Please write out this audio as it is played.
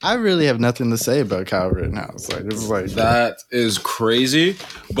I really have nothing to say about Kyle Rittenhouse. Like, it's like That is crazy.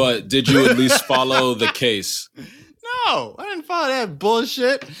 But did you at least follow the case? no, I didn't follow that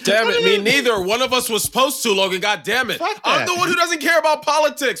bullshit. Damn it, me neither. One of us was supposed to, Logan. God damn it. Fuck I'm that. the one who doesn't care about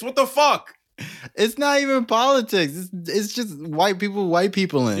politics. What the fuck? It's not even politics. It's just white people in. White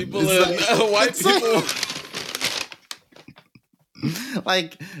people.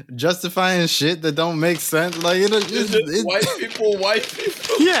 Like justifying shit that don't make sense. Like it's white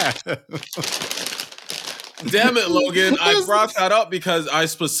people. Yeah. Damn it, Logan. I brought that up because I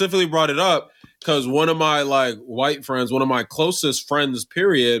specifically brought it up because one of my white friends, one of my closest friends,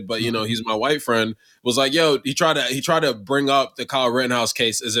 period, but he's my white friend, was like, yo, he tried to bring up the Kyle Rittenhouse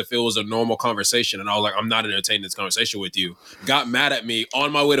case as if it was a normal conversation. And I was like, I'm not entertaining this conversation with you. Got mad at me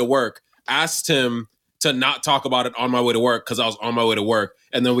on my way to work, asked him to not talk about it on my way to work because I was on my way to work.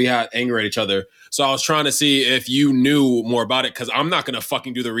 And then we had anger at each other. So I was trying to see if you knew more about it because I'm not going to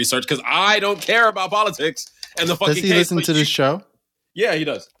fucking do the research because I don't care about politics and the fucking case. Does he listen to the show? Yeah, he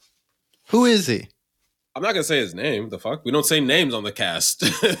does. Who is he? I'm not going to say his name. The fuck? We don't say names on the cast.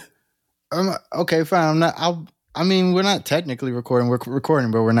 Okay, fine. I'm not. I mean, we're not technically recording. We're recording,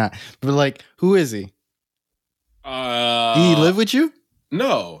 but we're not. But like, who is he? Did he live with you?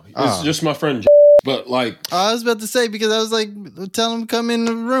 No, it's just my friend. But like, I was about to say because I was like, tell him to come in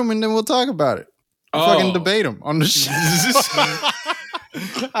the room and then we'll talk about it. Fucking debate him on the show.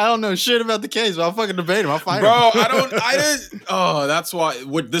 I don't know shit about the case, but I'll fucking debate him. I'll fight him. Bro, I didn't. Oh, that's why.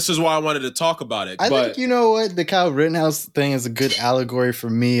 This is why I wanted to talk about it. I think you know what, the Kyle Rittenhouse thing is a good allegory for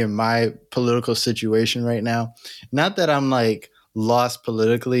me and my political situation right now. Not that I'm like lost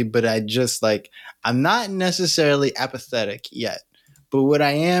politically, but I just like I'm not necessarily apathetic yet. But what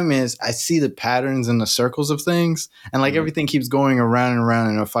I am is I see the patterns and the circles of things, and like everything keeps going around and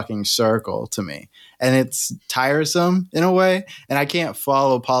around in a fucking circle to me. And it's tiresome in a way, and I can't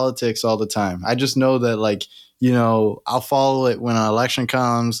follow politics all the time. I just know that like, I'll follow it when an election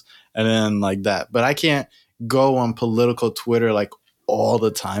comes and then like that. But I can't go on political Twitter like all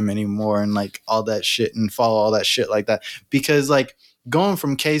the time anymore and like all that shit and follow all that shit like that. Because like going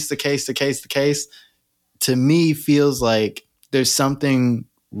from case to case to case to case to me feels like there's something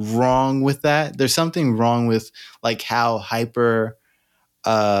wrong with that. There's something wrong with like how hyper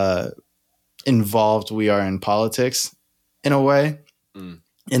involved we are in politics in a way.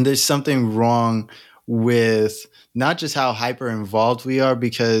 And there's something wrong with not just how hyper involved we are,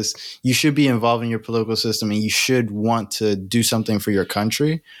 because you should be involved in your political system and you should want to do something for your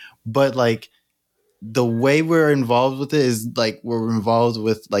country. But like the way we're involved with it is like we're involved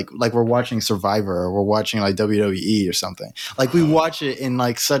with like we're watching Survivor or we're watching like WWE or something. Like we watch it in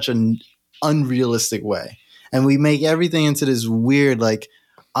like such an unrealistic way, and we make everything into this weird like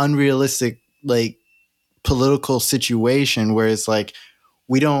unrealistic like political situation where it's like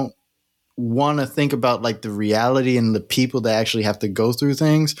we don't want to think about like the reality and the people that actually have to go through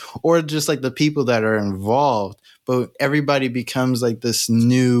things, or just like the people that are involved. But everybody becomes like this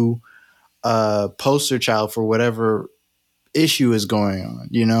new poster child for whatever issue is going on.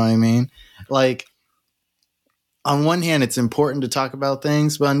 You know what I mean? Like on one hand, it's important to talk about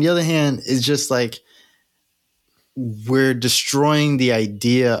things, but on the other hand, it's just like we're destroying the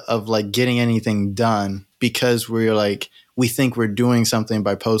idea of like getting anything done because we're like, we think we're doing something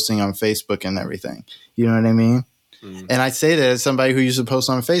by posting on Facebook and everything. You know what I mean? And I say that as somebody who used to post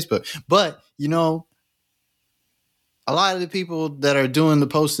on Facebook, but a lot of the people that are doing the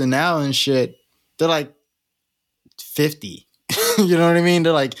posting now and shit, they're like 50. You know what I mean?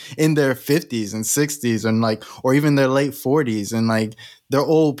 They're like in their 50s and 60s and like, or even their late 40s, and like they're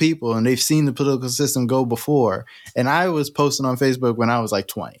old people and they've seen the political system go before. And I was posting on Facebook when I was like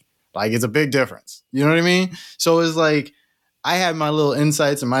 20. Like it's a big difference. You know what I mean? So it's like I had my little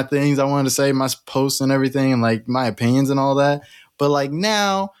insights and my things I wanted to say, my posts and everything, and like my opinions and all that. But like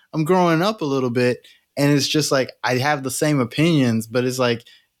now I'm growing up a little bit. And it's just like I have the same opinions, but it's like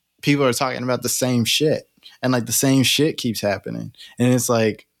people are talking about the same shit. And like the same shit keeps happening. And it's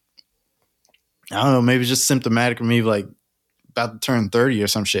like, I don't know, maybe it's just symptomatic of me like about to turn 30 or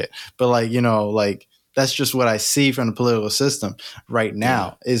some shit. But like, like that's just what I see from the political system right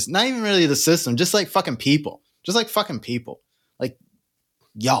now. Is not even really the system, just like fucking people. Just like fucking people. Like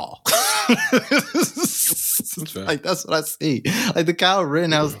y'all. Like that's what I see. Like the Kyle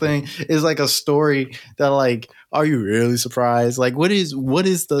Rittenhouse thing is like a story that like, are you really surprised? Like what is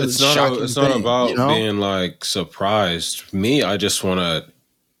the it's not about being like surprised. Me, I just want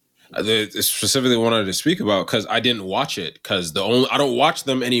to specifically wanted to speak about because I didn't watch it because I don't watch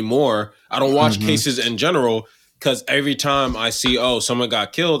them anymore. I don't watch cases in general because every time I see someone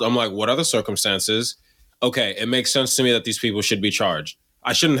got killed, I'm like, what other circumstances? Okay, it makes sense to me that these people should be charged.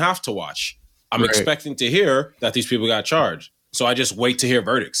 I shouldn't have to watch. I'm expecting to hear that these people got charged. So I just wait to hear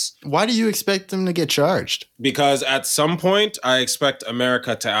verdicts. Why do you expect them to get charged? Because at some point, I expect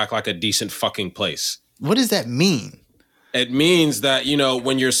America to act like a decent fucking place. What does that mean? It means that, you know,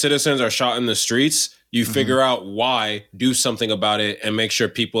 when your citizens are shot in the streets, you figure out why, do something about it, and make sure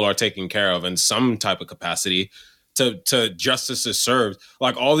people are taken care of in some type of capacity to justice is served.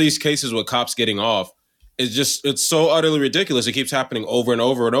 Like all these cases with cops getting off, it's so utterly ridiculous. It keeps happening over and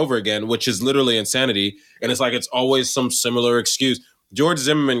over and over again, which is literally insanity. And it's like it's always some similar excuse. George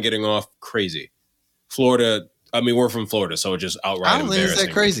Zimmerman getting off, crazy. Florida, I mean, we're from Florida, so it's just outright embarrassing. I don't think it's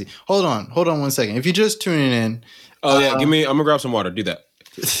that crazy. Hold on 1 second. If you're just tuning in. Oh, yeah, I'm gonna grab some water. Do that.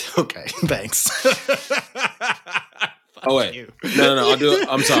 Okay, thanks. Oh, wait. No, I'll do it.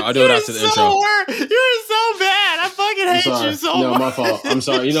 I'm sorry. I'll do it after the intro. You're so bad. I fucking hate you so much. No, my fault. I'm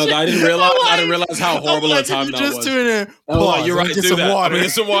sorry. You know, I didn't realize how horrible a time that was. Just tune in. Oh, you're right. Do that. I'm gonna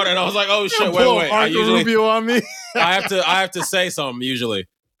get some water. And I was like, oh shit, wait. I usually Rubio on me. I have to say something usually.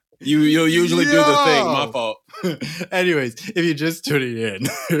 You'll usually do the thing. My fault. Anyways, if you're just tuning in.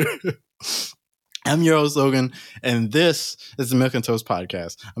 I'm your host, Logan, and this is the Milk and Toast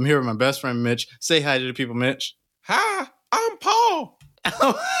Podcast. I'm here with my best friend, Mitch. Say hi to the people, Mitch. Hi, I'm Paul. I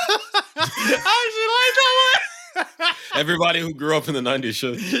actually like that one. Everybody who grew up in the 90s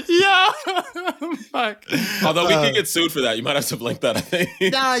should. Yeah. Fuck. Although we could get sued for that. You might have to blink that, I think.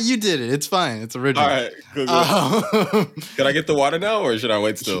 Nah, you did it. It's fine. It's original. All right. Good. Can I get the water now, or should I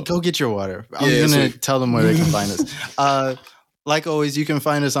wait still? Go get your water. I'm going to tell them where they can find us. Like always, you can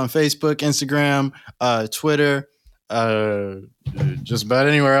find us on Facebook, Instagram, Twitter, just about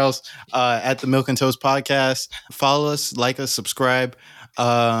anywhere else at the Milk and Toast Podcast. Follow us, like us, subscribe.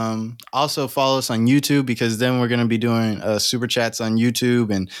 Also follow us on YouTube, because then we're going to be doing super chats on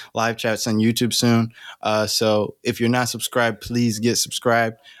YouTube and live chats on YouTube soon. So if you're not subscribed, please get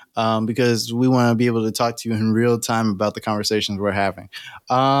subscribed, because we want to be able to talk to you in real time about the conversations we're having.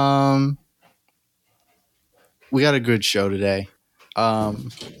 We got a good show today.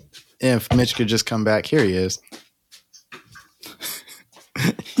 If Mitch could just come back. Here he is.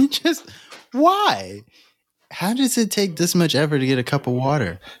 Why? How does it take this much effort to get a cup of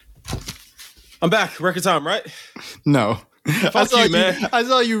water? I'm back. Record time, right? No. Fuck you, man. I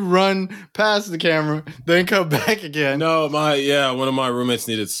saw you run past the camera, then come back again. No, one of my roommates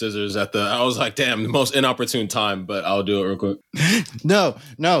needed scissors I was like, damn, the most inopportune time, but I'll do it real quick. No.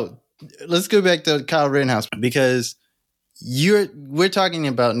 Let's go back to Kyle Rittenhouse, because we're talking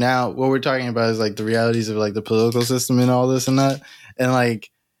about now, what we're talking about is like the realities of like the political system and all this and that. And like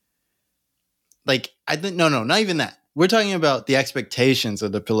I think, no, not even that. We're talking about the expectations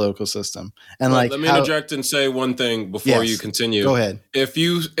of the political system. And let me interject and say one thing before you continue. Go ahead. If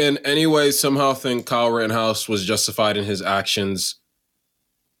you in any way somehow think Kyle Rittenhouse was justified in his actions,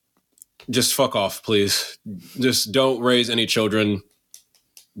 just fuck off, please. Just don't raise any children.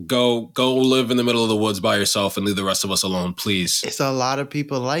 Go live in the middle of the woods by yourself and leave the rest of us alone, please. It's a lot of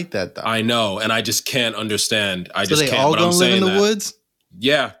people like that, though. I know, and I just can't understand. So they all gonna live in the woods?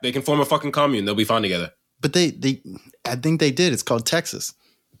 Yeah, they can form a fucking commune. They'll be fine together. But I think they did. It's called Texas.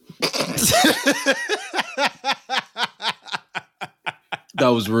 That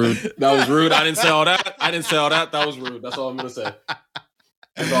was rude. I didn't say all that. That was rude. That's all I'm gonna say.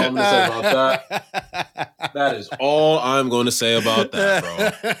 That's all I'm going to say about that. That is all I'm going to say about that,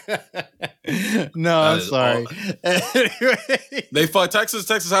 bro. No, I'm sorry. Texas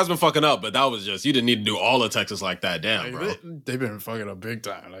has been fucking up, but that was just, you didn't need to do all of Texas like that. Damn, bro. They've been fucking up big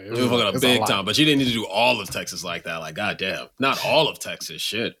time. They've been fucking up big time, but you didn't need to do all of Texas like that. Like, goddamn. Not all of Texas.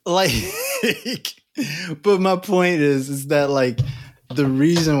 Shit. Like, but my point is that, like, the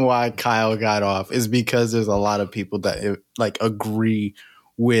reason why Kyle got off is because there's a lot of people that, like, agree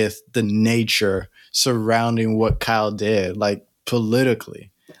with the nature surrounding what Kyle did, like politically.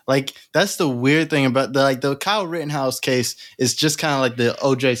 Like that's the weird thing about the Kyle Rittenhouse case is just kind of like the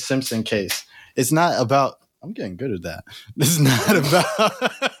O.J. Simpson case. It's not about. I'm getting good at that. It's not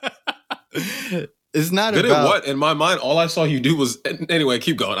about. It's not good about at what? In my mind, all I saw you do was anyway.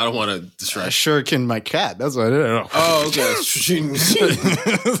 Keep going. I don't want to distract. Sure can my cat. That's what I did. Oh, okay.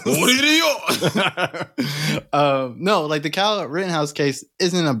 No, like the Kyle Rittenhouse case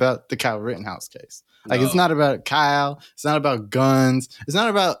isn't about the Kyle Rittenhouse case. Like it's not about Kyle. It's not about guns. It's not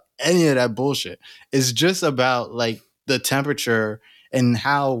about any of that bullshit. It's just about like the temperature and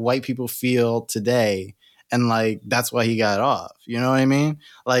how white people feel today. And like, that's why he got off. You know what I mean?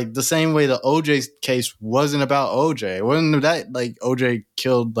 Like the same way the OJ case wasn't about OJ. It wasn't that like OJ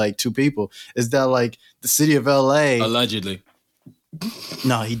killed like 2 people. Is that like the city of LA? Allegedly.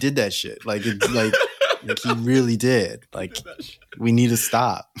 No, he did that shit. Like, Like, he really did. Like, we need to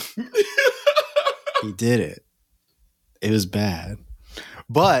stop. He did it. It was bad.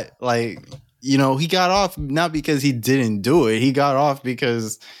 But, like, you know, he got off not because he didn't do it. He got off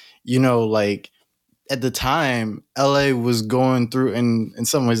because, you know, like, at the time, LA was going through, and in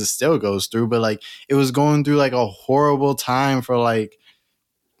some ways it still goes through, but, like, it was going through, like, a horrible time for, like,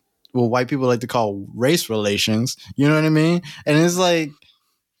 what white people like to call race relations. You know what I mean? And it's like,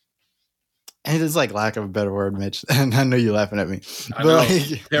 lack of a better word, Mitch. And I know you're laughing at me. I know.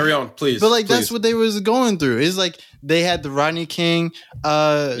 Like, carry on, please. But like, please. That's what they was going through. It's like they had the Rodney King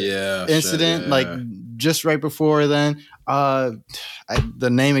incident, like just right before then. The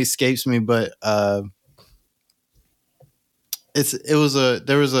name escapes me, but there was a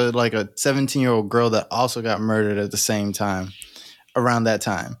 17-year-old girl that also got murdered at the same time, around that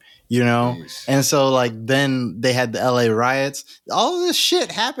time. You know, nice. And so like then they had the LA riots. All of this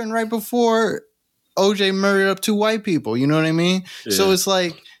shit happened right before OJ murdered up 2 white people. You know what I mean? Yeah. So it's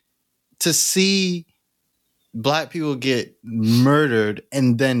like to see black people get murdered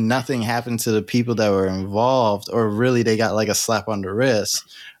and then nothing happened to the people that were involved, or really they got like a slap on the wrist,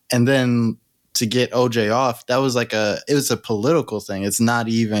 and then to get OJ off, that was like it was a political thing. It's not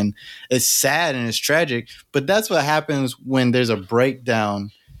even, it's sad and it's tragic, but that's what happens when there's a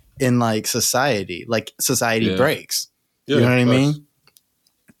breakdown in like society, breaks. Yeah, you know what I mean?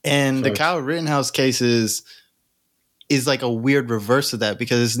 And the Kyle Rittenhouse case is like a weird reverse of that,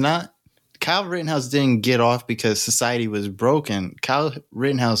 because it's not, Kyle Rittenhouse didn't get off because society was broken. Kyle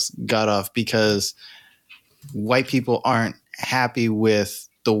Rittenhouse got off because white people aren't happy with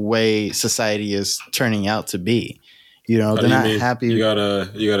the way society is turning out to be. You know, they're not happy. You gotta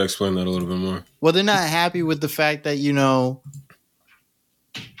explain that a little bit more. Well, they're not happy with the fact that, you know,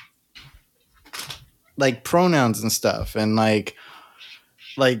 like pronouns and stuff, and like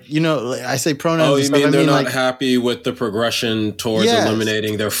you know, I say pronouns. Oh, you mean they're not happy with the progression towards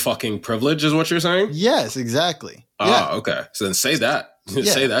eliminating their fucking privilege? Is what you're saying? Yes, exactly. Ah, okay. So then say that.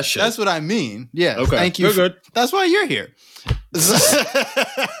 Say that shit. That's what I mean. Yeah. Okay. Thank you. Good. That's why you're here.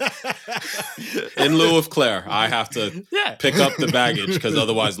 In lieu of Claire, I have to pick up the baggage, because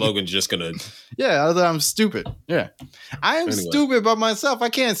otherwise Logan's just gonna. Yeah, otherwise I'm stupid. Yeah, I am stupid by myself. I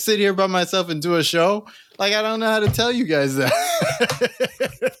can't sit here by myself and do a show. Like, I don't know how to tell you guys that.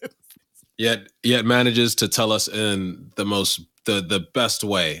 Yet manages to tell us in the best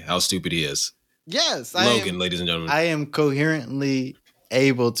way how stupid he is. Yes, Logan, ladies and gentlemen. I am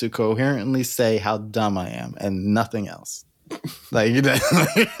able to coherently say how dumb I am and nothing else. Like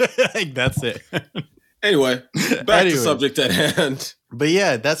that's it. Anyway, back to subject at hand. But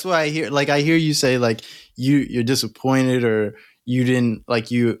yeah, that's why I hear you say like you're disappointed, or you didn't,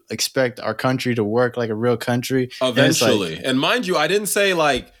 like, you expect our country to work like a real country eventually. And mind you, I didn't say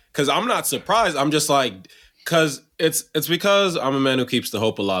like, because I'm not surprised. I'm just like, because it's because I'm a man who keeps the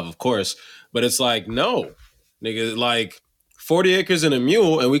hope alive, of course. But it's like, no, nigga, like 40 acres and a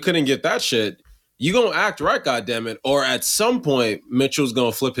mule, and we couldn't get that shit. You gonna act right, goddammit. Or at some point, Mitchell's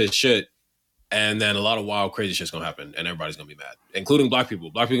gonna flip his shit, and then a lot of wild, crazy shit's gonna happen, and everybody's gonna be mad, including black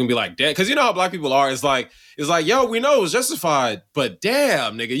people. Black people gonna be like, damn, because you know how black people are. It's like, yo, we know it was justified, but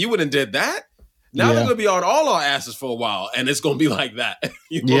damn, nigga, you wouldn't did that. Now they're gonna be on all our asses for a while, and it's gonna be like that.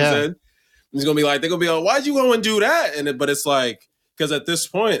 You know what I'm saying? It's gonna be like, they're gonna be like, why'd you go and do that? But it's like, because at this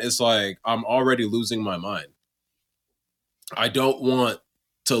point, it's like, I'm already losing my mind. I don't want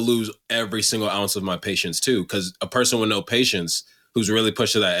to lose every single ounce of my patience too, because a person with no patience who's really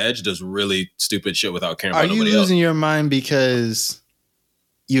pushed to that edge does really stupid shit without caring about nobody else. Are you losing your mind because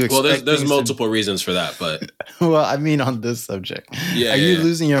you expect? Well, there's multiple reasons for that, but well, I mean, on this subject, are you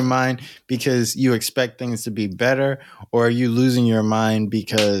losing your mind because you expect things to be better, or are you losing your mind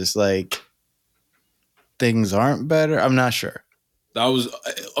because like things aren't better? I'm not sure. That was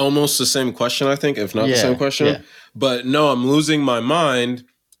almost the same question, I think, if not the same question. Yeah. But no, I'm losing my mind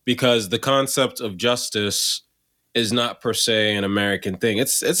because the concept of justice is not per se an American thing.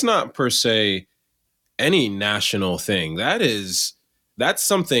 It's not per se any national thing. That's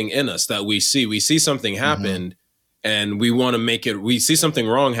something in us that we see. We see something happen, and we want to make it. We see something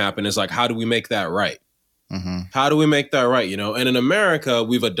wrong happen. It's like, how do we make that right? How do we make that right? You know, and in America,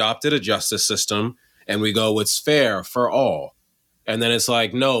 we've adopted a justice system, and we go, it's fair for all. And then it's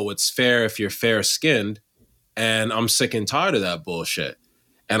like, no, it's fair if you're fair-skinned. And I'm sick and tired of that bullshit.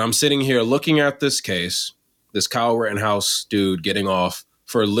 And I'm sitting here looking at this case, this Kyle Rittenhouse dude getting off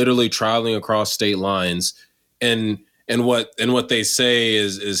for literally traveling across state lines. And what they say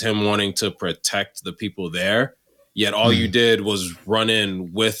is him wanting to protect the people there. Yet all you did was run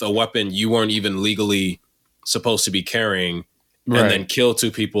in with a weapon you weren't even legally supposed to be carrying and then kill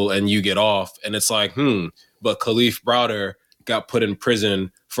 2 people and you get off. And it's like, but Khalif Browder got put in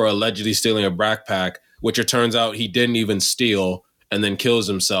prison for allegedly stealing a backpack, which it turns out he didn't even steal, and then kills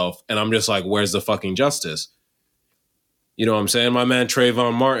himself. And I'm just like, where's the fucking justice? You know what I'm saying? My man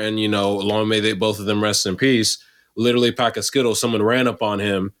Trayvon Martin, you know, long may they both of them rest in peace, literally pack a Skittle. Someone ran up on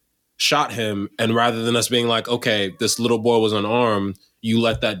him, shot him, and rather than us being like, okay, this little boy was unarmed, you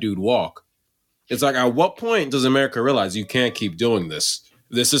let that dude walk. It's like, at what point does America realize you can't keep doing this?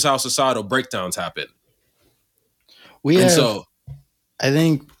 This is how societal breakdowns happen. I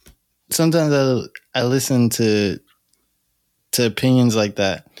think sometimes I listen to opinions like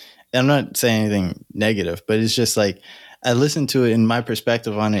that. I'm not saying anything negative, but it's just like, I listen to it and my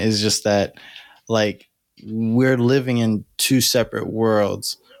perspective on it is just that, like, we're living in 2 separate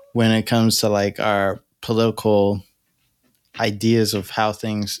worlds when it comes to like our political ideas of how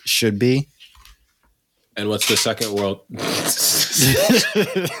things should be. And what's the second world?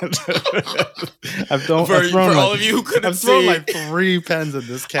 For all of you who couldn't see, I've thrown like 3 pens at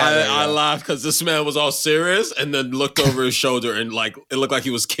this cat. I laughed because this man was all serious and then looked over his shoulder and like it looked like he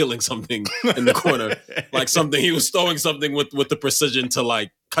was killing something in the corner, like something he was throwing something with the precision to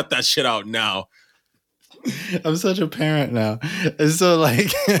like cut that shit out now. I'm such a parent now, and so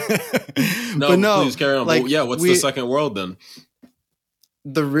like, no, please carry on. Like, but what's the second world then?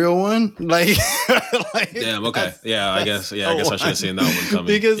 The real one, like damn, okay, I guess I should have seen that one coming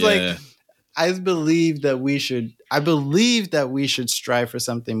because I believe that we should strive for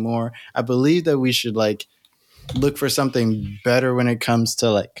something more. I believe that we should like look for something better when it comes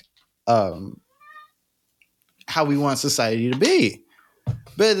to like how we want society to be.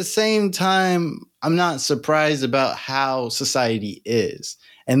 But at the same time, I'm not surprised about how society is,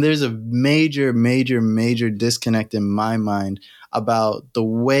 and there's a major disconnect in my mind about the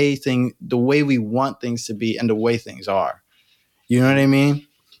way we want things to be and the way things are. You know what I mean?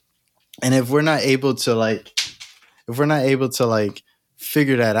 And if we're not able to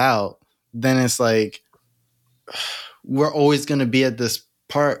figure that out, then it's like we're always going to be at this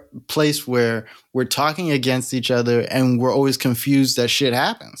place where we're talking against each other and we're always confused that shit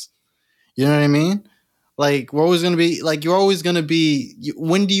happens. You know what I mean? Like we're always going to be like, you're always going to be,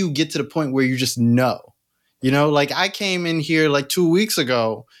 when do you get to the point where you just know? You know, like I came in here like 2 weeks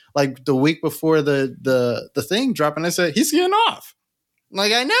ago, like the week before the thing dropped, and I said, he's getting off.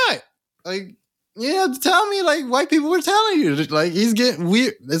 Like I know it. Like you have to tell me, like white people were telling you, like he's getting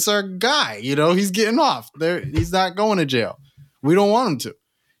weird. It's our guy, you know, he's getting off. He's not going to jail. We don't want him to.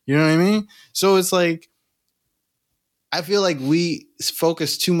 You know what I mean? So it's like, I feel like we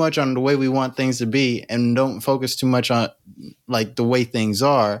focus too much on the way we want things to be and don't focus too much on like the way things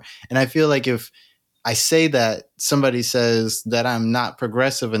are. And I feel like if I say that, somebody says that I'm not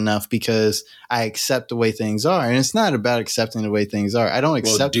progressive enough because I accept the way things are. And it's not about accepting the way things are. I don't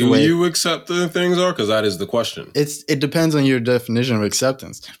accept the way... Do you accept the things are? Because that is the question. It depends on your definition of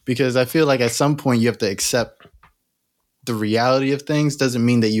acceptance. Because I feel like at some point you have to accept the reality of things. Doesn't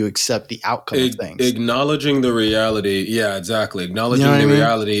mean that you accept the outcome of things. Acknowledging the reality. Yeah, exactly. Acknowledging the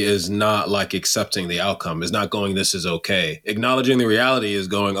reality is not like accepting the outcome. It's not going, this is okay. Acknowledging the reality is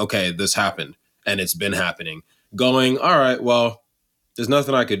going, okay, this happened. And it's been happening. Going, all right, well, there's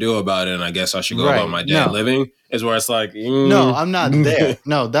nothing I could do about it, and I guess I should go about my day living. Is where it's like, no, I'm not there.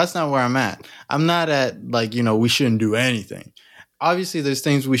 No, that's not where I'm at. I'm not at like, you know, we shouldn't do anything. Obviously, there's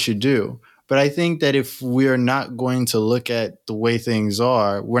things we should do, but I think that if we're not going to look at the way things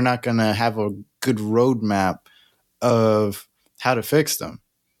are, we're not going to have a good roadmap of how to fix them.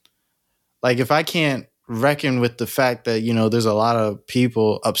 Like if I can't reckon with the fact that, you know, there's a lot of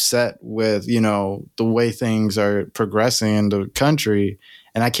people upset with, you know, the way things are progressing in the country,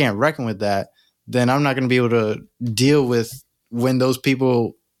 and I can't reckon with that, then I'm not going to be able to deal with when those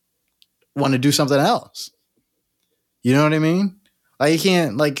people want to do something else. You know what I mean? Like, you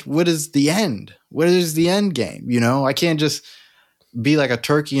can't, like, what is the end? What is the end game? You know, I can't just be like a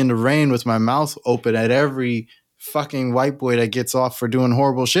turkey in the rain with my mouth open at every fucking white boy that gets off for doing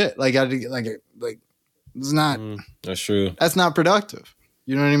horrible shit. Like, it's not. That's true. That's not productive.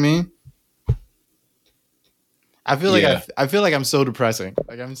 You know what I mean? I feel like I feel like I'm so depressing.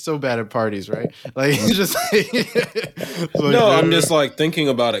 Like I'm so bad at parties, right? Like it's just like, no, I'm just like thinking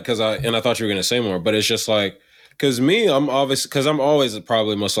about it because I thought you were gonna say more, but it's just like because I'm always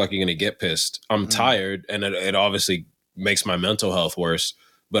probably most likely gonna get pissed. I'm tired, and it obviously makes my mental health worse.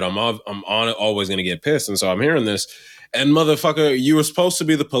 But I'm always gonna get pissed, and so I'm hearing this. And motherfucker, you were supposed to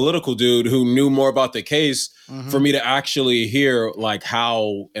be the political dude who knew more about the case for me to actually hear like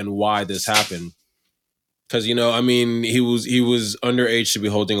how and why this happened. Because, you know, I mean, he was underage to be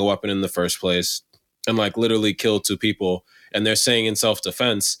holding a weapon in the first place and like literally killed 2 people. and they're saying in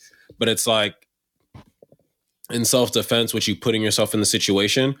self-defense, but it's like in self-defense, which you putting yourself in the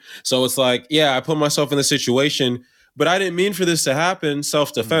situation. So it's like, yeah, I put myself in the situation, but I didn't mean for this to happen,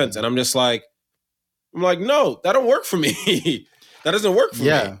 self-defense. And I'm like, no, that don't work for me. That doesn't work for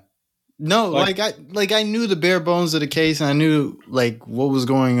me. No, I knew the bare bones of the case, and I knew like what was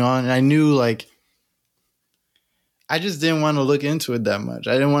going on, and I knew like I just didn't want to look into it that much.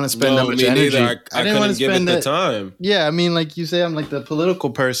 I didn't want to spend that much energy. I didn't want to spend the time. Yeah, I mean, like you say, I'm like the political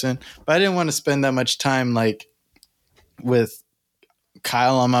person, but I didn't want to spend that much time like with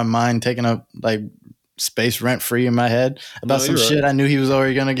Kyle on my mind, taking up like space rent free in my head about some shit I knew he was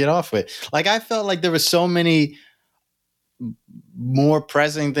already gonna get off with. Like I felt like there were so many more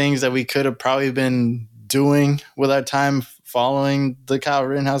pressing things that we could have probably been doing with our time following the Kyle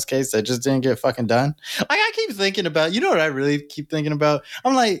Rittenhouse case that just didn't get fucking done. Like I keep thinking about, you know what I really keep thinking about?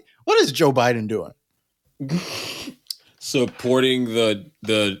 I'm like, what is Joe Biden doing? Supporting the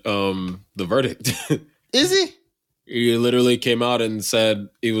verdict. Is he? He literally came out and said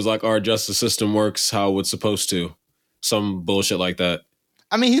he was like, our justice system works how it's supposed to. Some bullshit like that.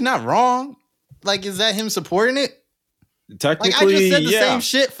 I mean, he's not wrong. Like, is that him supporting it? Technically, like I just said the same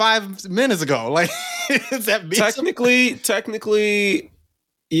shit 5 minutes ago. Like, is that technically,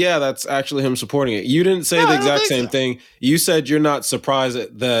 yeah, that's actually him supporting it. You didn't say the exact same thing. You said you're not surprised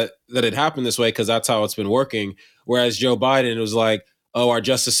that it happened this way because that's how it's been working. Whereas Joe Biden was like, oh, our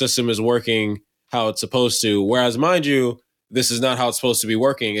justice system is working how it's supposed to. Whereas, mind you, this is not how it's supposed to be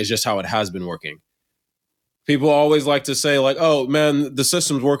working. It's just how it has been working. People always like to say like, oh, man, the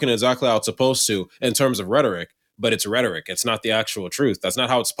system's working exactly how it's supposed to in terms of rhetoric. But it's rhetoric. It's not the actual truth. That's not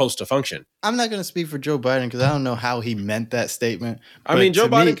how it's supposed to function. I'm not going to speak for Joe Biden because I don't know how he meant that statement. I mean, Joe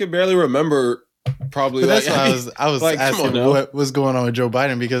Biden could barely remember probably. That's why I was like, asking what was going on with Joe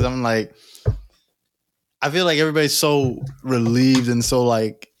Biden because I'm like, I feel like everybody's so relieved and so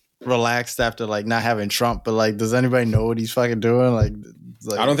like relaxed after like not having Trump. But like, does anybody know what he's fucking doing? Like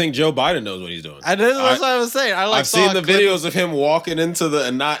I don't think Joe Biden knows what he's doing. That's what I was saying. I've seen the videos of him walking into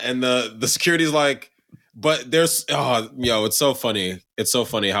the security's like. But there's, it's so funny. It's so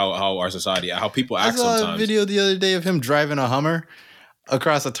funny how our society, how people act sometimes. I saw a video the other day of him driving a Hummer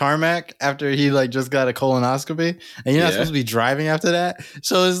across a tarmac after he like just got a colonoscopy, and you're not supposed to be driving after that.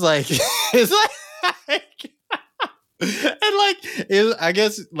 So it's like, and like, I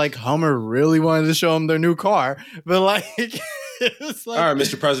guess like Hummer really wanted to show him their new car, but like, it was like, all right,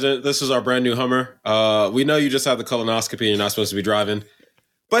 Mr. President, this is our brand new Hummer. We know you just had the colonoscopy and you're not supposed to be driving.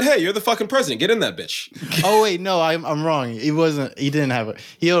 But hey, you're the fucking president. Get in that bitch. Oh wait, no, I'm wrong. He wasn't. He didn't have it.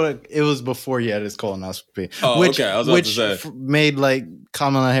 It was before he had his colonoscopy. Oh, okay. I was about to say. Made like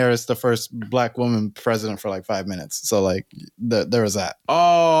Kamala Harris the first black woman president for like 5 minutes. So like there was that.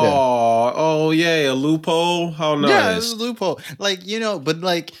 Oh yeah, a loophole. How nice. Yeah, it was a loophole. Like but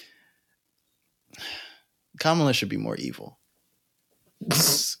like Kamala should be more evil.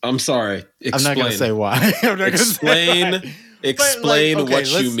 I'm sorry. Explain. I'm not gonna say why. Explain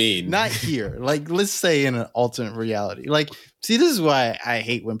what you mean. Not here. Like, let's say in an alternate reality. Like, see, this is why I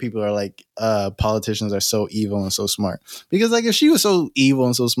hate when people are like, politicians are so evil and so smart. Because, like, if she was so evil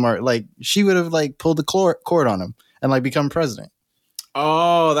and so smart, like, she would have, like, pulled the cord on him and, like, become president.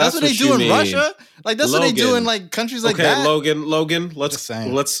 Oh, that's what they do in Russia. Like, that's what they do in, like, countries like that. Okay, Logan,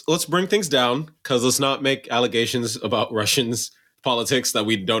 let's bring things down. Because let's not make allegations about Russians' politics that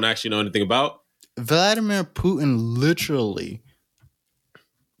we don't actually know anything about. Vladimir Putin literally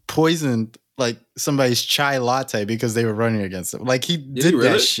poisoned like somebody's chai latte because they were running against him. Like he did really?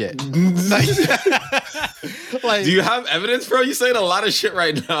 That shit. Like, do you have evidence, bro? You saying a lot of shit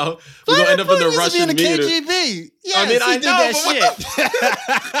right now. We're gonna end up in the Russian media. KGB. Yes, I mean, I know that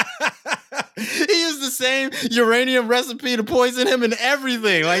shit. He used the same uranium recipe to poison him and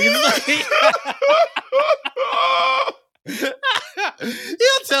everything. Like.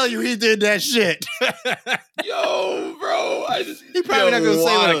 He'll tell you he did that shit. Yo, bro. He probably not gonna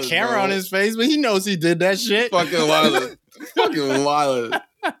say with a camera on his face, but he knows he did that shit. Fucking wild.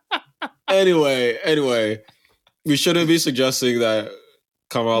 Anyway. We shouldn't be suggesting that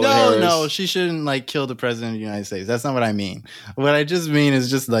Kamala Harris. No, she shouldn't like kill the president of the United States. That's not what I mean. What I just mean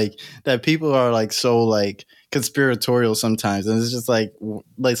is just like that people are like so like conspiratorial sometimes. And it's just like,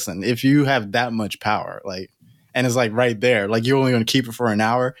 listen, if you have that much power, like, and it's like right there, like you're only going to keep it for an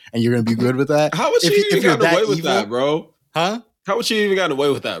hour and you're going to be good with that. How would she even gotten away with that, bro? Huh? How would she even gotten away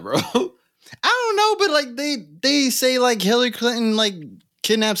with that, bro? I don't know, but like they say like Hillary Clinton like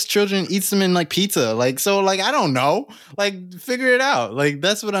kidnaps children, eats them in like pizza. Like, so like, I don't know, like figure it out. Like,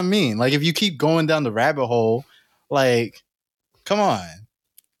 that's what I mean. Like if you keep going down the rabbit hole, like, come on.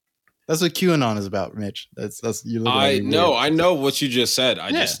 That's what QAnon is about, Mitch. That's you. I know what you just said.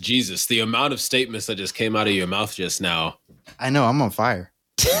 Jesus, the amount of statements that just came out of your mouth just now. I know, I'm on fire,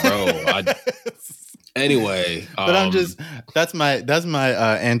 bro. Anyway, but I'm just that's my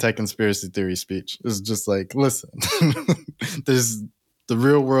anti-conspiracy theory speech. It's just like, listen, there's the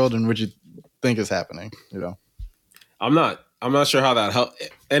real world in which you think is happening. You know, I'm not sure how that helps.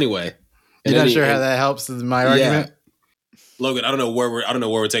 Anyway, you're not sure how that helps with my argument. Logan, I don't know where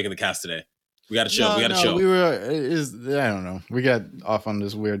we're taking the cast today. We got to chill. We got to chill. I don't know. We got off on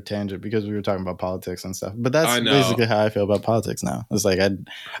this weird tangent because we were talking about politics and stuff. But that's basically how I feel about politics now. It's like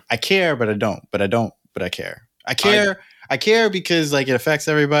I care, but I don't. But I don't. But I care. I care because like it affects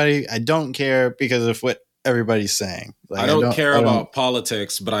everybody. I don't care because of what everybody's saying. Like, I don't care about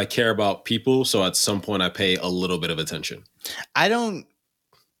politics, but I care about people. So at some point, I pay a little bit of attention. I don't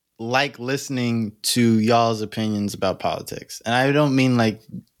like listening to y'all's opinions about politics. And I don't mean like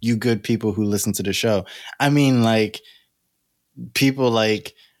you good people who listen to the show. I mean like people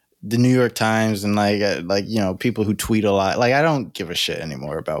like the New York Times and like you know, people who tweet a lot. Like I don't give a shit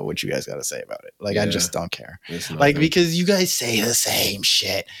anymore about what you guys got to say about it. Like I just don't care. Like because you guys say the same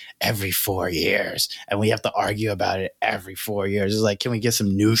shit every 4 years and we have to argue about it every 4 years. It's like, can we get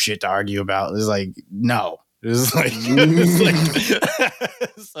some new shit to argue about? It's like, no. It's like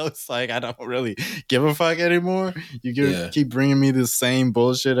so it's like I don't really give a fuck anymore. You keep bringing me the same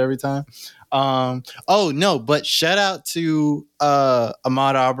bullshit every time. Oh no, but shout out to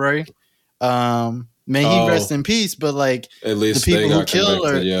Ahmaud Arbery. May he rest in peace. But like at least the people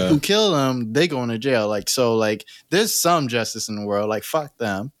who kill him, they going to jail. Like so, like there's some justice in the world. Like fuck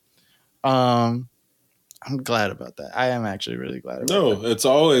them. I'm glad about that. I am actually really glad about that.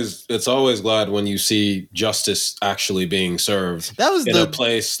 It's always glad when you see justice actually being served. That was in a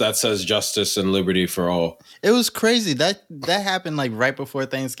place that says justice and liberty for all. It was crazy. That happened like right before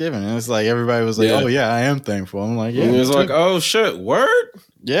Thanksgiving. And it's like everybody was like, "Oh yeah, I am thankful." I'm like, "Yeah." And it was like, "Oh shit, word?"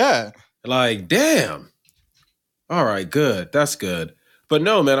 Yeah. Like, damn. All right, good. That's good. But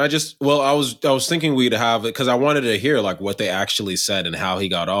no, man, I was thinking we'd have it because I wanted to hear like what they actually said and how he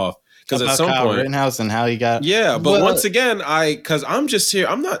got off. Because at some point, Rittenhouse and how he got but once again, because I'm just here.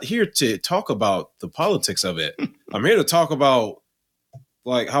 I'm not here to talk about the politics of it. I'm here to talk about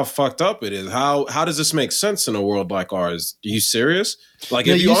like how fucked up it is. How does this make sense in a world like ours? Are you serious? Like,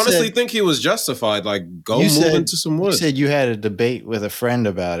 if you honestly think he was justified, like go move into some woods. You said you had a debate with a friend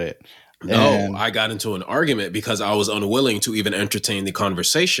about it. No, I got into an argument because I was unwilling to even entertain the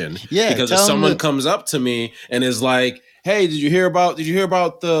conversation. Yeah, because if someone comes up to me and is like, "Hey, did you hear about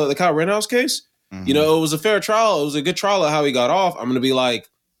the Kyle Rittenhouse case? Mm-hmm. You know, it was a fair trial. It was a good trial of how he got off." I'm going to be like,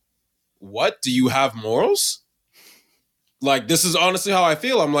 "What? Do you have morals?" Like, this is honestly how I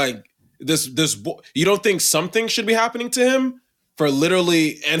feel. I'm like, you don't think something should be happening to him for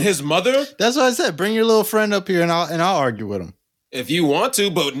literally and his mother? That's what I said. Bring your little friend up here and I'll argue with him. If you want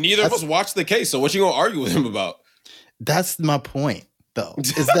to, but neither of us watched the case. So what you going to argue with him about? That's my point. Though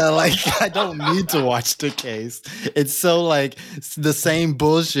is that like I don't need to watch the case. It's so like the same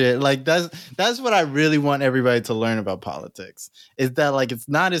bullshit. Like that's what I really want everybody to learn about politics. Is that like it's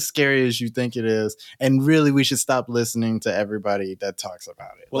not as scary as you think it is, and really we should stop listening to everybody that talks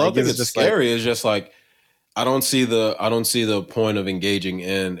about it. Well, like, I think it's just scary. It's just like I don't see the point of engaging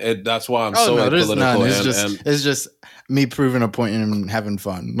in it. That's why I'm so apolitical. It's just me proving a point and having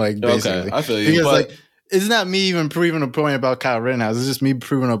fun. Like basically, okay, I feel you. Because like. It's not me even proving a point about Kyle Rittenhouse. It's just me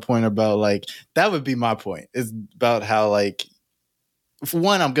proving a point about like that would be my point. It's about how like for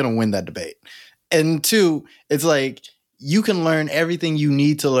one, I'm gonna win that debate, and two, it's like you can learn everything you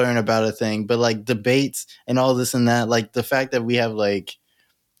need to learn about a thing, but like debates and all this and that, like the fact that we have like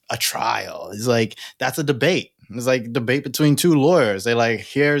a trial is like that's a debate. It's like debate between two lawyers. They like,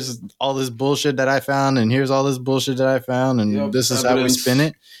 here's all this bullshit that I found, and here's all this bullshit that I found, and this is how we spin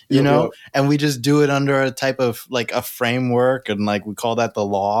it, you know? And we just do it under a type of like a framework, and like we call that the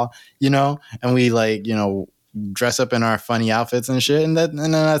law, you know? And we like, you know, dress up in our funny outfits and shit, and then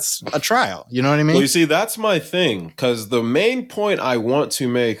that's a trial. You know what I mean? Well, you see, that's my thing, because the main point I want to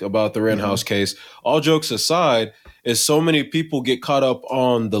make about the Rittenhouse case, all jokes aside, is so many people get caught up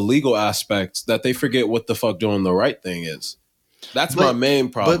on the legal aspects that they forget what the fuck doing the right thing is. That's my main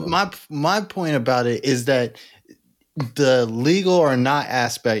problem. But my point about it is that the legal or not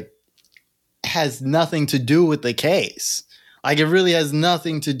aspect has nothing to do with the case. Like it really has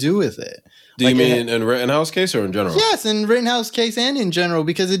nothing to do with it. Do you mean in Rittenhouse case or in general? Yes, in Rittenhouse case and in general,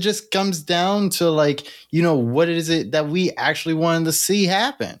 because it just comes down to like, you know, what is it that we actually wanted to see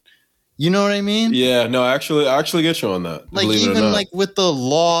happen? You know what I mean? Yeah, no, I actually get you on that. Like, even like with the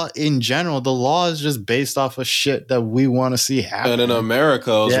law in general, the law is just based off of shit that we want to see happen. And in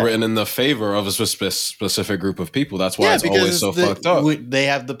America, it's written in the favor of a specific group of people. That's why it's always so fucked up. They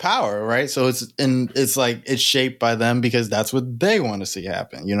have the power, right? So it's like it's shaped by them because that's what they want to see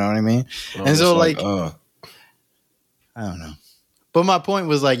happen. You know what I mean? And so like I don't know. But my point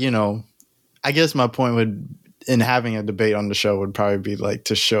was like, I guess my point would in having a debate on the show would probably be like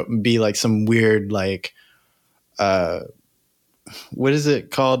to be like some weird like what is it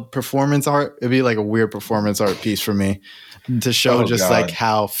called, performance art. It'd be like a weird performance art piece for me to show like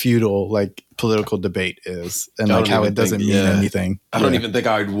how futile like political debate is and like how it doesn't mean anything. I don't even think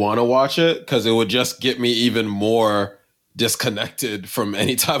I'd want to watch it because it would just get me even more disconnected from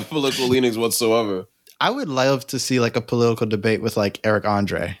any type of political leanings whatsoever. I would love to see like a political debate with like Eric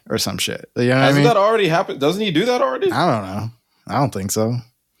Andre or some shit. You know what Hasn't I mean? that already happened? Doesn't he do that already? I don't know. I don't think so.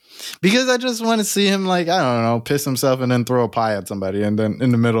 Because I just want to see him like, I don't know, piss himself and then throw a pie at somebody and then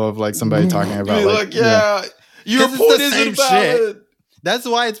in the middle of like somebody talking about like your point isn't valid. Shit. That's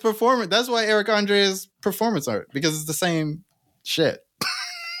why it's performance. That's why Eric Andre is performance art, because it's the same shit.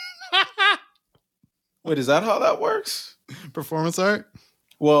 Wait, is that how that works? Performance art?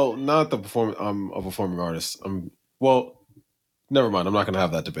 Well, not the performance. I'm a performing artist. Well, never mind. I'm not going to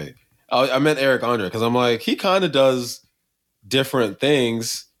have that debate. I meant Eric Andre because I'm like, he kind of does different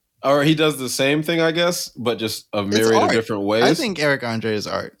things, or he does the same thing, I guess, but just a myriad of different ways. I think Eric Andre is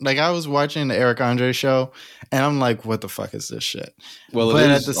art. Like, I was watching the Eric Andre show, and I'm like, what the fuck is this shit? Well, but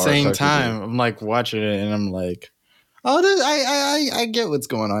at the same time, I'm like watching it, and I'm like, oh, I get what's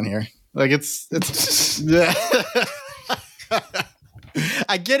going on here. Like, it's yeah.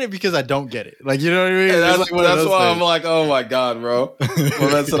 I get it because I don't get it. Like, you know what I mean? That's like why things. I'm like, oh my God, bro. Well,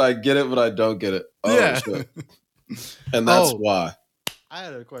 that's what I get it, but I don't get it. Oh, yeah. Shit. And that's why. I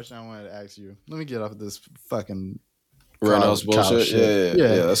had a question I wanted to ask you. Let me get off of this fucking Reynolds bullshit.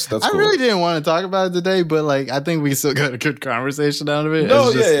 Yeah. That's cool. I really didn't want to talk about it today, but like, I think we still got a good conversation out of it.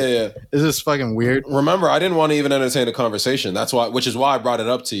 No, It's just fucking weird. Remember, I didn't want to even entertain a conversation. Which is why I brought it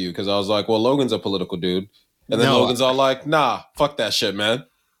up to you, because I was like, well, Logan's a political dude. And then Logan's all like, nah, fuck that shit, man.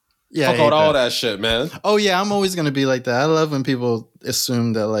 Yeah, fuck all that shit, man. Oh, yeah, I'm always going to be like that. I love when people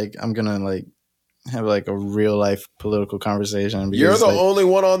assume that, like, I'm going to, like, have, like, a real-life political conversation. Because, you're the only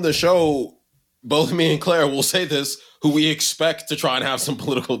one on the show, both me and Claire will say this, who we expect to try and have some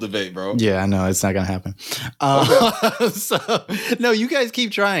political debate, bro. Yeah, I know. It's not going to happen. So, no, you guys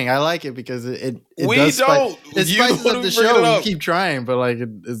keep trying. I like it because it we does don't. It spices up the show. You keep trying, but, like,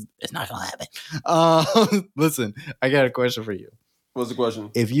 it's not going to happen. Listen, I got a question for you. What's the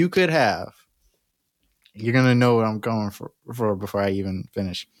question? If you could have, you're gonna know what I'm going for before I even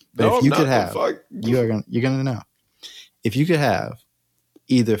finish. But if you could have, you're gonna know. If you could have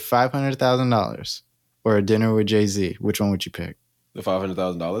either $500,000 or a dinner with Jay-Z, which one would you pick? The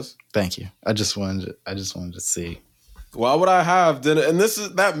 $500,000. Thank you. I just wanted to see. Why would I have dinner? And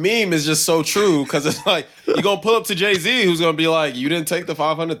that meme is just so true because it's like you're gonna pull up to Jay-Z, who's gonna be like, "You didn't take the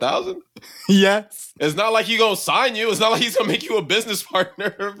 $500,000?" Yes. It's not like he's gonna sign you. It's not like he's gonna make you a business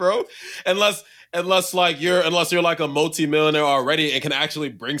partner, bro. Unless you're like a multi-millionaire already and can actually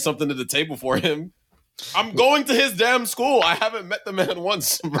bring something to the table for him. I'm going to his damn school. I haven't met the man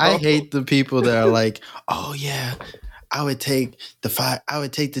once, bro. I hate the people that are like, "Oh yeah, I would take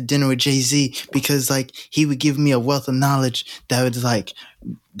the dinner with Jay-Z because like he would give me a wealth of knowledge that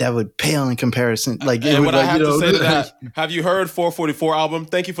would pale in comparison." Like, and what I have to say to that, have you heard 444 album?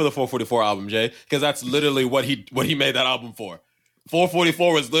 Thank you for the 444 album, Jay, because that's literally what he made that album for.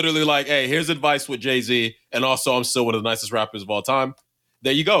 444 was literally like, hey, here's advice with Jay-Z, and also I'm still one of the nicest rappers of all time.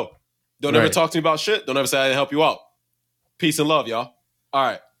 There you go. Don't ever talk to me about shit. Don't ever say I didn't help you out. Peace and love, y'all. All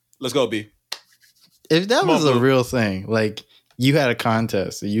right, let's go, B. If that was a real thing, like you had a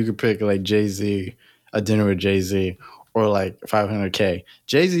contest, you could pick like Jay-Z, a dinner with Jay-Z, or like $500K.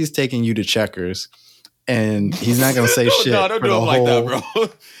 Jay-Z's taking you to Checkers, and he's not gonna say shit. No, don't do him like that, bro.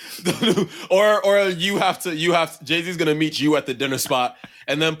 or you have to. Jay-Z's gonna meet you at the dinner spot,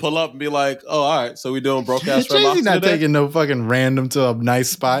 and then pull up and be like, "Oh, all right, so we doing broke ass Red Lobster Jay-Z not today?" taking no fucking random to a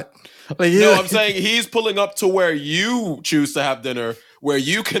nice spot. Like, no, I'm saying he's pulling up to where you choose to have dinner, where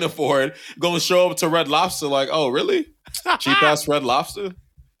you can afford, going to show up to Red Lobster like, oh, really? Cheap ass Red Lobster?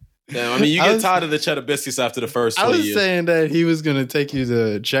 Damn, I mean, you get tired of the cheddar biscuits after the first 20 years. I was saying that he was going to take you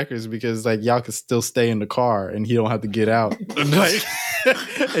to Checkers because like y'all could still stay in the car and he don't have to get out. Like,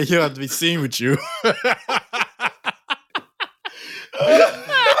 and he'll have to be seen with you.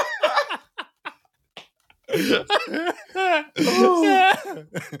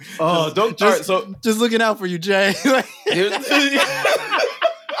 Don't just looking out for you, Jay.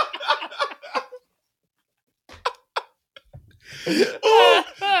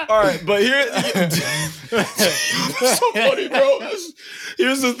 All right, but so funny, bro.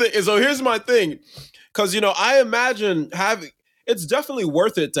 Here's the thing. So here's my thing, because I imagine it's definitely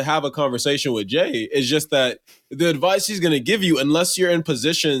worth it to have a conversation with Jay. It's just that the advice he's going to give you, unless you're in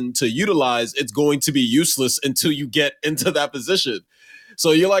position to utilize, it's going to be useless until you get into that position.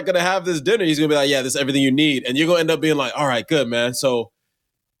 So you're like going to have this dinner. He's going to be like, yeah, this is everything you need. And you're going to end up being like, all right, good, man. So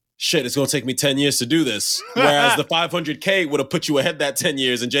shit, it's going to take me 10 years to do this. Whereas the 500K would have put you ahead that 10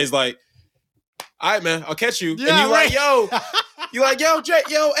 years. And Jay's like, all right, man, I'll catch you. Yeah, and you're like, yo, Jay,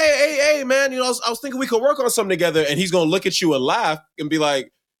 hey, man, I was thinking we could work on something together. And he's going to look at you and laugh and be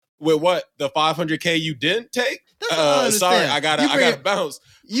like, with what? The 500K you didn't take? Sorry, I gotta bounce.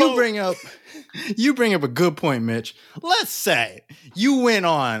 You bring up a good point, Mitch. Let's say you went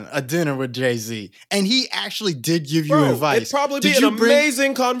on a dinner with Jay-Z and he actually did give you advice. It'd probably be an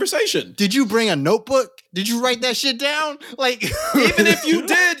amazing conversation. Did you bring a notebook? Did you write that shit down? Like, even if you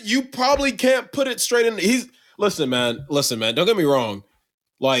did, you probably can't put it straight in. Listen, man. Don't get me wrong.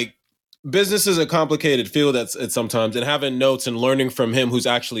 Like, business is a complicated field at sometimes, and having notes and learning from him who's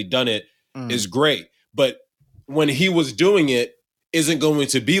actually done it is great. But when he was doing it, isn't going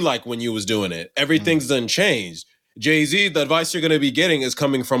to be like when you was doing it. Everything's done changed. Jay-Z, the advice you're going to be getting is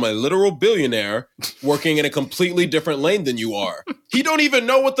coming from a literal billionaire working in a completely different lane than you are. He don't even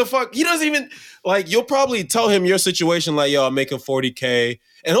know what the fuck. He doesn't even, like, you'll probably tell him your situation, like, yo, I'm making 40K.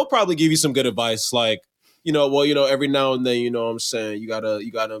 And he'll probably give you some good advice, like, every now and then, you know what I'm saying, you gotta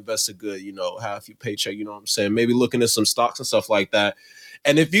invest a good, half your paycheck, you know what I'm saying, maybe looking at some stocks and stuff like that.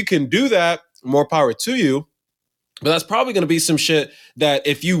 And if you can do that, more power to you. But that's probably going to be some shit that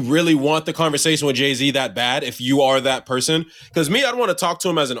if you really want the conversation with Jay-Z that bad, if you are that person, because me, I'd want to talk to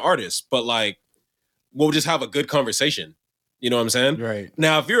him as an artist, but like, we'll just have a good conversation. You know what I'm saying? Right.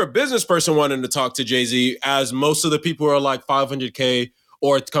 Now, if you're a business person wanting to talk to Jay-Z, as most of the people who are like 500K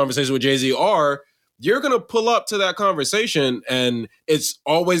or conversation with Jay-Z are, you're going to pull up to that conversation and it's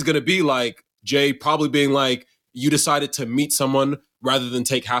always going to be like Jay probably being like, you decided to meet someone rather than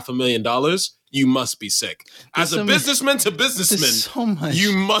take $500,000. You must be sick. As a businessman to businessman,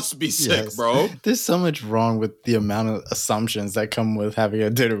 you must be sick, bro. There's so much wrong with the amount of assumptions that come with having a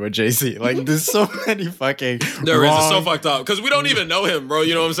dinner with Jay-Z. Like, there's so many fucking There is. It's so fucked up. Because we don't even know him, bro.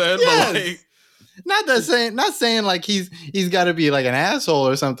 You know what I'm saying? Yes. But like, not saying like he's got to be like an asshole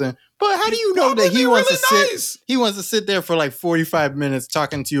or something. But how do you know that he wants He wants to sit there for like 45 minutes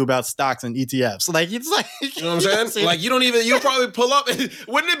talking to you about stocks and ETFs. Like, it's like, you know what I'm saying? Like, you probably pull up.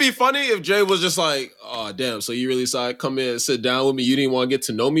 Wouldn't it be funny if Jay was just like, oh, damn, so you really decided to come in and sit down with me? You didn't want to get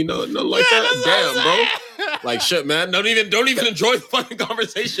to know me? Nothing like that? Damn, bro. Like, shit, man. Don't even enjoy the fucking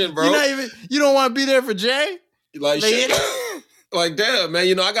conversation, bro. You don't want to be there for Jay? Like shit. Like, damn,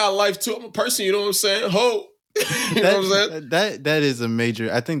 man, I got a life too. I'm a person, you know what I'm saying? Ho. You know what I'm saying? That is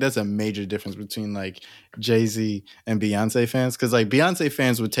I think that's a major difference between like Jay-Z and Beyonce fans. Cause like Beyonce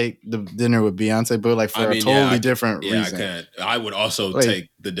fans would take the dinner with Beyonce, but like for a totally different reason. I can't. I would also take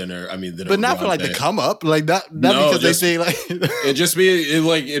the dinner. But not for like the come up. Like not because they say like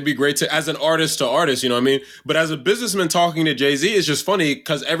it'd be great to as an artist to artist, you know what I mean? But as a businessman talking to Jay-Z, it's just funny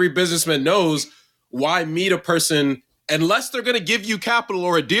because every businessman knows why meet a person. Unless they're going to give you capital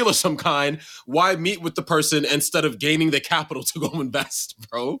or a deal of some kind, why meet with the person instead of gaining the capital to go invest,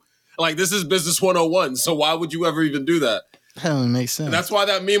 bro? Like, this is business 101, so why would you ever even do that? That doesn't make sense. And that's why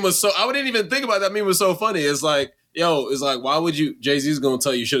that meme was I didn't even think about that meme was so funny. It's like, why would you, Jay-Z's going to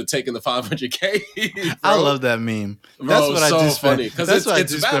tell you should have taken the 500K. I love that meme. Bro, that's what I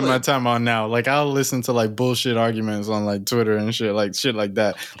just spend my time on now. Like, I'll listen to like bullshit arguments on like Twitter and shit like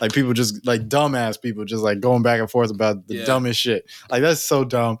that. Like people just like dumbass people just like going back and forth about the dumbest shit. Like, that's so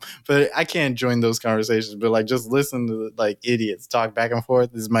dumb. But I can't join those conversations. But like, just listen to like idiots talk back and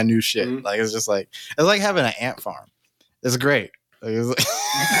forth. This is my new shit. Mm-hmm. Like, it's just like, it's like having an ant farm. It's great. Like, it's like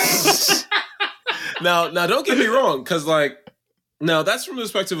Now, don't get me wrong, because like, now that's from the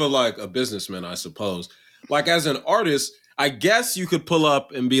perspective of like a businessman, I suppose. Like, as an artist, I guess you could pull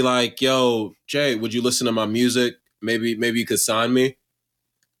up and be like, "Yo, Jay, would you listen to my music? Maybe you could sign me."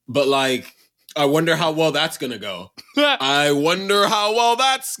 But like, I wonder how well that's gonna go. Yeah,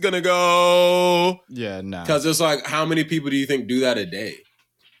 no. Because it's like, how many people do you think do that a day?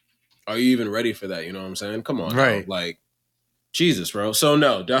 Are you even ready for that? You know what I'm saying? Come on, right? Bro. Like, Jesus, bro. So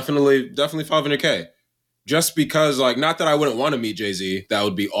no, definitely 500K. Just because, like, not that I wouldn't want to meet Jay-Z. That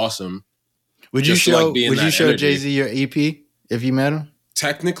would be awesome. Would you show Jay-Z your EP if you met him?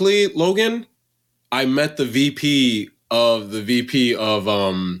 Technically, Logan, I met the VP of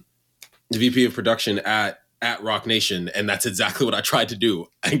production at Rock Nation, and that's exactly what I tried to do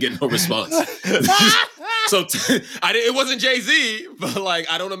and get no response. So it wasn't Jay-Z, but like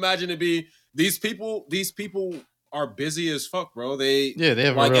I don't imagine it be these people. These people are busy as fuck, bro. They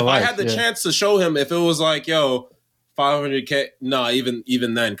have like a real if life, I had the chance to show him, if it was like, yo, 500K, no,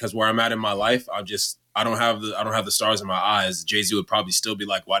 even then, because where I'm at in my life, I don't have the stars in my eyes. Jay-Z would probably still be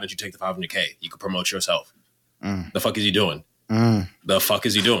like, why don't you take the 500K? You could promote yourself. The fuck is he doing? The fuck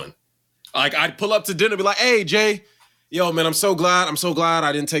is he doing? Like I'd pull up to dinner, be like, hey Jay, yo man, I'm so glad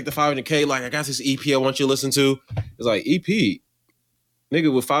I didn't take the 500K. Like I got this EP I want you to listen to. It's like EP,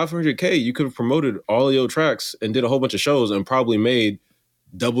 nigga, with 500K, you could have promoted all of your tracks and did a whole bunch of shows and probably made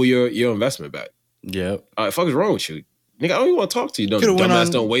double your investment back. Yep. Fuck is wrong with you? Nigga, I don't even want to talk to you.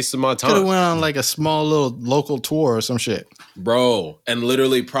 Dumbass, don't waste my time. Could have went on like a small little local tour or some shit. Bro, and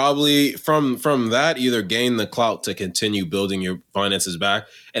literally probably from that, either gain the clout to continue building your finances back,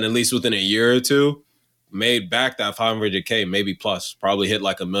 and at least within a year or two, made back that 500K, maybe plus, probably hit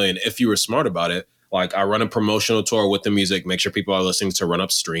like $1 million if you were smart about it. Like I run a promotional tour with the music, make sure people are listening to run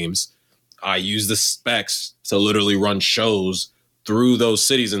up streams. I use the specs to literally run shows through those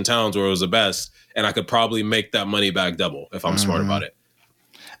cities and towns where it was the best. And I could probably make that money back double if I'm smart about it.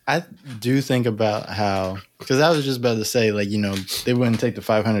 I do think about how, because I was just about to say, like, you know, they wouldn't take the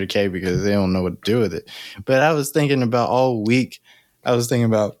 500K because they don't know what to do with it. But I was thinking about all week, I was thinking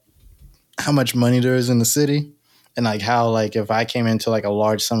about how much money there is in the city and like how, like, if I came into like a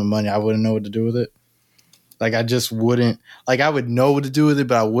large sum of money, I wouldn't know what to do with it. Like, I just wouldn't, like, I would know what to do with it,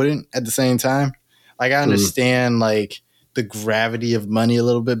 but I wouldn't at the same time. Like, I understand, like, the gravity of money a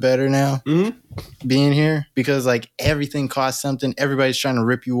little bit better now being here because like everything costs something. Everybody's trying to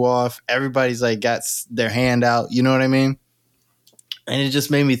rip you off. Everybody's like got their hand out. You know what I mean? And it just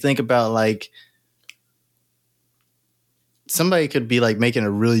made me think about like somebody could be like making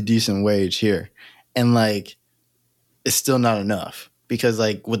a really decent wage here and like it's still not enough because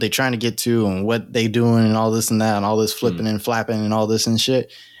like what they're trying to get to and what they doing and all this and that and all this flipping and flapping and all this and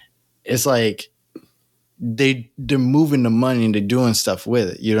shit. It's like, they're moving the money and they're doing stuff with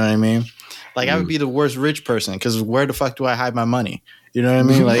it. You know what I mean? Like I would be the worst rich person because where the fuck do I hide my money? You know what I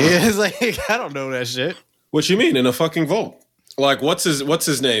mean? Like it's like I don't know that shit. What you mean in a fucking vault? Like what's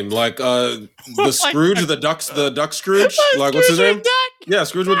his name? Like the Scrooge, the duck Scrooge? Like what's his name? Duck? Yeah,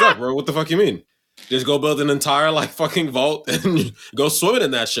 Scrooge McDuck, bro. What the fuck you mean? Just go build an entire like fucking vault and go swimming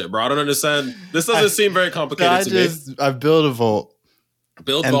in that shit, bro. I don't understand. This doesn't seem very complicated to me. I build a vault.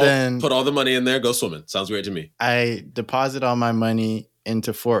 Build vault, then put all the money in there, go swimming. Sounds great to me. I deposit all my money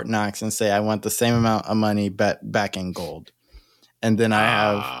into Fort Knox and say I want the same amount of money back in gold. And then I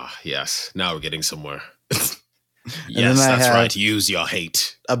have... Yes, now we're getting somewhere. Yes, that's right. Use your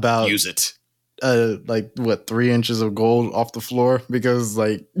hate. Use it. Like, what, 3 inches of gold off the floor? Because,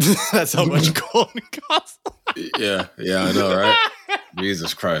 like, that's how much gold it costs. Yeah, I know, right?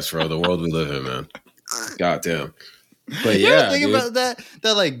 Jesus Christ, bro. The world we live in, man. Goddamn. But yeah, think about that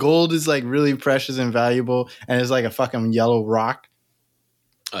like gold is like really precious and valuable and it's like a fucking yellow rock.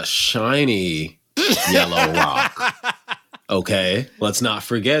 A shiny yellow rock. Okay. Let's not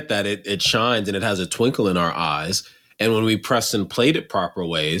forget that it shines and it has a twinkle in our eyes. And when we press and plate it proper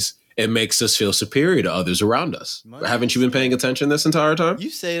ways, it makes us feel superior to others around us. Haven't you been paying attention this entire time? You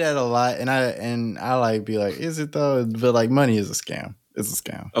say that a lot and I like be like, is it though? But like money is a scam. It's a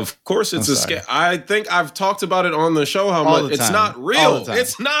scam. Of course it's a scam. I think I've talked about it on the show how much it's not real.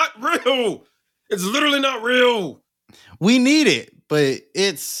 It's not real. It's literally not real. We need it, but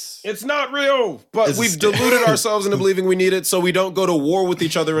it's not real. But we've deluded ourselves into believing we need it so we don't go to war with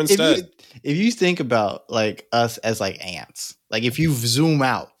each other instead. If you think about like us as like ants, like if you zoom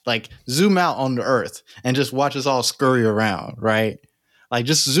out on the earth and just watch us all scurry around, right? Like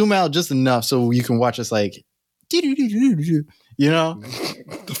just zoom out just enough so you can watch us like you know?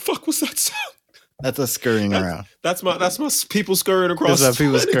 The fuck was that sound? That's us scurrying around. That's my people scurrying across. That's how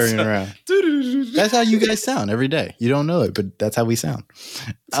people scurrying around. That's how you guys sound every day. You don't know it, but that's how we sound.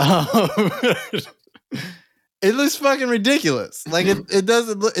 It looks fucking ridiculous. Like it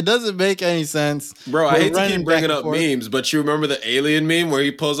doesn't make any sense. Bro, I hate to keep bringing up memes, but you remember the alien meme where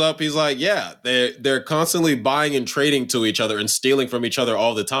he pulls up, he's like, yeah, they're constantly buying and trading to each other and stealing from each other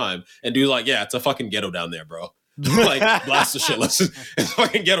all the time. And dude's like, yeah, it's a fucking ghetto down there, bro. Like, blast the shit. It's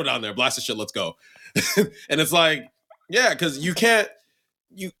fucking ghetto down there. Blast the shit. Let's go. And it's like, yeah, because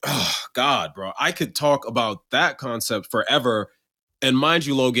oh God, bro. I could talk about that concept forever. And mind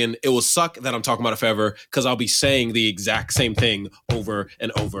you, Logan, it will suck that I'm talking about it forever because I'll be saying the exact same thing over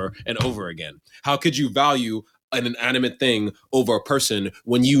and over and over again. How could you value an inanimate thing over a person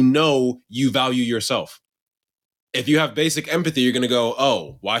when you know you value yourself? If you have basic empathy, you're going to go,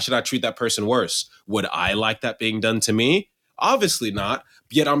 oh, why should I treat that person worse? Would I like that being done to me? Obviously not.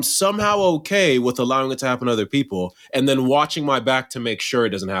 Yet I'm somehow okay with allowing it to happen to other people and then watching my back to make sure it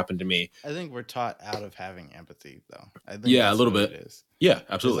doesn't happen to me. I think we're taught out of having empathy, though. I think a little bit. It is. Yeah,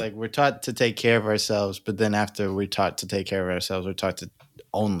 absolutely. It's like we're taught to take care of ourselves, but then after we're taught to take care of ourselves, we're taught to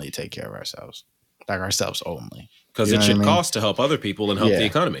only take care of ourselves. Like ourselves only. Because it should cost to help other people and help the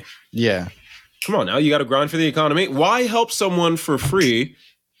economy. Yeah. Come on now, you got to grind for the economy. Why help someone for free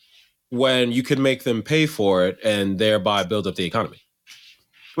when you could make them pay for it and thereby build up the economy?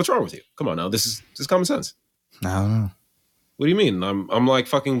 What's wrong with you? Come on now, this is common sense. I don't know. What do you mean? I'm like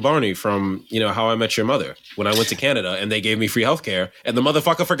fucking Barney from, How I Met Your Mother when I went to Canada and they gave me free healthcare and the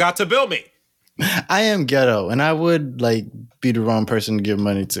motherfucker forgot to bill me. I am ghetto and I would be the wrong person to give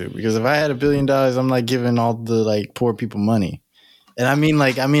money to, because if I had $1 billion, I'm giving all the poor people money. And I mean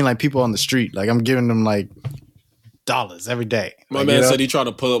people on the street. I'm giving them dollars every day. My man said he tried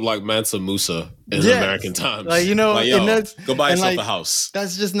to pull up Mansa Musa in American Times. And that's, go buy yourself a house.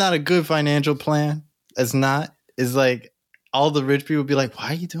 That's just not a good financial plan. It's not. It's all the rich people be like, why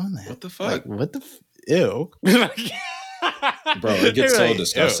are you doing that? What the fuck? Ew. Bro, it gets so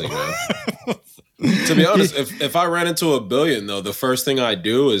disgusting, man. To be honest, if I ran into $1 billion, though, the first thing I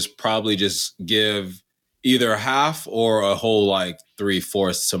do is probably just give either half or a whole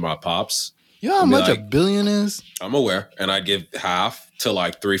 3/4 to my pops. You know how much $1 billion is? I'm aware. And I'd give half to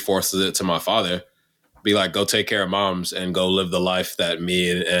 3/4 of it to my father. Be go take care of moms and go live the life that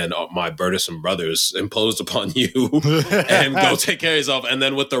me and my burdensome brothers imposed upon you and go take care of yourself. And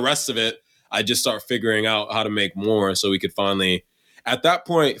then with the rest of it, I just start figuring out how to make more so we could finally, at that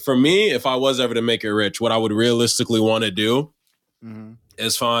point, for me, if I was ever to make it rich, what I would realistically want to do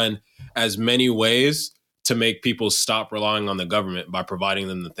is find as many ways to make people stop relying on the government by providing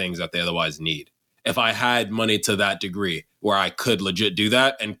them the things that they otherwise need. If I had money to that degree where I could legit do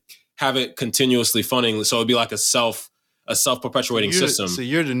that and have it continuously funding, so it'd be like a self-perpetuating system. So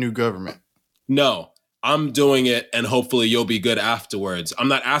you're the new government. No, I'm doing it and hopefully you'll be good afterwards. I'm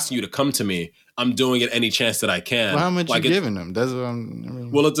not asking you to come to me. I'm doing it any chance that I can. Well, how much you giving them? That's what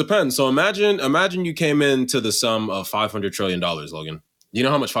I'm... Well, it depends. So imagine you came into the sum of $500 trillion, Logan. You know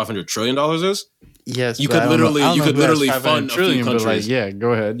how much $500 trillion is? Yes. You could literally fund a few countries.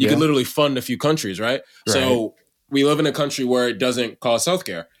 Go ahead. You could literally fund a few countries, right? So we live in a country where it doesn't cost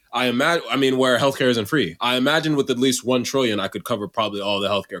healthcare. Where healthcare isn't free. I imagine with at least $1 trillion, I could cover probably all the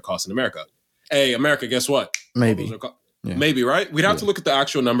healthcare costs in America. Hey, America, guess what? Maybe. Maybe, right? We'd have to look at the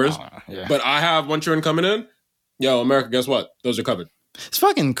actual numbers. But I have $1 trillion coming in. Yo, America, guess what? Those are covered. It's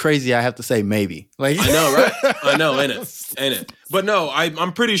fucking crazy. I have to say maybe. I know, right? I know, ain't it? But no,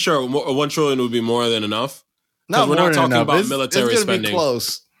 I'm pretty sure $1 trillion would be more than enough. No, we're not talking about military it's spending. Be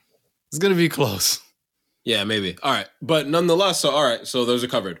close. It's gonna be close. Yeah, maybe. All right. But nonetheless, so those are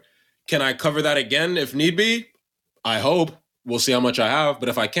covered. Can I cover that again if need be? I hope. We'll see how much I have. But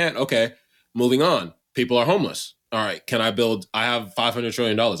if I can't, okay. Moving on. People are homeless. All right. Can I build? I have $500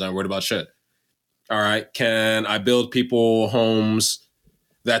 trillion. I'm worried about shit. All right. Can I build people homes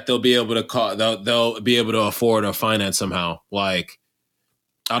that they'll be able to they'll be able to afford or finance somehow? I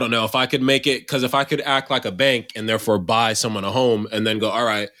don't know if I could make it, because if I could act like a bank and therefore buy someone a home and then go, all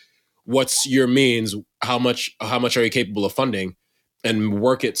right, what's your means? How much are you capable of funding? And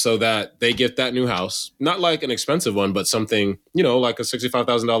work it so that they get that new house, not like an expensive one, but something, like a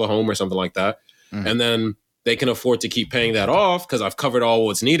 $65,000 home or something like that. And then they can afford to keep paying that off because I've covered all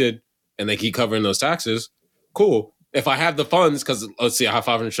what's needed and they keep covering those taxes. Cool. If I have the funds, because let's see, I have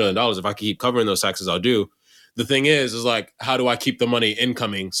 $500 trillion. If I can keep covering those taxes, I'll do. The thing is how do I keep the money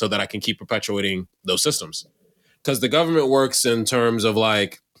incoming so that I can keep perpetuating those systems? Because the government works in terms of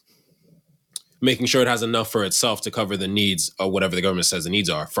making sure it has enough for itself to cover the needs or whatever the government says the needs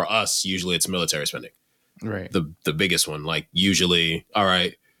are. For us, usually it's military spending. Right. The biggest one, usually, all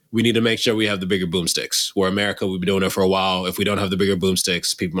right, we need to make sure we have the bigger boomsticks. Where America, we've been doing it for a while. If we don't have the bigger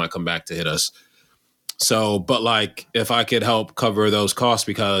boomsticks, people might come back to hit us. So, but if I could help cover those costs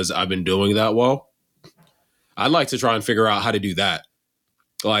because I've been doing that well, I'd like to try and figure out how to do that.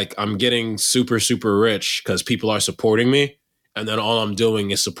 I'm getting super, super rich because people are supporting me. And then all I'm doing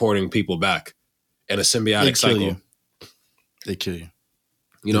is supporting people back in a symbiotic cycle. They kill you.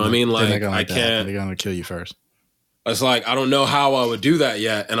 You know what I mean? I can't. They're going to kill you first. It's I don't know how I would do that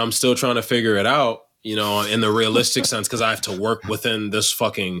yet. And I'm still trying to figure it out, in the realistic sense, because I have to work within this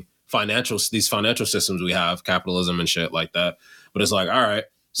fucking these financial systems we have, capitalism and shit like that. But it's all right,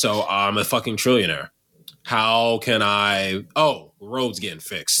 so I'm a fucking trillionaire. How can roads getting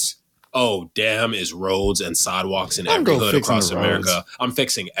fixed. Oh, damn, is roads and sidewalks in every hood across America. I'm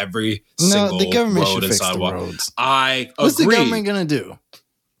fixing every single the government road should and fix sidewalk. The roads. I agree. What's the government going to do?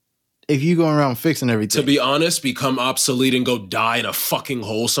 if you go around fixing everything. To be honest, become obsolete and go die in a fucking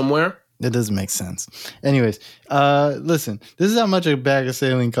hole somewhere. That doesn't make sense. Anyways, listen, this is how much a bag of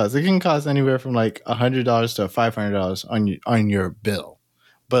saline costs. It can cost anywhere from like $100 to $500 on your bill.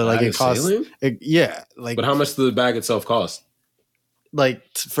 But like it costs, like. But how much does the bag itself cost? Like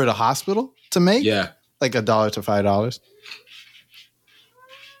for the hospital to make? Yeah, like $1 to $5.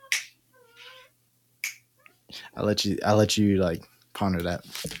 I'll let you like ponder that.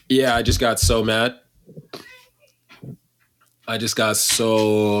 Yeah, I just got so mad.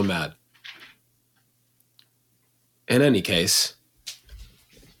 In any case,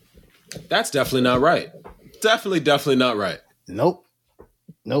 that's definitely not right. Definitely not right. Nope.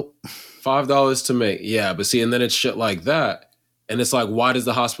 $5 to make. Yeah, but see, and then it's shit like that. And it's like, why does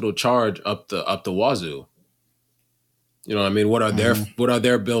the hospital charge up the wazoo? You know what I mean? What are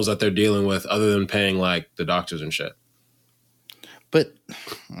their bills that they're dealing with other than paying like the doctors and shit? But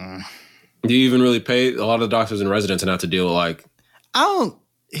do you even really pay a lot of the doctors and residents and have to deal with like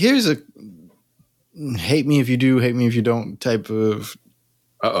here's a hate me if you do, hate me if you don't type of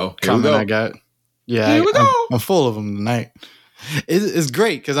comment I got. Yeah, Here we go. I'm full of them tonight. It's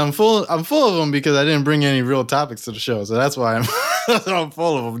great because I'm full of them because I didn't bring any real topics to the show, so that's why I'm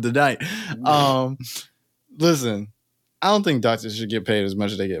full of them tonight. Listen, I don't think doctors should get paid as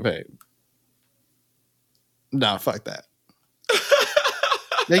much as they get paid. Nah, fuck that.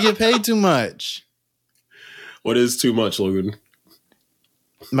 They get paid too much. What is too much, Logan?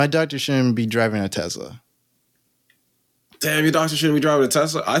 My doctor shouldn't be driving a Tesla. Damn, your doctor shouldn't be driving a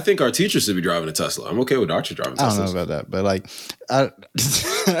Tesla? I think our teachers should be driving a Tesla. I'm okay with doctors driving Teslas. I don't know about that, but like, I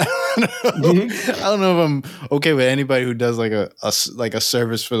don't know if I'm okay with anybody who does like a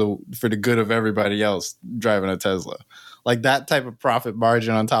service for the good of everybody else driving a Tesla. Like that type of profit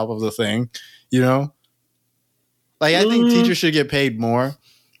margin on top of the thing, you know? Like I think teachers should get paid more.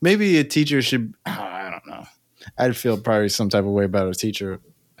 Maybe a teacher should, I don't know. I'd feel probably some type of way about a teacher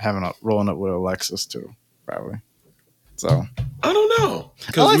rolling up with a Lexus too, probably. So I don't know.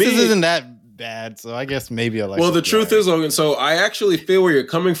 Lexus isn't that bad, so I guess maybe a Lexus. Well, the truth is, Logan, so I actually feel where you're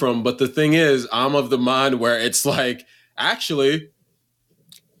coming from, but the thing is, I'm of the mind where it's like, actually,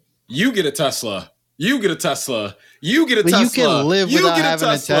 you get a Tesla. You get a Tesla. You get a Tesla. You can live without having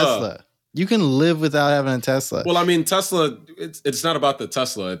a Tesla. You can live without having a Tesla. Well, I mean, Tesla, it's not about the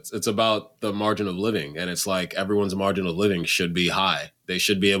Tesla. It's about the margin of living. And it's like everyone's margin of living should be high. They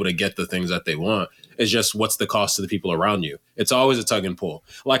should be able to get the things that they want. It's just what's the cost to the people around you. It's always a tug and pull.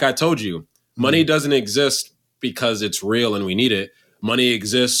 Like I told you, money doesn't exist because it's real and we need it. Money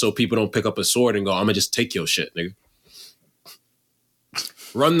exists so people don't pick up a sword and go, I'm going to just take your shit, nigga.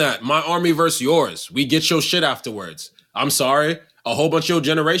 Run that. My army versus yours. We get your shit afterwards. I'm sorry. A whole bunch of your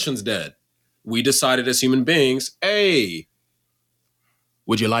generation's dead. We decided as human beings, hey,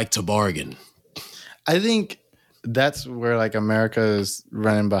 would you like to bargain? I think that's where like America is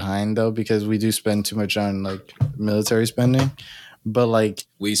running behind though, because we do spend too much on like military spending, but like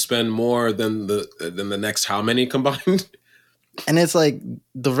we spend more than the next how many combined? And it's like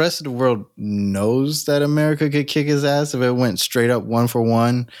the rest of the world knows that America could kick his ass if it went straight up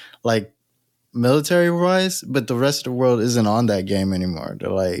 1-for-1, like military wise, but the rest of the world isn't on that game anymore. They're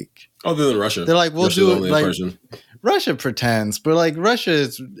like, other than Russia, they're like, we'll Russia's do it. Like Russia pretends, but like Russia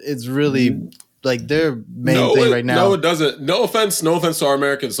is really like their main thing right now. No, it doesn't. No offense to our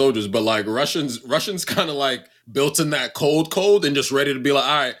American soldiers, but like Russians kind of like built in that cold and just ready to be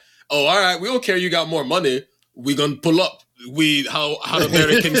like, all right, we don't care. You got more money. We gonna pull up. How the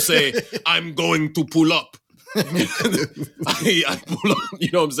Americans say, I'm going to pull up. I pull up,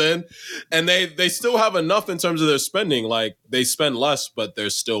 you know what I'm saying? And they still have enough in terms of their spending. Like they spend less, but they're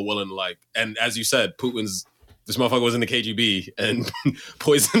still willing to like. And as you said, this motherfucker was in the KGB and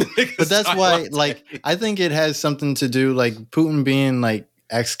poisoned. But that's why, like, I think it has something to do. Like Putin being like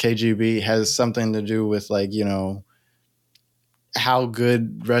ex-KGB has something to do with like, you know, how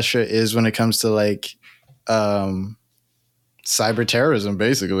good Russia is when it comes to like cyber terrorism,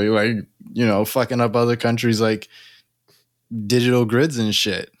 basically, like, you know, fucking up other countries like digital grids and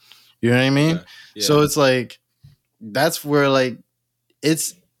shit. You know what I mean? Yeah. So it's like that's where like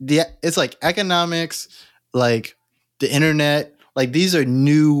it's like economics, like the internet, like these are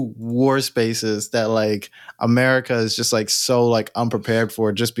new war spaces that like America is just like so like unprepared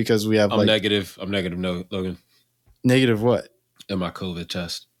for just because we have I'm negative. No, Logan. Negative what? In my COVID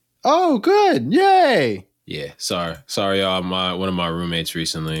test. Oh, good. Yay. Yeah, sorry, y'all. One of my roommates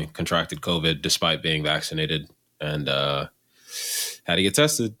recently contracted COVID despite being vaccinated, and had to get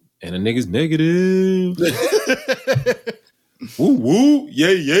tested, and a nigga's negative. Woo woo,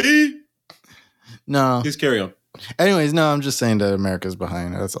 yay. No, just carry on. Anyways, no, I'm just saying that America's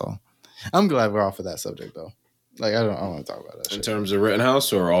behind. That's all. I'm glad we're off of that subject though. Like I don't want to talk about that shit. In terms of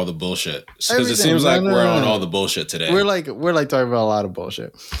Rittenhouse or all the bullshit? Because it seems like we're on all the bullshit today. We're like talking about a lot of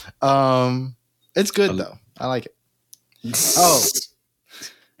bullshit. It's good though. I like it. Oh,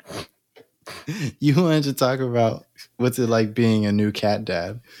 you wanted to talk about what's it like being a new cat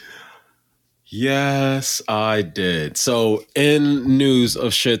dad? Yes, I did. So, in news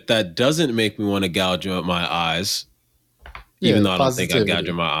of shit that doesn't make me want to gouge out my eyes, even though I don't think I gouge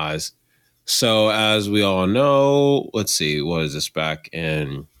out my eyes. So, as we all know, let's see, what is this back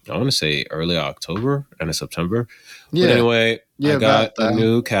in, I want to say early October, end of September. Yeah. But anyway, I got a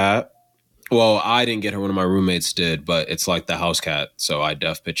new cat. Well, I didn't get her, one of my roommates did, but it's like the house cat. So I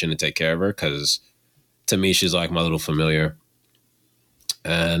def pitch in to take care of her because to me, she's like my little familiar.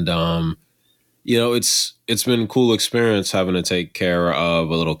 And, you know, it's been a cool experience having to take care of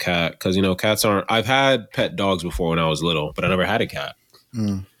a little cat because, you know, cats aren't, I've had pet dogs before when I was little, but I never had a cat.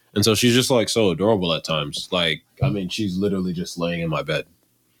 Mm. And so she's just like so adorable at times. Like, I mean, she's literally just laying in my bed.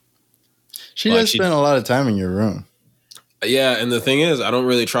 She does spend a lot of time in your room. Yeah, and the thing is, I don't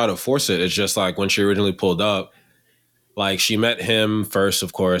really try to force it. It's just like when she originally pulled up, like she met him first,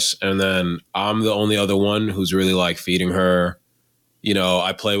 of course, and then I'm the only other one who's really like feeding her. You know,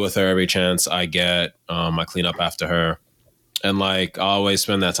 I play with her every chance I get. I clean up after her, and like I always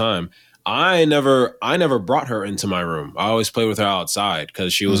spend that time. I never brought her into my room. I always played with her outside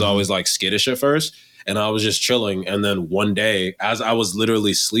because she was always like skittish at first, and I was just chilling. And then one day, as I was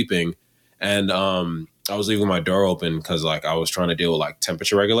literally sleeping, and I was leaving my door open because like I was trying to deal with like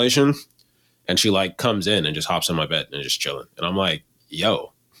temperature regulation, and she like comes in and just hops in my bed and just chilling. And I'm like,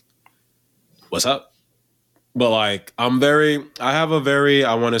 yo, what's up? But like, I want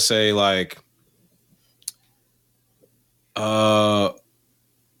to say like, I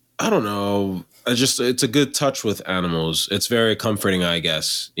don't know. It's a good touch with animals. It's very comforting, I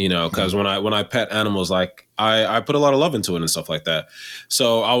guess, you know, because when I pet animals, like I put a lot of love into it and stuff like that.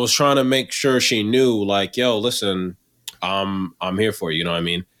 So I was trying to make sure she knew like, yo, listen, I'm here for you. You know what I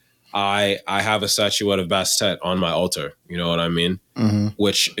mean? I have a statuette of Bastet on my altar. You know what I mean? Mm-hmm.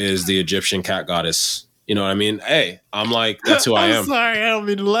 Which is the Egyptian cat goddess. You know what I mean? Hey, I'm like, that's who I am. I'm sorry. I don't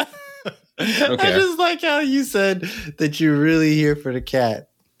mean to laugh. Okay. I just like how you said that you're really here for the cat.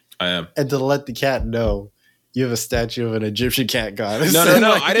 I am. And to let the cat know you have a statue of an Egyptian cat goddess. No.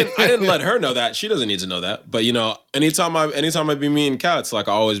 I didn't let her know that. She doesn't need to know that. But you know, anytime I be meeting cats, like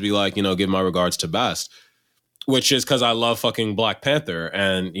I always be like, you know, give my regards to Bast, which is because I love fucking Black Panther,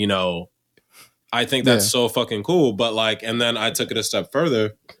 and you know, I think that's so fucking cool. But like, and then I took it a step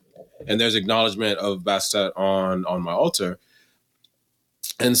further, and there's acknowledgement of Bastet on my altar.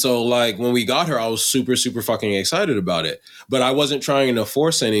 And so, like, when we got her, I was super, super fucking excited about it. But I wasn't trying to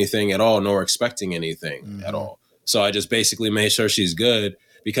force anything at all, nor expecting anything at all. So I just basically made sure she's good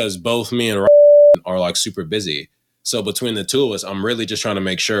because both me and are, like, super busy. So between the two of us, I'm really just trying to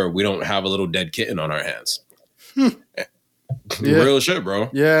make sure we don't have a little dead kitten on our hands. Real shit,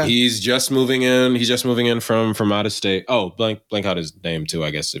 bro. Yeah. He's just moving in from out of state. Oh, blank out his name, too, I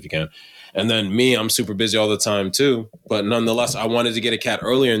guess, if you can. And then me, I'm super busy all the time too. But nonetheless, I wanted to get a cat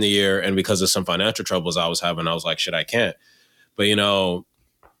earlier in the year. And because of some financial troubles I was having, I was like, shit, I can't. But, you know,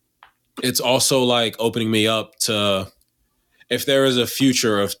 it's also like opening me up to if there is a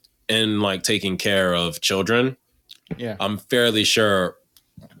future in like taking care of children, I'm fairly sure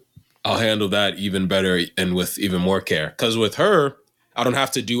I'll handle that even better and with even more care. Because with her, I don't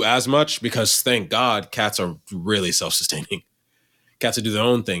have to do as much because thank God cats are really self-sustaining. Cats to do their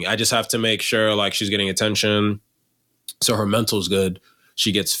own thing. I just have to make sure like she's getting attention, so her mental's good.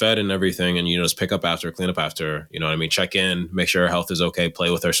 She gets fed and everything, and you know, just pick up after her, clean up after her. You know what I mean? Check in, make sure her health is okay, play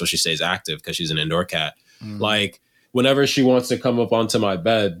with her so she stays active because she's an indoor cat. Like whenever she wants to come up onto my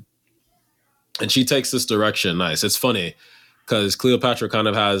bed, and she takes this direction. Nice. It's funny because Cleopatra kind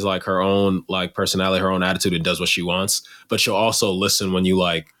of has like her own like personality, her own attitude, and does what she wants. But she'll also listen when you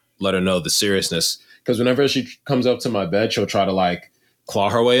like let her know the seriousness. Because whenever she comes up to my bed, she'll try to like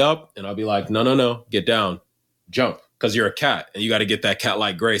claw her way up, and I'll be like, no, get down, jump, because you're a cat, and you got to get that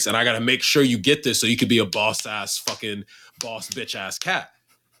cat-like grace, and I got to make sure you get this so you could be a boss-ass, fucking boss bitch-ass cat.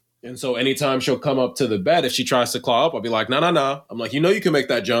 And so anytime she'll come up to the bed, if she tries to claw up, I'll be like, no. I'm like, you know you can make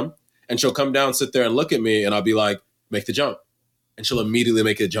that jump. And she'll come down, sit there, and look at me, and I'll be like, make the jump. And she'll immediately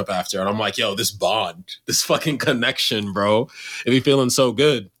make a jump after, and I'm like, yo, this bond, this fucking connection, bro, it be feeling so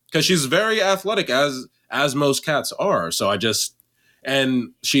good. Because she's very athletic, as most cats are. So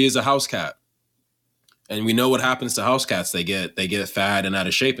and she is a house cat. And we know what happens to house cats. They get fat and out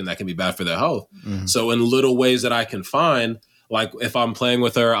of shape, and that can be bad for their health. Mm-hmm. So in little ways that I can find, like if I'm playing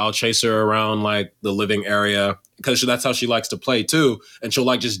with her, I'll chase her around like the living area, because that's how she likes to play too. And she'll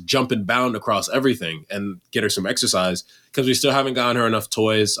like just jump and bound across everything and get her some exercise because we still haven't gotten her enough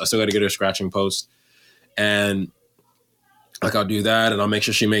toys. I still got to get her a scratching post. And like I'll do that and I'll make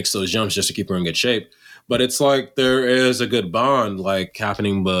sure she makes those jumps just to keep her in good shape. But it's like there is a good bond like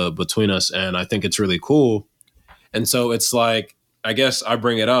happening between us. And I think it's really cool. And so it's like, I guess I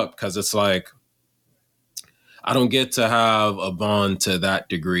bring it up because it's like, I don't get to have a bond to that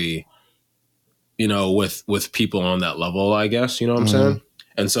degree, you know, with people on that level, I guess, you know what I'm saying?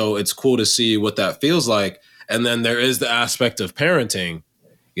 And so it's cool to see what that feels like. And then there is the aspect of parenting,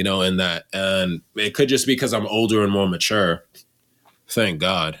 you know, in that. And it could just be because I'm older and more mature. Thank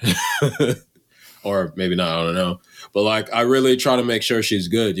God. Or maybe not, I don't know. But like, I really try to make sure she's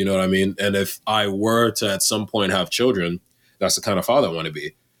good, you know what I mean? And if I were to at some point have children, that's the kind of father I want to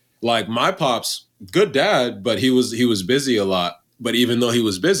be. Like my pops, good dad, but he was busy a lot. But even though he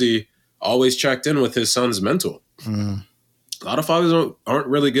was busy, always checked in with his son's mental. A lot of fathers aren't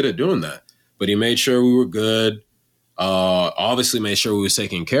really good at doing that. But he made sure we were good. Obviously made sure we was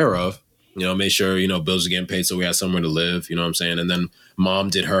taken care of. You know, made sure, you know, bills were getting paid so we had somewhere to live, you know what I'm saying? And then mom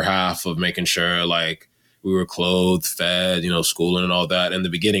did her half of making sure, like, we were clothed, fed, you know, schooling and all that in the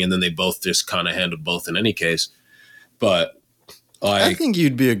beginning. And then they both just kind of handled both in any case. But, like... I think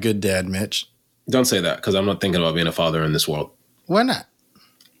you'd be a good dad, Mitch. Don't say that, because I'm not thinking about being a father in this world. Why not?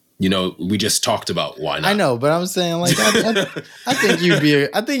 You know, we just talked about why not. I know, but I'm saying, like, I think you'd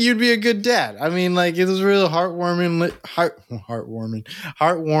be a good dad. I mean, like, it was real heartwarming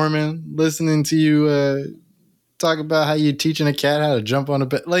listening to you talk about how you're teaching a cat how to jump on a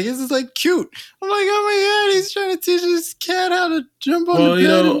bed. Like, this is like cute. I'm like, oh my God, he's trying to teach this cat how to jump on the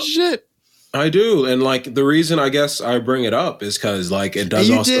bed and shit. I do. And like the reason I guess I bring it up is because like it does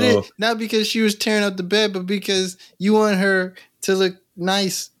also. Did it not because she was tearing up the bed, but because you want her to look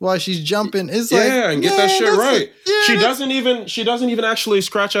nice while she's jumping. It's like, and get that shit right. She doesn't even actually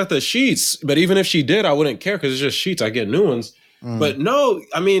scratch at the sheets. But even if she did, I wouldn't care because it's just sheets. I get new ones. But no,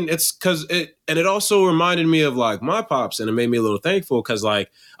 I mean, it's because it also reminded me of like my pops, and it made me a little thankful because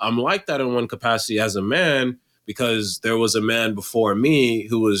like I'm like that in one capacity as a man because there was a man before me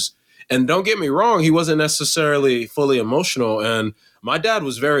who was, and don't get me wrong, he wasn't necessarily fully emotional, and my dad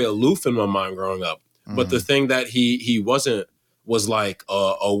was very aloof in my mind growing up. But the thing that he wasn't was like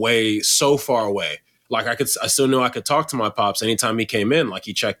away, so far away. Like I still knew I could talk to my pops anytime he came in. Like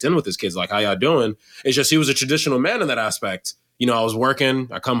he checked in with his kids, like how y'all doing? It's just he was a traditional man in that aspect. You know, I was working,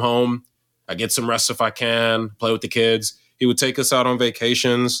 I come home, I get some rest if I can, play with the kids. He would take us out on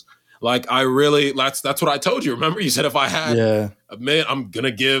vacations. Like I really, that's what I told you. Remember, you said if I had a minute, I'm gonna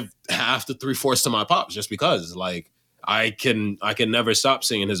give half to 3/4 to my pops just because. Like I can never stop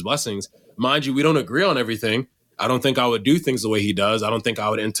singing his blessings. Mind you, we don't agree on everything. I don't think I would do things the way he does. I don't think I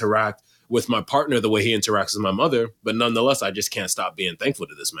would interact with my partner the way he interacts with my mother. But nonetheless, I just can't stop being thankful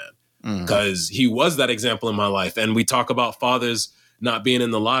to this man because he was that example in my life. And we talk about fathers not being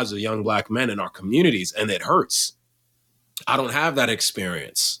in the lives of young Black men in our communities, and it hurts. I don't have that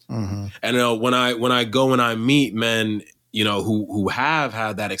experience. And when I go and I meet men, you know, who have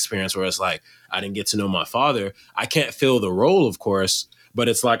had that experience where it's like, I didn't get to know my father. I can't fill the role, of course, but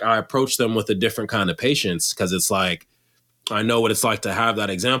it's like I approach them with a different kind of patience because it's like, I know what it's like to have that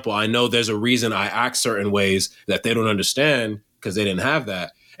example. I know there's a reason I act certain ways that they don't understand because they didn't have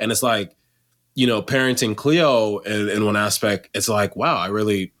that. And it's like, you know, parenting Cleo in one aspect, it's like, wow, I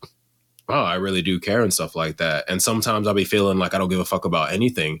really do care and stuff like that. And sometimes I'll be feeling like I don't give a fuck about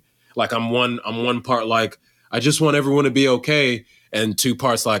anything. Like I'm one part like, I just want everyone to be okay. And two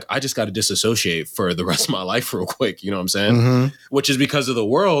parts like, I just got to disassociate for the rest of my life real quick. You know what I'm saying? Which is because of the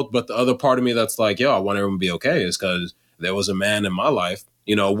world. But the other part of me that's like, yo, I want everyone to be okay is because there was a man in my life,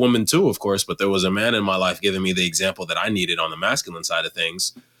 you know, a woman too, of course, but there was a man in my life giving me the example that I needed on the masculine side of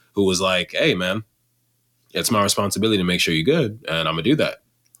things who was like, hey, man, it's my responsibility to make sure you're good. And I'm going to do that.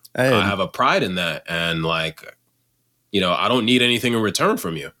 I have a pride in that. And like, you know, I don't need anything in return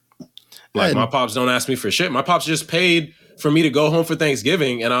from you. Like my pops don't ask me for shit. My pops just paid for me to go home for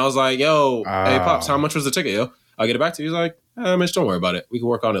Thanksgiving. And I was like, yo, hey, pops, how much was the ticket, yo? I'll get it back to you. He's like, Mitch, don't worry about it. We can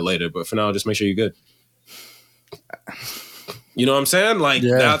work on it later. But for now, just make sure you're good. You know what I'm saying? Like,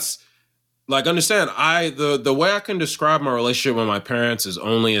 that's like, understand, the way I can describe my relationship with my parents is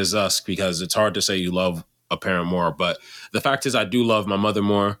only as us because it's hard to say you love a parent more. But the fact is I do love my mother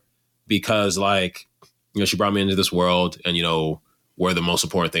more because, like, you know, she brought me into this world and, you know, we're the most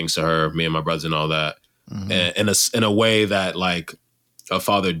important things to her, me and my brothers and all that. And in a way that, like, a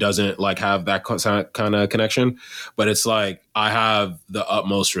father doesn't, like, have that kind of connection. But it's like I have the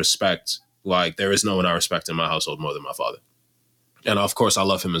utmost respect. Like, there is no one I respect in my household more than my father. And, of course, I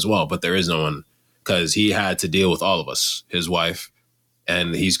love him as well. But there is no one because he had to deal with all of us, his wife,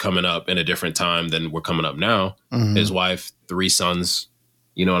 and he's coming up in a different time than we're coming up now. Mm-hmm. His wife, 3 sons,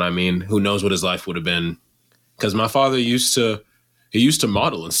 you know what I mean? Who knows what his life would have been? Because my father used to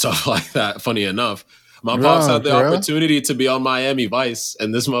model and stuff like that, funny enough. My pops had the opportunity to be on Miami Vice,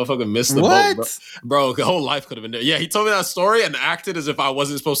 and this motherfucker missed the boat. Bro, the whole life could have been there. Yeah, he told me that story and acted as if I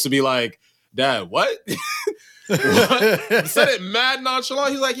wasn't supposed to be like, Dad, what? What? Said it mad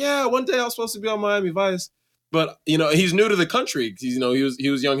nonchalant. He's like, yeah, one day I was supposed to be on Miami Vice. But, you know, he's new to the country. He's, you know, he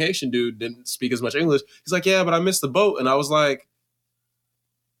was young Haitian dude, didn't speak as much English. He's like, yeah, but I missed the boat. And I was like,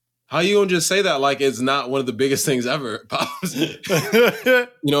 how you gonna just say that like it's not one of the biggest things ever, Pops? You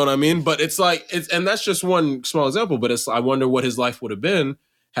know what I mean? But it's like, and that's just one small example, but I wonder what his life would have been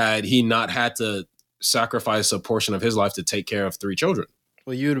had he not had to sacrifice a portion of his life to take care of 3 children.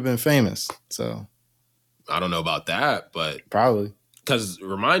 Well, you would have been famous, so. I don't know about that, but. Probably. Because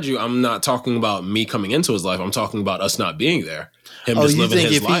remind you, I'm not talking about me coming into his life. I'm talking about us not being there. Him just living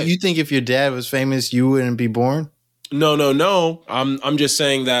his life. You think if your dad was famous, you wouldn't be born? No. I'm just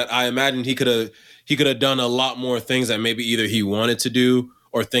saying that I imagine he could have done a lot more things that maybe either he wanted to do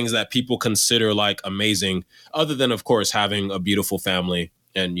or things that people consider like amazing, other than, of course, having a beautiful family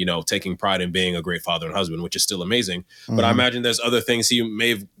and, you know, taking pride in being a great father and husband, which is still amazing. Mm-hmm. But I imagine there's other things he may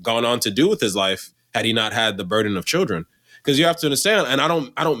have gone on to do with his life had he not had the burden of children. Because you have to understand, and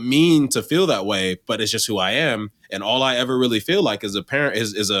I don't mean to feel that way, but it's just who I am. And all I ever really feel like as a parent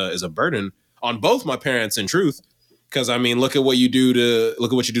is a burden on both my parents, in truth. Because I mean, look at what you do to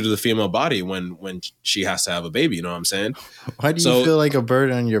the female body when she has to have a baby. You know what I'm saying? Why do you feel like a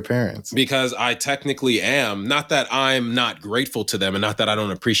burden on your parents? Because I technically am. Not that I'm not grateful to them, and not that I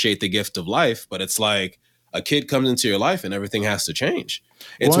don't appreciate the gift of life, but it's like a kid comes into your life and everything has to change.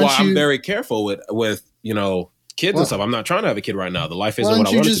 It's why I'm very careful with you know, kids and stuff. I'm not trying to have a kid right now. The life isn't what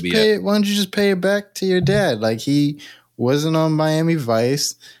I want it to be. Why don't you just pay it back to your dad? Like, he wasn't on Miami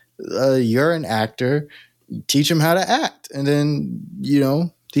Vice. You're an actor. Teach him how to act, and then, you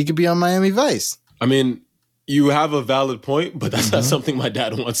know, he could be on Miami Vice. I mean, you have a valid point, but that's not something my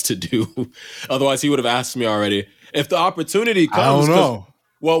dad wants to do. Otherwise, he would have asked me already. If the opportunity comes, I don't know.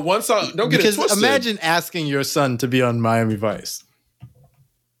 Well, once don't get it twisted. Imagine asking your son to be on Miami Vice.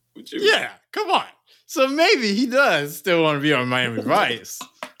 Yeah, come on. So maybe he does still want to be on Miami Vice.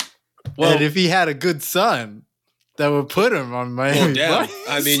 Well, and if he had a good son that would put him on Miami Vice.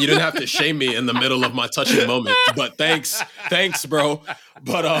 I mean, you didn't have to shame me in the middle of my touching moment, but thanks, bro.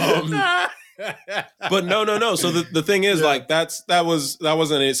 But no. So the thing is, like, that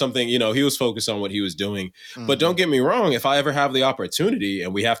wasn't something, you know, he was focused on what he was doing. Mm-hmm. But don't get me wrong, if I ever have the opportunity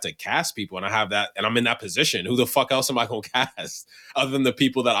and we have to cast people and I have that and I'm in that position, who the fuck else am I gonna cast other than the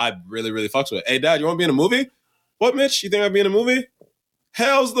people that I really, really fucks with? Hey, Dad, you want to be in a movie? What, Mitch? You think I'd be in a movie?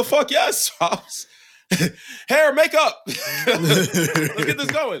 Hell's the fuck yes. Hair, makeup. Let's get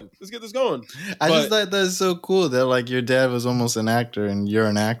this going. I just thought that's so cool that, like, your dad was almost an actor and you're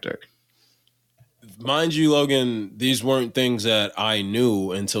an actor. Mind you, Logan, these weren't things that I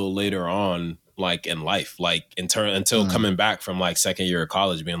knew until later on, like, in life. Like, until coming back from, like, second year of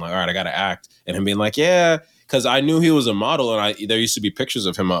college, being like, all right, I got to act. And him being like, yeah, because I knew he was a model and there used to be pictures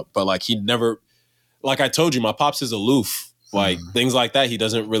of him up. But, like, he never, like I told you, my pops is aloof. Like, things like that he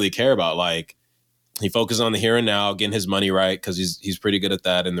doesn't really care about. Like, he focuses on the here and now, getting his money right, because he's pretty good at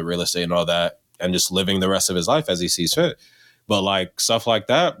that in the real estate and all that, and just living the rest of his life as he sees fit. But, like, stuff like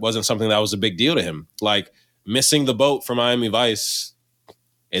that wasn't something that was a big deal to him. Like, missing the boat for Miami Vice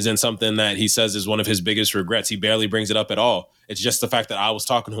isn't something that he says is one of his biggest regrets. He barely brings it up at all. It's just the fact that I was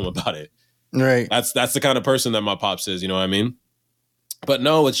talking to him about it. Right. That's the kind of person that my pops is, you know what I mean? But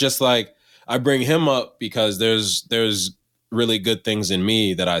no, it's just like I bring him up because there's really good things in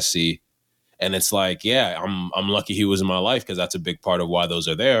me that I see. And it's like, yeah, I'm lucky he was in my life because that's a big part of why those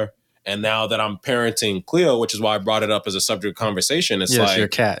are there. And now that I'm parenting Cleo, which is why I brought it up as a subject of conversation, it's like, your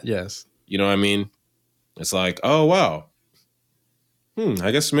cat, yes. You know what I mean? It's like, oh, wow. I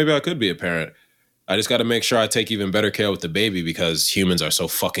guess maybe I could be a parent. I just got to make sure I take even better care with the baby because humans are so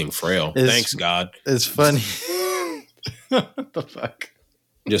fucking frail. Thanks, God. It's funny. What the fuck?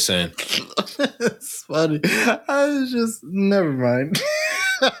 Just saying. It's funny. I was just, never mind.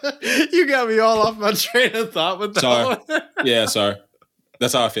 You got me all off my train of thought with that. Sorry. Yeah, sorry.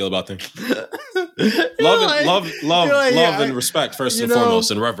 That's how I feel about things. Love and respect first and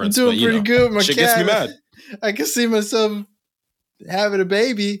foremost, and reverence. I'm doing pretty good. My shit gets me mad. I can see myself having a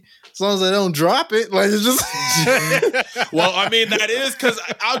baby as long as I don't drop it. Like, it's just. Well, I mean, that is because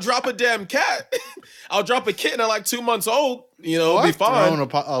I'll drop a damn cat. I'll drop a kitten at like 2 months old. it'll be fine.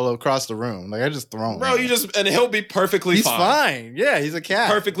 Thrown all across the room. Like I just thrown. Bro, and he'll be perfectly he's fine. He's fine. Yeah, he's a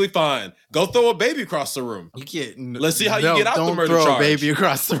cat. Perfectly fine. Go throw a baby across the room. You can't. Let's see how you get out the murder charge. Don't throw a baby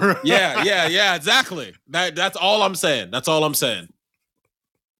across the room. Yeah, exactly. That's all I'm saying. That's all I'm saying.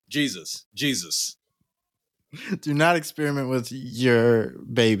 Jesus. Do not experiment with your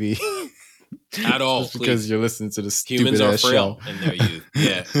baby. At all. Just because you're listening to the stupid humans are frail show. in their youth.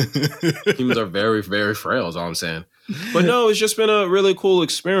 Yeah. Humans are very, very frail is all I'm saying. But no, it's just been a really cool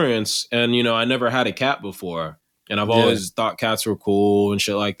experience. And, I never had a cat before. And I've always thought cats were cool and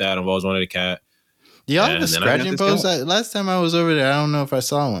shit like that. I've always wanted a cat. Do y'all have a scratching post? Last time I was over there, I don't know if I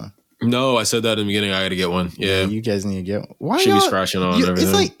saw one. No, I said that in the beginning. I got to get one. Yeah. You guys need to get one. Why should be scratching on everything.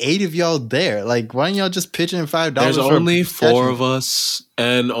 It's like 8 of y'all there. Like, why don't y'all just pitch in $5? There's only 4 of us,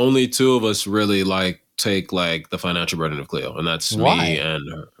 and only 2 of us really take the financial burden of Cleo, and that's me and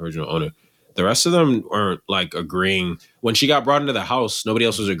her original owner. The rest of them weren't agreeing. When she got brought into the house, nobody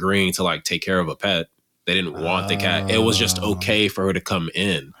else was agreeing to take care of a pet. They didn't want the cat. It was just okay for her to come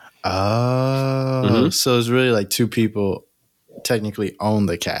in. Oh, so it's really 2 people technically own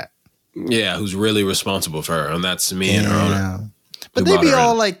the cat. Yeah, who's really responsible for her, and that's me and her owner. But they be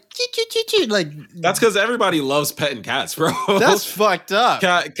all like that's because everybody loves petting cats, bro. That's fucked up.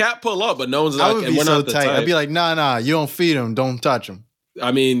 Cat pull up, but no one's I would be so tight. I'd be like, nah, you don't feed them, don't touch them.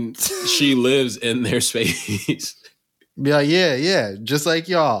 I mean, she lives in their space. Be like, yeah, just like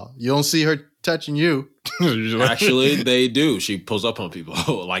y'all. You don't see her touching you. Actually, they do. She pulls up on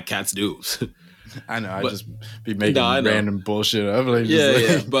people like cats do. I know. I just be making random bullshit up. But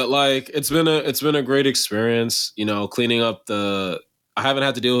it's been a great experience. Cleaning up I haven't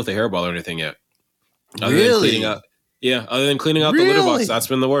had to deal with the hairball or anything yet. Other than cleaning out the litter box, that's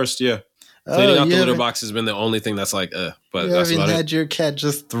been the worst. Yeah, cleaning out the litter box has been the only thing that's But that's haven't about had your cat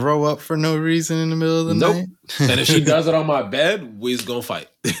just throw up for no reason in the middle of the night. And if she does it on my bed, we's gonna fight.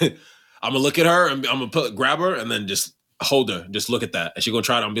 I'm gonna look at her and I'm gonna grab her and then just hold her. Just look at that, and she gonna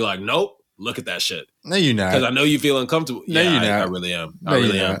try it and be like, nope. Look at that shit. No, you're not. Because I know you feel uncomfortable. No, you're not. I really am. I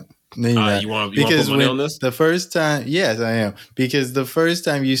really am. No, you're not. You want to put money on this? The first time, yes, I am. Because the first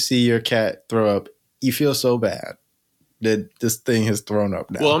time you see your cat throw up, you feel so bad that this thing has thrown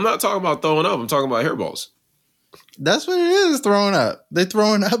up now. Well, I'm not talking about throwing up. I'm talking about hairballs. That's what it is, throwing up. They're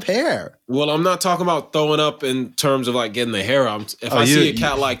throwing up hair. Well, I'm not talking about throwing up in terms of getting the hair out. If I see a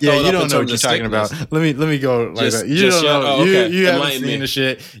cat throwing up you don't know what you're talking about. Let me go like that. You don't know. Okay. You haven't seen the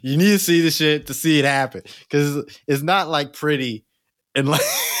shit. You need to see the shit to see it happen because it's not pretty and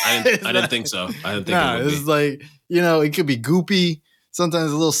I didn't think so. I didn't think it would be. It's it could be goopy.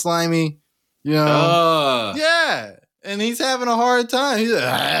 Sometimes a little slimy. Yeah, and he's having a hard time. He's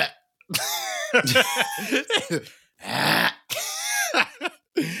like, you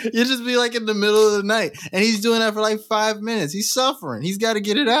just be in the middle of the night and he's doing that for 5 minutes. He's suffering. He's got to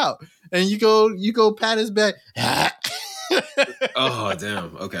get it out. And you go pat his back. Oh,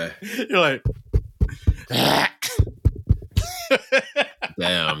 damn. Okay. You're like,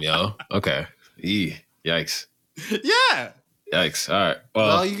 damn, yo. Okay. Yikes. Yeah. Yikes. All right.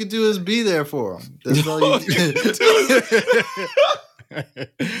 Well, all you can do is be there for him. That's all you can do.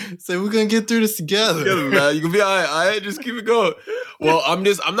 So we're gonna get through this together. Man. You can be all right. Just keep it going. Well, I'm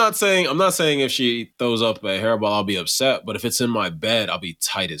not saying if she throws up a hairball, I'll be upset. But if it's in my bed, I'll be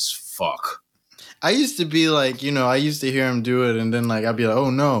tight as fuck. I used to be I used to hear him do it, and then I'd be like, oh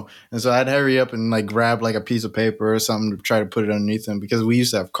no, and so I'd hurry up and grab a piece of paper or something to try to put it underneath him because we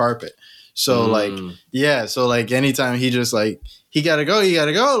used to have carpet. So so anytime he just he gotta go, he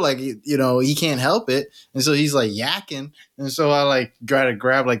can't help it, and so he's yakking, and so I try to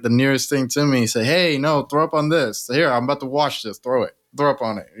grab the nearest thing to me and say, hey, no, throw up on this. Here, I'm about to wash this. Throw up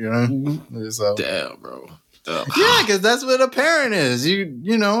on it. So damn, bro. Yeah, because that's what a parent is.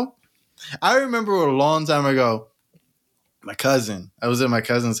 You know. I remember a long time ago, I was at my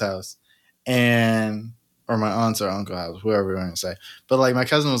cousin's house, or my aunt's or uncle house, whoever you want to say. But my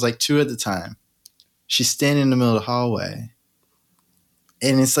cousin was 2 at the time. She's standing in the middle of the hallway.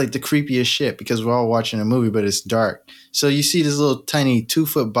 And it's the creepiest shit because we're all watching a movie, but it's dark. So you see this little tiny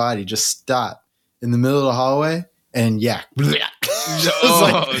 2-foot body just stop in the middle of the hallway and yak. God.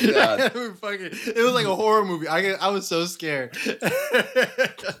 It was like a horror movie. I was so scared. Yikes,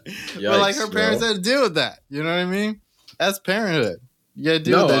 but her parents had to deal with that. You know what I mean? That's parenthood. You gotta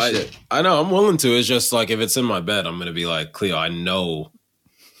deal with that shit. I know. I'm willing to. It's just if it's in my bed, I'm gonna be like, Cleo, I know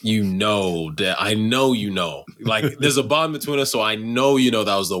you know. There's a bond between us, so I know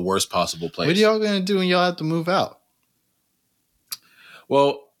that was the worst possible place. What are y'all gonna do when y'all have to move out?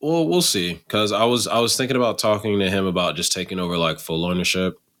 Well, we'll see. Because I was thinking about talking to him about just taking over full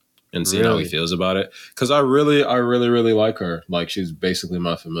ownership and seeing how he feels about it. Because I really like her. Like, she's basically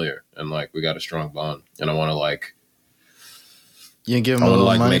my familiar, and like we got a strong bond, and I want to like. You give him a little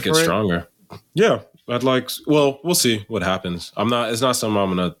money make it stronger. Yeah, I'd like. Well, we'll see what happens. I'm not. It's not something I'm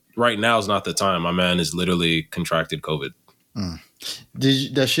gonna. Right now is not the time. My man is literally contracted COVID.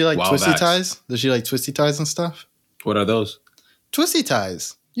 Does she like twisty ties? Does she like twisty ties and stuff? What are those? Twisty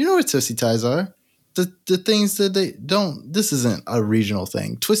ties. You know what twisty ties are? The things that they don't. This isn't a regional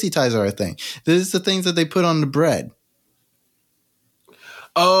thing. Twisty ties are a thing. This is the things that they put on the bread.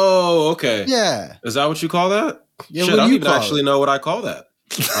 Oh, okay. Yeah. Is that what you call that? Yeah. Shit, I don't even actually know what I call that.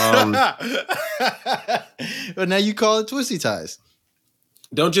 But now you call it twisty ties.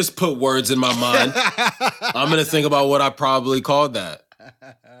 Don't just put words in my mind. I'm gonna think about what I probably called that.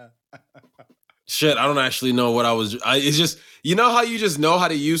 Shit, I don't actually know what I was. It's just, you know how you just know how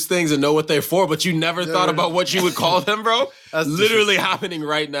to use things and know what they're for, but you never thought about what you would call them, bro? That's literally happening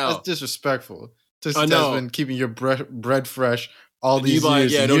right now. That's disrespectful. Twisty ties been keeping your bread fresh all these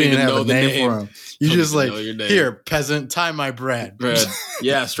years. Yeah, you don't even have know a the name for him. You don't just like, here, name. Peasant, tie my bread.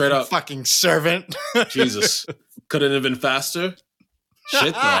 Yeah, straight up. Fucking servant. Jesus. Couldn't have been faster?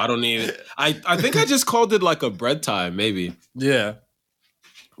 Shit, no, I don't need it. I think I just called it like a bread tie, maybe. Yeah.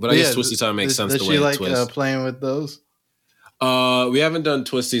 But I guess twisty tie makes sense the way it twists. Does she like playing with those? We haven't done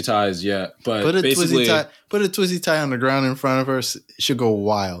twisty ties yet, but put a twisty tie on the ground in front of her. She'll go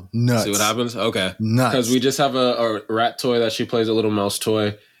wild, nuts. See what happens? Okay, nuts. Because we just have a rat toy that she plays, a little mouse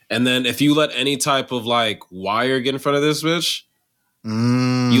toy, and then if you let any type of like wire get in front of this bitch,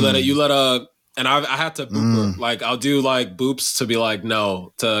 you let a. And I had to boop her. Like, I'll do like boops to be like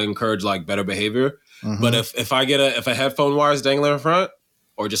no, to encourage like better behavior. But if a headphone wire is dangling in front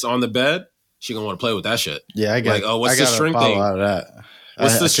or just on the bed, she gonna want to play with that shit. Yeah, I got. Like, what's the string thing? Out of that.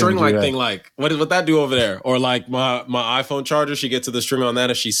 What's the string like thing like? What that do over there? Or like my iPhone charger, she gets to the string on that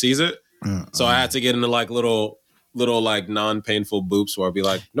if she sees it. So I had to get into like little like non-painful boops where I'd be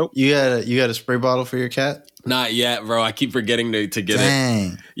like, nope. You got a spray bottle for your cat? Not yet, bro. I keep forgetting to get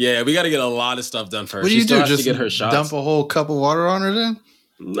Dang. it. Yeah, we got to get a lot of stuff done first. What do you do? Just get her shots. Dump a whole cup of water on her then?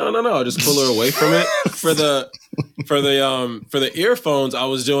 No. Just pull her away from it. For the earphones, I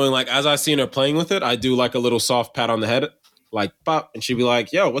was doing like, as I seen her playing with it, I do like a little soft pat on the head, like pop, and she'd be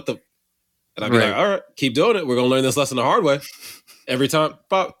like, "Yo, what the?" And I'd be like, "All right, keep doing it. We're gonna learn this lesson the hard way." Every time,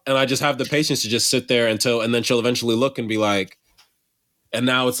 pop, and I just have the patience to just sit there and then she'll eventually look and be like, and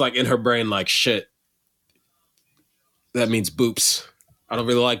now it's like in her brain, like, shit. That means boops. I don't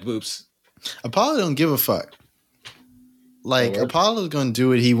really like boops. Apollo don't give a fuck. Like, Apollo's gonna do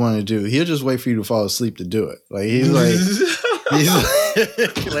what he want to do. He'll just wait for you to fall asleep to do it. Like, he's like,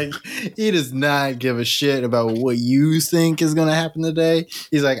 he does not give a shit about what you think is gonna happen today.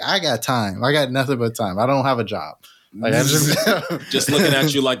 He's like, I got time. I got nothing but time. I don't have a job. Like, I just looking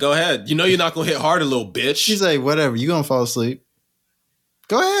at you like, go ahead. You know you're not gonna hit hard, a little bitch. He's like, whatever. You gonna fall asleep?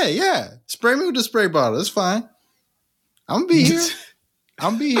 Go ahead. Yeah, spray me with the spray bottle. It's fine. I'm gonna be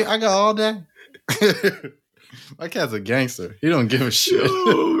here. I got all day. My cat's a gangster. He don't give a shit.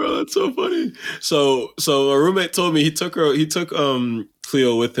 Yo, bro, that's so funny. So a roommate told me he took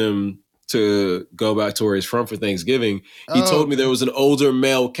Cleo with him to go back to where he's from for Thanksgiving. He told me there was an older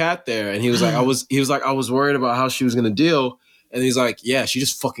male cat there, and he was like, I was worried about how she was gonna deal. And he's like, yeah, she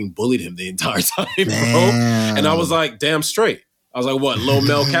just fucking bullied him the entire time, bro. And I was like, damn straight. I was like, what, little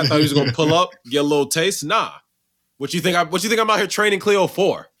male cat thought he was gonna pull up, get a little taste? Nah. What you think I'm out here training Cleo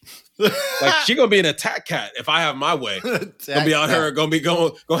for? Like, she gonna be an attack cat if I have my way. Gonna be out here,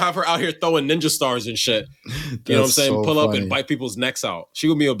 gonna have her out here throwing ninja stars and shit. You know what I'm saying? So pull up and bite people's necks out. She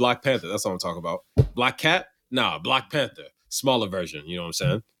gonna be a Black Panther. That's what I'm talking about. Black cat? Nah, Black Panther. Smaller version. You know what I'm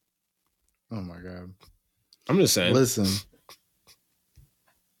saying? Oh my God. I'm just saying. Listen.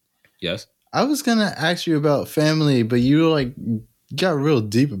 Yes. I was gonna ask you about family, but you like got real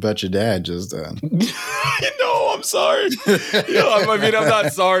deep about your dad just then. No, I'm sorry. I mean, I'm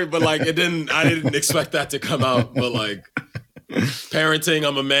not sorry, but like I didn't expect that to come out. But like parenting,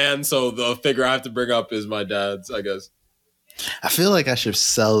 I'm a man, so the figure I have to bring up is my dad's, I guess. I feel like I should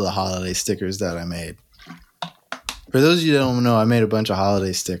sell the holiday stickers that I made. For those of you that don't know, I made a bunch of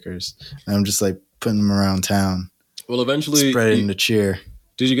holiday stickers, and I'm just like putting them around town. Well, eventually spreading the cheer.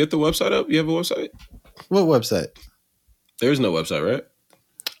 Did you get the website up? You have a website? What website? There's no website, right?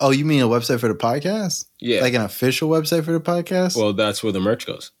 Oh, you mean a website for the podcast? Yeah. Like an official website for the podcast? Well, that's where the merch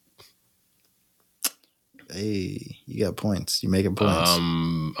goes. Hey, you got points. You're making points.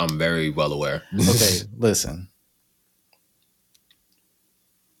 I'm very well aware. Okay, listen.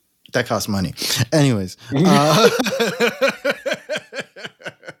 That costs money. Anyways.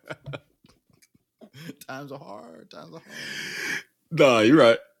 Times are hard. Nah, you're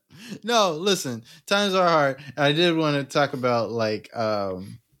right. No, listen, times are hard. I did want to talk about like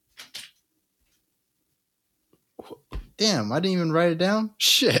damn, I didn't even write it down.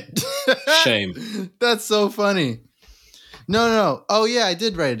 Shit. Shame. That's so funny. No. Oh yeah, I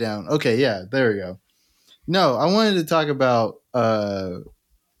did write it down. Okay, yeah, there we go. No, I wanted to talk about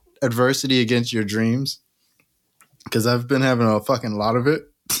adversity against your dreams because I've been having a fucking lot of it.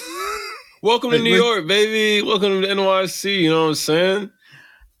 Welcome to New York, baby. Welcome to NYC. You know what I'm saying?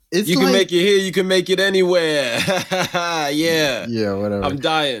 You can make it here. You can make it anywhere. Yeah. Yeah, whatever. I'm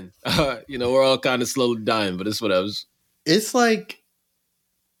dying. We're all kind of slowly dying, but it's whatever. It's like,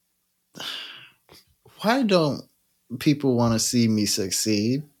 why don't people want to see me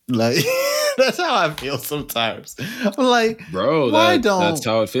succeed? Like, that's how I feel sometimes. I'm like, bro, that's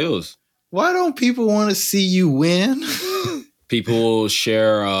how it feels. Why don't people want to see you win? People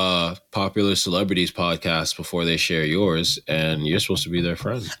share popular celebrities' podcasts before they share yours, and you're supposed to be their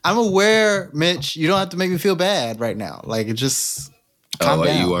friend. I'm aware, Mitch. You don't have to make me feel bad right now. Like, it just calm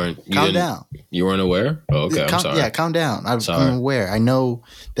down. Calm down. You weren't aware? Oh, okay, I'm sorry. Yeah, calm down. I'm aware. I know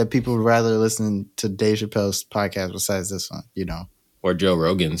that people would rather listen to Dave Chappelle's podcast besides this one, or Joe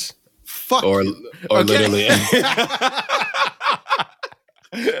Rogan's. Fuck. Or literally.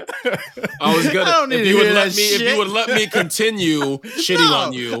 I was gonna. If you would let me continue shitting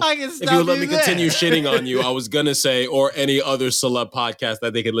on you, if you would let me continue shitting on you, I was gonna say, or any other celeb podcast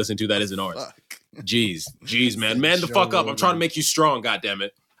that they could listen to that isn't ours. Jeez, man, the fuck up. I'm trying to make you strong. God damn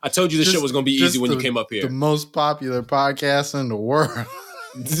it! I told you this shit was gonna be easy when you came up here. The most popular podcast in the world.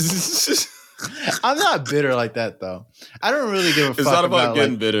 I'm not bitter like that though. I don't really give a fuck. It's not about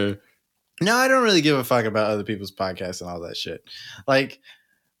getting bitter. No, I don't really give a fuck about other people's podcasts and all that shit. Like,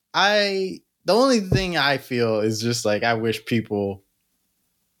 the only thing I feel is just like, I wish people,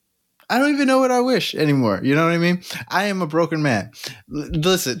 I don't even know what I wish anymore. You know what I mean? I am a broken man.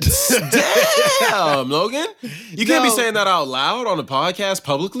 Listen. Damn, Logan. You can't be saying that out loud on a podcast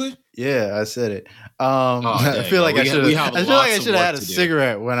publicly. Yeah, I said it. I feel like I should have had a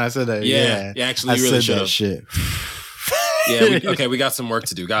cigarette when I said that. Yeah, actually, you really should have. Shit. Yeah, we got some work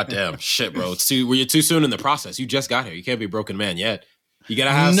to do. Goddamn, shit, bro. You're too soon in the process. You just got here. You can't be a broken man yet. You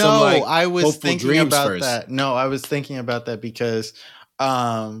gotta have some I was thinking about first. that. No, I was thinking about that because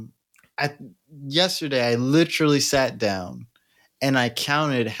yesterday I literally sat down and I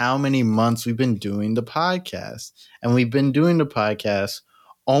counted how many months we've been doing the podcast, and we've been doing the podcast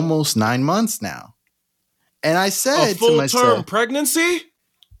almost 9 months now. And I said to myself, full-term pregnancy,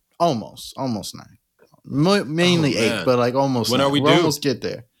 almost 9. Mainly 8, but like almost. When 9. are we We'll due? Almost get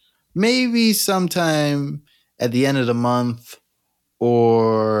there. Maybe sometime at the end of the month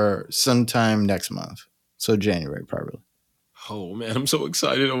or sometime next month. So January, probably. Oh man, I'm so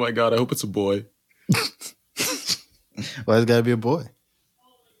excited. Oh my God, I hope it's a boy. Well, it's got to be a boy.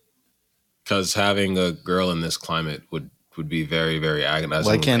 Because having a girl in this climate would be very, very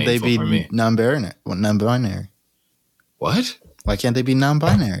agonizing. Why can't they be non-binary? What? Why can't they be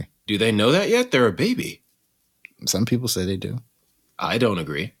non-binary? Do they know that yet? They're a baby. Some people say they do. I don't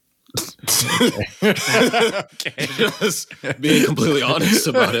agree. Just being completely honest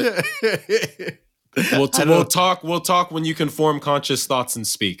about it. We'll talk when you can form conscious thoughts and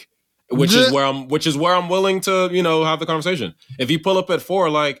speak. Which is where I'm willing to, have the conversation. If you pull up at 4,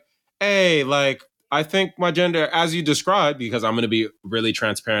 like, hey, like, I think my gender, as you described, because I'm going to be really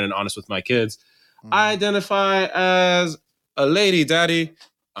transparent and honest with my kids, I identify as a lady, daddy.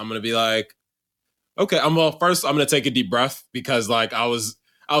 I'm going to be like, okay, first I'm going to take a deep breath because like I was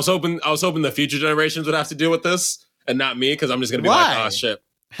hoping the future generations would have to deal with this and not me, because I'm just going to be like, oh shit.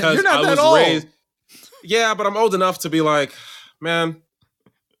 You're not that old. Yeah, but I'm old enough to be like, man,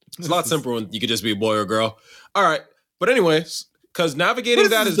 it's a lot simpler when you could just be a boy or a girl. All right. But anyways, because navigating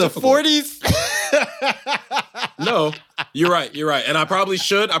that is the difficult. 40s? No, you're right. And I probably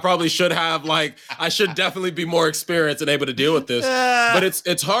should have I should definitely be more experienced and able to deal with this. But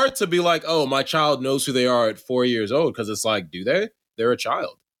it's hard to be like, oh, my child knows who they are at 4 years old, because it's like, do they? They're a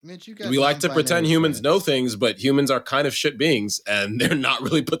child. Mitch, we like to pretend humans know things, but humans are kind of shit beings, and they're not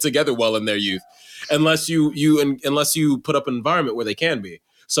really put together well in their youth, unless you put up an environment where they can be.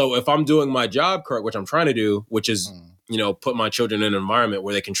 So if I'm doing my job correct, which I'm trying to do, which is put my children in an environment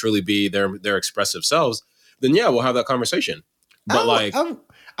where they can truly be their expressive selves, then yeah, we'll have that conversation. But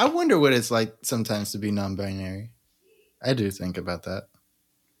I wonder what it's like sometimes to be non-binary. I do think about that.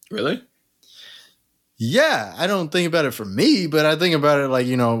 Really? Yeah, I don't think about it for me, but I think about it like,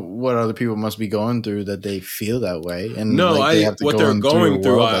 what other people must be going through that they feel that way. And what they're going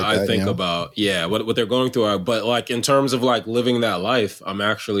through, I think about. Yeah, what they're going through. But like in terms of like living that life, I'm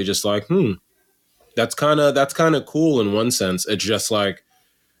actually just like, that's kind of cool in one sense. It's just like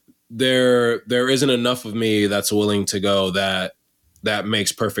there isn't enough of me that's willing to go that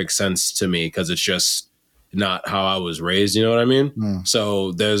makes perfect sense to me, because it's just not how I was raised. You know what I mean? Mm.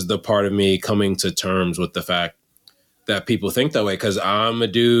 So there's the part of me coming to terms with the fact that people think that way, because I'm a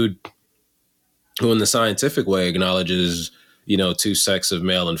dude who in the scientific way acknowledges, two sexes of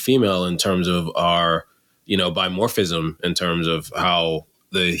male and female in terms of our, bimorphism, in terms of how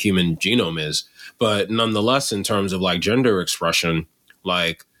the human genome is. But nonetheless, in terms of like gender expression,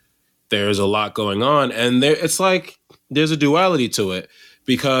 like there's a lot going on, and it's like there's a duality to it,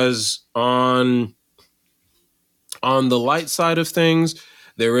 because on the light side of things,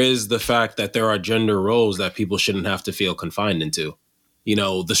 there is the fact that there are gender roles that people shouldn't have to feel confined into.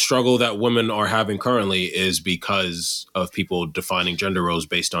 The struggle that women are having currently is because of people defining gender roles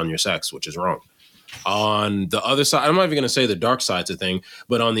based on your sex, which is wrong. On the other side, I'm not even going to say the dark side's a thing,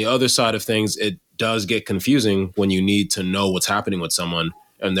 but on the other side of things, it does get confusing when you need to know what's happening with someone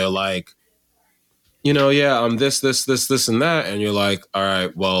and they're like, yeah, I'm this, and that. And you're like, all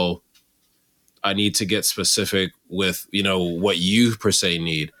right, well, I need to get specific with, what you per se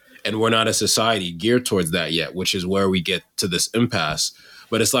need. And we're not a society geared towards that yet, which is where we get to this impasse.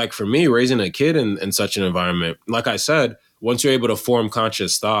 But it's like, for me, raising a kid in such an environment, like I said, once you're able to form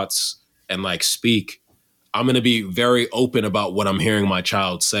conscious thoughts and like speak, I'm going to be very open about what I'm hearing my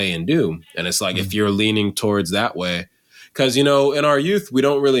child say and do. And it's like, if you're leaning towards that way, because, in our youth, we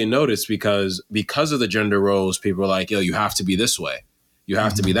don't really notice because of the gender roles, people are like, yo, you have to be this way. You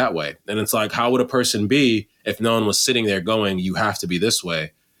have to be that way. And it's like, how would a person be if no one was sitting there going, you have to be this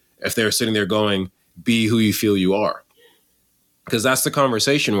way? If they're sitting there going, be who you feel you are. Because that's the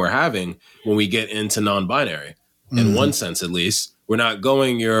conversation we're having when we get into non-binary. In one sense, at least, we're not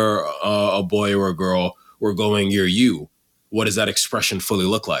going, you're a boy or a girl. We're going, you're you. What does that expression fully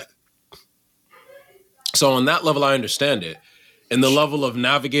look like? So on that level, I understand it. And the level of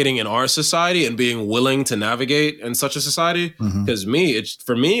navigating in our society and being willing to navigate in such a society, because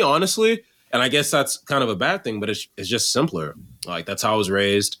for me, honestly, and I guess that's kind of a bad thing, but it's just simpler. Like, that's how I was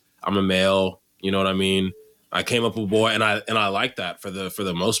raised. I'm a male, you know what I mean? I came up with a boy, and I like that for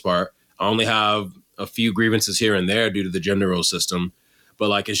the most part. I only have a few grievances here and there due to the gender role system, but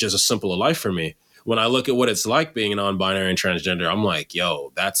like, it's just a simpler life for me. When I look at what it's like being non-binary and transgender, I'm like,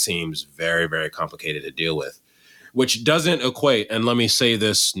 yo, that seems very, very complicated to deal with, which doesn't equate. And let me say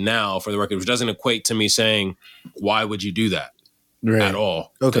this now for the record, which doesn't equate to me saying, why would you do that at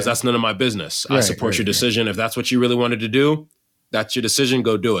all? Because that's none of my business. I support your decision. If that's what you really wanted to do, that's your decision.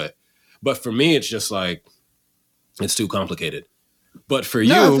 Go do it. But for me, it's just like, it's too complicated. But for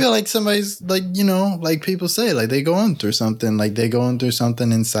you, I feel like somebody's like, like people say, like they're going through something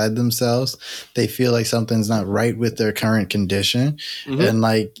inside themselves. They feel like something's not right with their current condition. And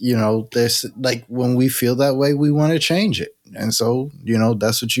like, there's like, when we feel that way, we want to change it. And so,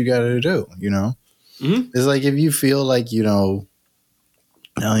 that's what you got to do, It's like, if you feel like, I don't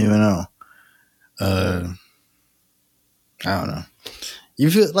even know. I don't know. You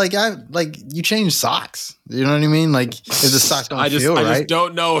feel like you change socks. You know what I mean? Like, if the sock don't feel right. I just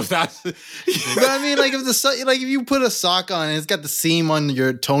don't know if that's. But I mean, like, if you put a sock on and it's got the seam on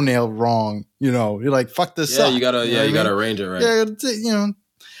your toenail wrong, you're like, fuck this sock. You gotta arrange it right. Yeah,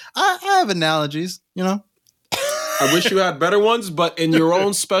 I have analogies. I wish you had better ones, but in your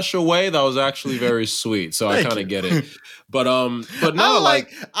own special way, that was actually very sweet. So I kind of get it. But no,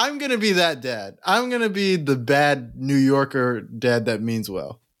 I'm gonna be that dad. I'm gonna be the bad New Yorker dad that means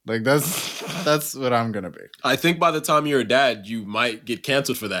well. Like, that's what I'm gonna be. I think by the time you're a dad, you might get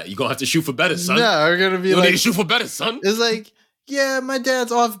canceled for that. You're gonna have to shoot for better, son. Yeah, we're gonna be you need to shoot for better, son. It's like, yeah, my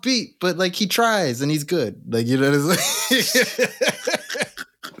dad's offbeat, but like, he tries and he's good. Like, it's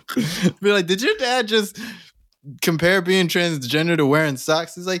like, be like, did your dad just compare being transgender to wearing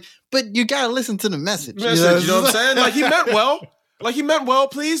socks? He's like, but you gotta listen to the message. You know what I'm saying? Like, he meant well.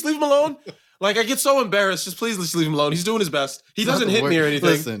 Please leave him alone. Like, I get so embarrassed. Just please leave him alone. He's doing his best. He doesn't hit me or anything.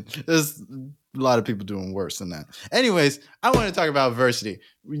 Listen, there's a lot of people doing worse than that. Anyways, I want to talk about diversity.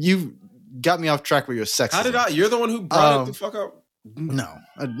 You got me off track with your sexism. How did I? You're the one who brought it the fuck up. No,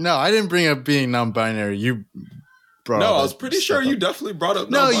 I didn't bring up being non-binary. You brought up. No, I was pretty sure you definitely brought up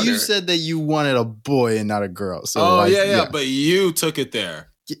non-binary. No, you said that you wanted a boy and not a girl. So yeah. But you took it there.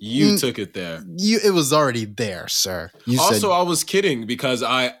 Took it there. It was already there, sir. I was kidding because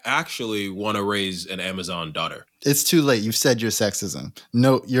I actually want to raise an Amazon daughter. It's too late. You've said your sexism.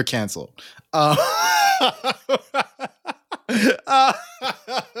 No, you're canceled. No,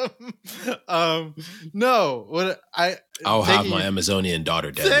 I'll have my Amazonian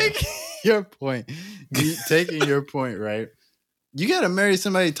daughter dead. Taking your point, right? You got to marry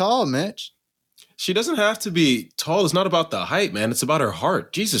somebody tall, Mitch. She doesn't have to be tall. It's not about the height, man. It's about her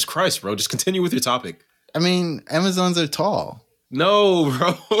heart. Jesus Christ, bro. Just continue with your topic. I mean, Amazons are tall. No,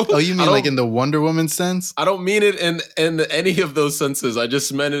 bro. Oh, you mean like in the Wonder Woman sense? I don't mean it in any of those senses. I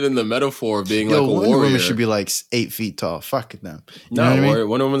just meant it in the metaphor of being like a Wonder warrior. Woman should be like 8 feet tall. Fuck them. You know what I mean?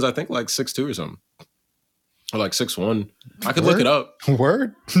 Wonder Woman's I think like 6'2" or something. Or like 6'1". I could look it up.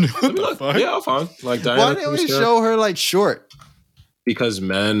 Word? Yeah, I'm fine. Like Diana. Why didn't we show her like short? Because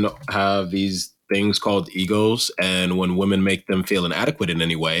men have these things called egos, and when women make them feel inadequate in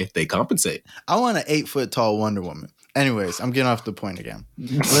any way, they compensate. I want an 8 foot tall Wonder Woman. Anyways, I'm getting off the point again.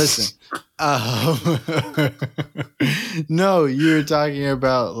 Listen, no, you were talking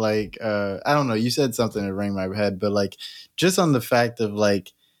about like I don't know. You said something that rang my head, but like just on the fact of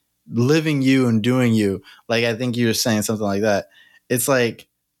like living you and doing you. Like I think you were saying something like that. It's like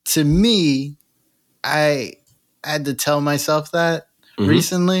to me, I had to tell myself that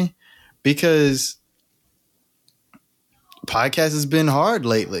recently because podcast has been hard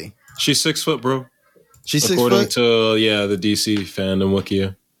lately. She's 6 foot, bro. She's 6 according foot? to the DC fandom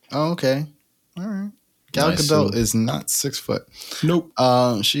wiki. Oh, okay. All right. Gal Gadot is not 6 foot. Nope.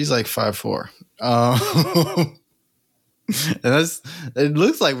 She's like 5'4". And it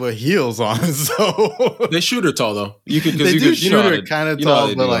looks like with heels on. So they shoot her tall though. They do shoot her kind of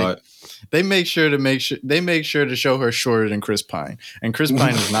tall, but like they make sure to show her shorter than Chris Pine, and Chris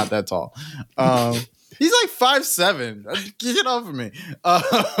Pine is not that tall. He's like 5'7". Get off of me.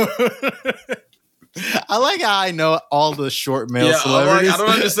 I like how I know all the short male celebrities. I don't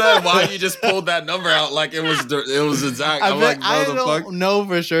understand why you just pulled that number out like it was exact. I don't know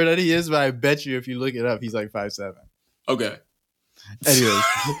for sure that he is, but I bet you if you look it up, he's like 5'7". Okay. Anyways.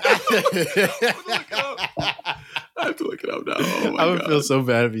 I have to look it up now. Oh I would feel so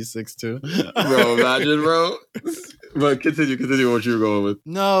bad if he's 6'2". Bro, imagine, bro. But continue what you were going with.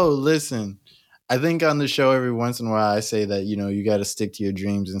 No, listen. I think on the show every once in a while I say that, you got to stick to your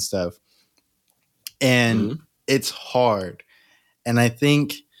dreams and stuff. And it's hard. And I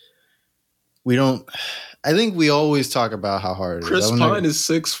think we always talk about how hard it is. Chris Pine is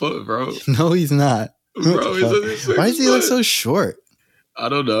 6 foot, bro. No, he's not. Bro, he's 6 Why does he look so short? I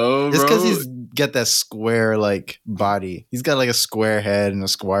don't know, bro. It's because he's got that square, like, body. He's got, like, a square head and a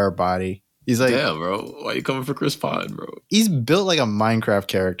square body. He's like... Damn, bro. Why are you coming for Chris Pine, bro? He's built like a Minecraft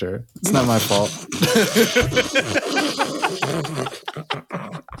character. It's not my fault.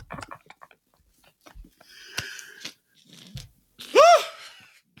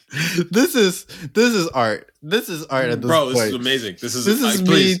 This is art. This is art at this point. Bro, this is amazing. This is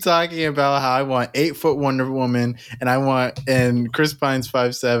me talking about how I want 8 foot Wonder Woman and Chris Pine's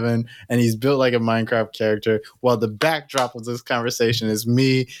 5'7", and he's built like a Minecraft character, while the backdrop of this conversation is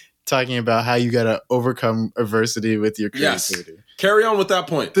me talking about how you gotta overcome adversity with your creativity. Yes. Carry on with that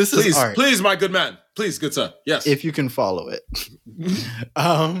point. This is art. Please, my good man. Please, good sir. Yes. If you can follow it.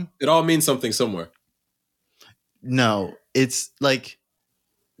 It all means something somewhere. No, it's like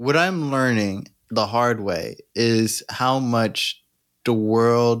what I'm learning the hard way is how much the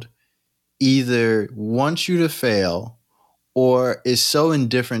world either wants you to fail or is so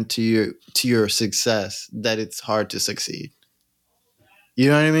indifferent to your success that it's hard to succeed. You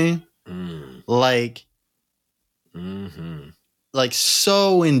know what I mean? Like, like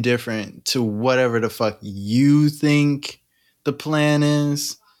so indifferent to whatever the fuck you think the plan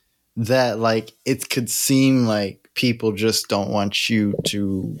is that like it could seem like people just don't want you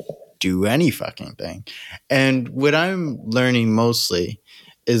to do any fucking thing. And what I'm learning mostly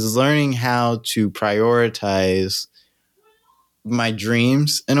is learning how to prioritize my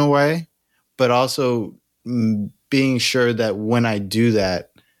dreams in a way, but also being sure that when I do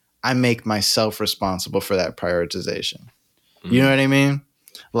that, I make myself responsible for that prioritization. You know what I mean?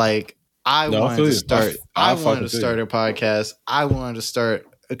 Like I wanted to start a podcast. I wanted to start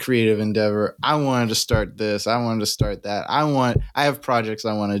a creative endeavor. I wanted to start this. I wanted to start that. I have projects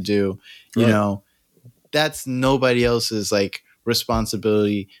I want to do. You know, that's nobody else's like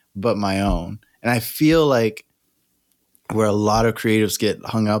responsibility but my own. And I feel like where a lot of creatives get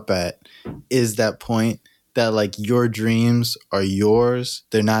hung up at is that point that like your dreams are yours.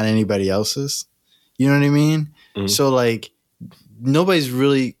 They're not anybody else's. You know what I mean? So like nobody's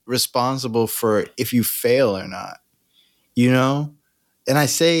really responsible for if you fail or not, you know? And I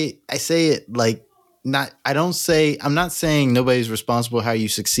say it like I'm not saying nobody's responsible how you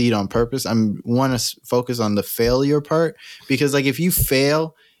succeed on purpose. I want to focus on the failure part because like if you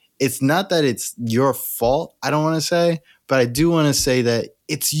fail, it's not that it's your fault. I don't want to say, but I do want to say that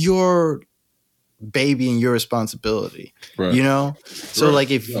it's your baby and your responsibility, you know? So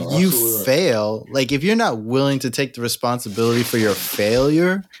like if you fail, like if you're not willing to take the responsibility for your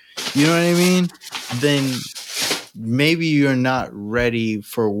failure, you know what I mean? then maybe you're not ready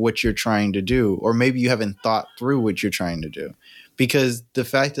for what you're trying to do, or maybe you haven't thought through what you're trying to do. Because the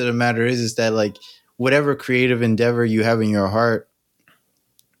fact of the matter is that like whatever creative endeavor you have in your heart,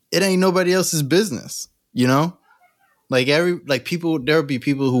 it ain't nobody else's business, you know? Like people, there'll be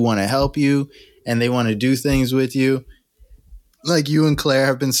people who want to help you and they want to do things with you. Like you and Claire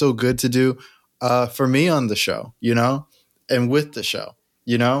have been so good to do for me on the show, you know, and with the show,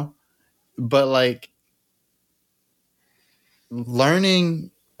 you know. But like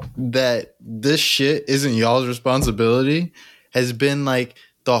learning that this shit isn't y'all's responsibility has been like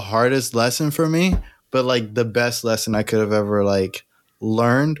the hardest lesson for me, but like the best lesson I could have ever like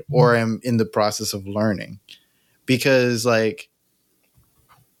learned or am in the process of learning. Because like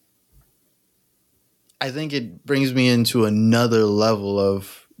I think it brings me into another level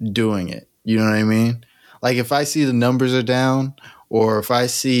of doing it. You know what I mean? Like if I see the numbers are down or if I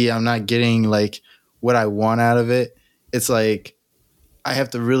see I'm not getting like what I want out of it, it's like I have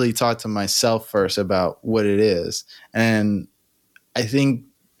to really talk to myself first about what it is. And I think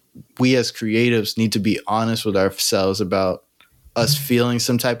we as creatives need to be honest with ourselves about us feeling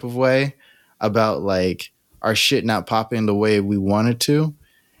some type of way, about like our shit not popping the way we want it to,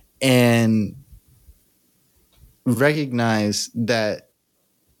 and recognize that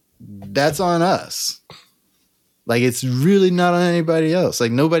that's on us. Like it's really not on anybody else.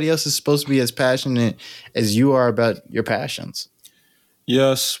 Like nobody else is supposed to be as passionate as you are about your passions.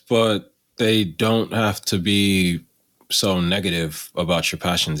 Yes, but they don't have to be so negative about your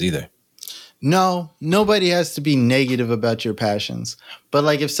passions either. No, nobody has to be negative about your passions. But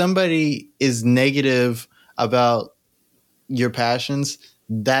like if somebody is negative about your passions,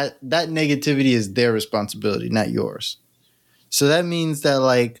 that negativity is their responsibility, not yours. So that means that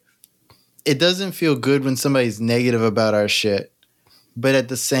like it doesn't feel good when somebody's negative about our shit. But at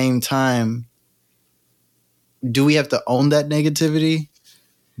the same time, do we have to own that negativity?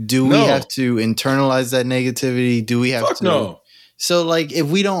 Do we have to internalize that negativity? Do we have to? No. So, like, if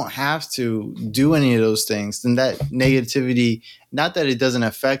we don't have to do any of those things, then that negativity, not that it doesn't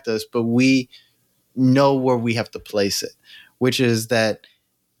affect us, but we know where we have to place it, which is that,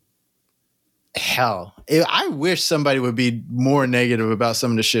 hell, I wish somebody would be more negative about some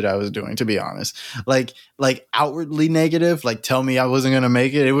of the shit I was doing, to be honest. Like outwardly negative, like tell me I wasn't going to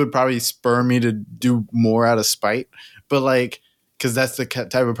make it. It would probably spur me to do more out of spite. But like, because that's the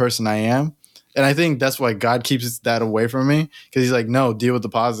type of person I am. And I think that's why God keeps that away from me. Because he's like, no, deal with the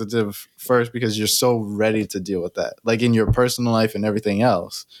positive first because you're so ready to deal with that. Like in your personal life and everything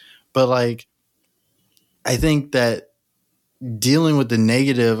else. But like, I think that dealing with the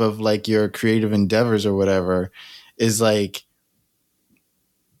negative of like your creative endeavors or whatever is like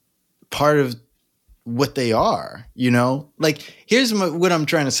part of what they are, you know? Like, here's what I'm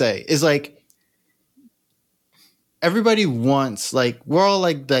trying to say is like, everybody wants, like, we're all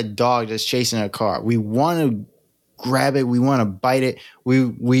like that dog that's chasing a car. We want to grab it. We want to bite it. We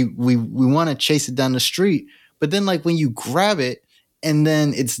want to chase it down the street. But then, like, when you grab it and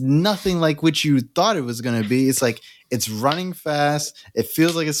then it's nothing like what you thought it was going to be, it's like it's running fast. It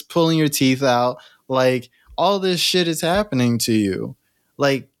feels like it's pulling your teeth out. Like, all this shit is happening to you.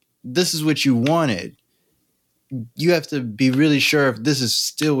 Like, this is what you wanted. You have to be really sure if this is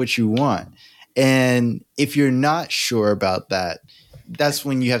still what you want. And if you're not sure about that, that's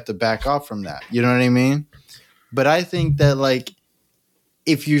when you have to back off from that. You know what I mean? But I think that like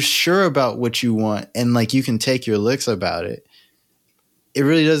if you're sure about what you want and like you can take your licks about it, it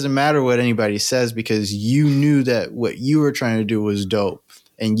really doesn't matter what anybody says because you knew that what you were trying to do was dope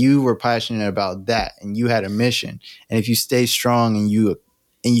and you were passionate about that and you had a mission. And if you stay strong and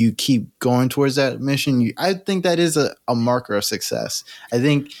you keep going towards that mission, I think that is a marker of success. I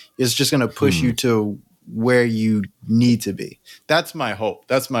think it's just going to push you to where you need to be. That's my hope.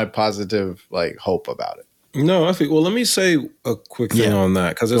 That's my positive like hope about it. No, I think, well, let me say a quick thing on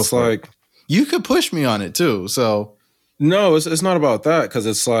that because it's like. You could push me on it too, so. No, it's not about that because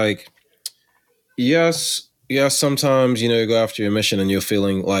it's like, yes, sometimes, you go after your mission and you're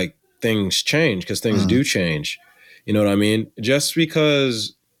feeling like things change because things do change. You know what I mean? Just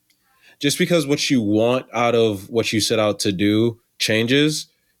because what you want out of what you set out to do changes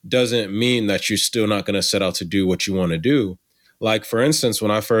doesn't mean that you're still not going to set out to do what you want to do. Like, for instance,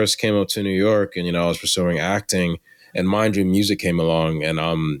 when I first came up to New York and, I was pursuing acting and Mind You Music came along and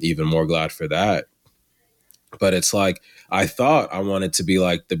I'm even more glad for that. But it's like, I thought I wanted to be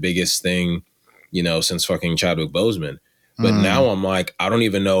like the biggest thing, since fucking Chadwick Boseman. But now I'm like, I don't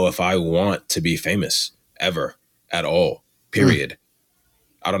even know if I want to be famous ever at all, period.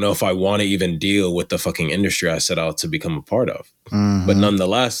 I don't know if I want to even deal with the fucking industry I set out to become a part of. Mm-hmm. But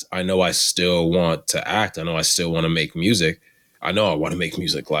nonetheless, I know I still want to act. I know I still want to make music. I know I want to make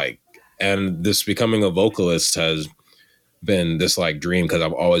music and this becoming a vocalist has been this like dream because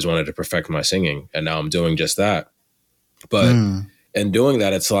I've always wanted to perfect my singing. And now I'm doing just that. But in doing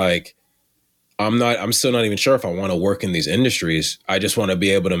that, it's like, I'm still not even sure if I want to work in these industries. I just want to be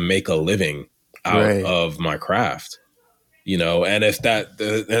able to make a living out of my craft. You know, and if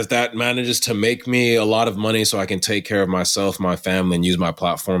that manages to make me a lot of money so I can take care of myself, my family, and use my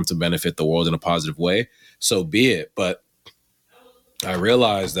platform to benefit the world in a positive way, so be it. But I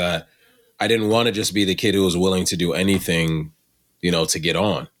realized that I didn't want to just be the kid who was willing to do anything, you know, to get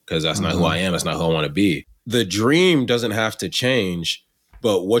on, because that's not who I am. That's not who I want to be. The dream doesn't have to change,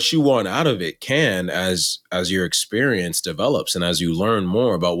 but what you want out of it can, as your experience develops and as you learn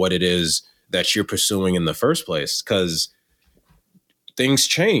more about what it is that you're pursuing in the first place. Because things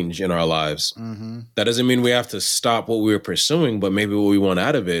change in our lives. That doesn't mean we have to stop what we were pursuing, but maybe what we want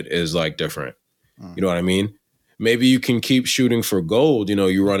out of it is like different. You know what I mean? Maybe you can keep shooting for gold. You know,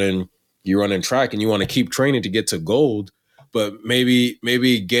 you running track and you want to keep training to get to gold, but maybe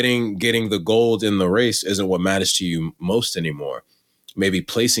getting the gold in the race isn't what matters to you most anymore. Maybe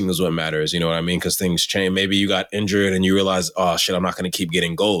placing is what matters. You know what I mean? Because things change. Maybe you got injured and you realize, oh shit, I'm not going to keep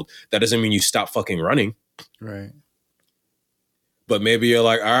getting gold. That doesn't mean you stop fucking running. Right. But maybe you're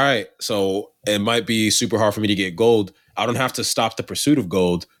like, all right, so it might be super hard for me to get gold. I don't have to stop the pursuit of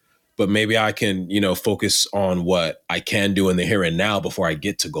gold, but maybe I can, you know, focus on what I can do in the here and now before I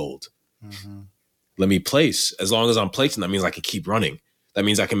get to gold. Let me place. As long as I'm placing, that means I can keep running. That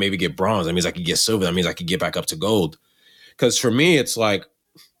means I can maybe get bronze. That means I can get silver. That means I can get back up to gold. Because for me, it's like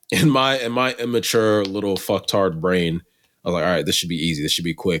in my immature little fucktard brain, I was like, all right, this should be easy. This should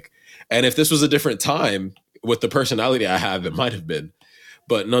be quick. And if this was a different time, with the personality I have, it might have been.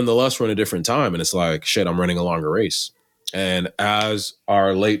 But nonetheless, we're in a different time. And it's like, shit, I'm running a longer race. And as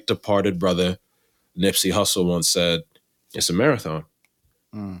our late departed brother, Nipsey Hussle, once said, it's a marathon.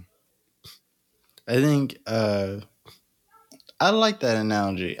 I think I like that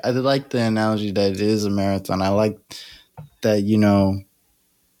analogy. I like the analogy that it is a marathon. I like that, you know,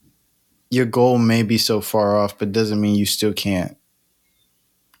 your goal may be so far off, but doesn't mean you still can't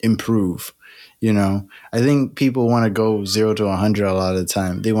improve. You know, I think people want to go 0 to 100 a lot of the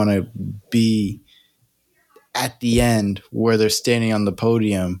time. They want to be at the end where they're standing on the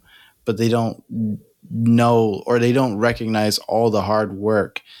podium, but they don't know or they don't recognize all the hard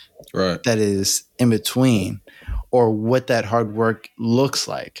work that is in between or what that hard work looks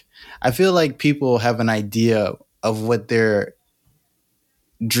like. I feel like people have an idea of what their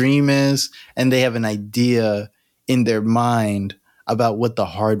dream is, and they have an idea in their mind about what the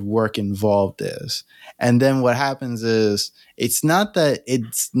hard work involved is. And then what happens is it's not that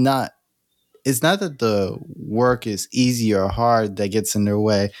the work is easy or hard that gets in their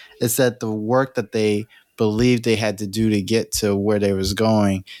way. It's that the work that they believed they had to do to get to where they was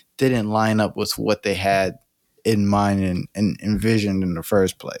going didn't line up with what they had in mind and envisioned in the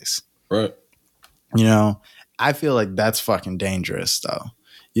first place. Right. You know, I feel like that's fucking dangerous though.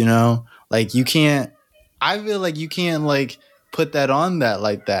 You know, like I feel like you can't like put that on that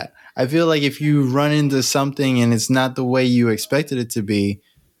like that. I feel like if you run into something and it's not the way you expected it to be,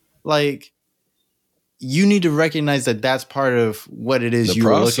 like you need to recognize that that's part of what it is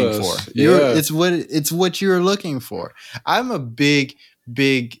you're looking for. It's what you're looking for. I'm a big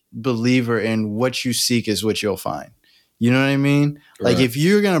believer in what you seek is what you'll find. You know what I mean? Like if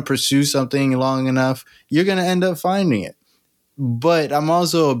you're going to pursue something long enough, you're going to end up finding it. But I'm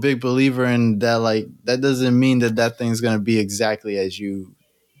also a big believer in that, like, that doesn't mean that thing's going to be exactly as you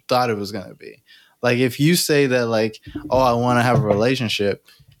thought it was going to be. Like, if you say that, like, oh, I want to have a relationship,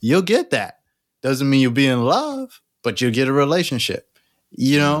 you'll get that. Doesn't mean you'll be in love, but you'll get a relationship.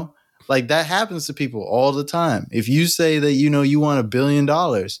 You know, like that happens to people all the time. If you say that, you know, you want $1 billion,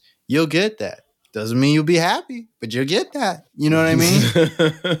 you'll get that. Doesn't mean you'll be happy, but you'll get that. You know what I mean?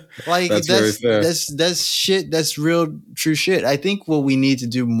 Like that's shit. That's real true shit. I think what we need to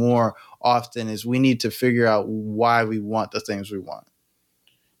do more often is we need to figure out why we want the things we want.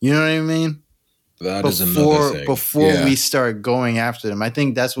 You know what I mean? That is another thing. Before we start going after them, I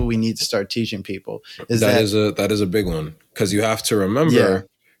think that's what we need to start teaching people. That is a big one, because you have to remember,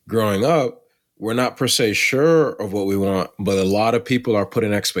 growing up, we're not per se sure of what we want, but a lot of people are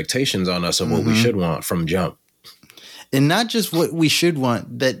putting expectations on us of what we should want from jump. And not just what we should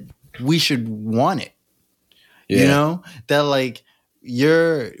want, that we should want it. Yeah. You know, that like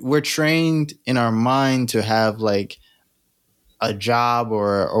we're trained in our mind to have like a job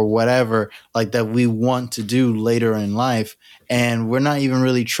or whatever like that we want to do later in life, and we're not even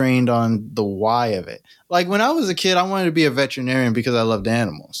really trained on the why of it. Like when I was a kid, I wanted to be a veterinarian because I loved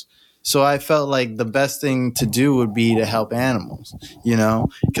animals. So I felt like the best thing to do would be to help animals, you know,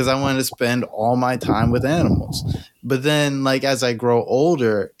 because I wanted to spend all my time with animals. But then like as I grow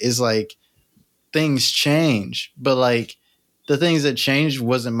older, is like things change, but like the things that changed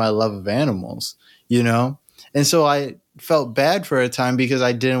wasn't my love of animals, you know? And so I felt bad for a time because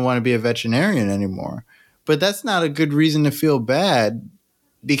I didn't want to be a veterinarian anymore. But that's not a good reason to feel bad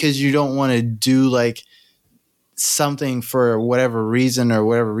because you don't want to do like something for whatever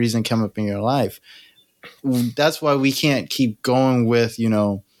reason come up in your life. That's why we can't keep going with, you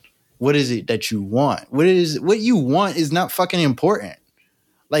know, what is it that you want? What you want is not fucking important.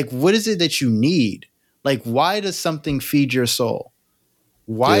 Like, what is it that you need? Like, why does something feed your soul?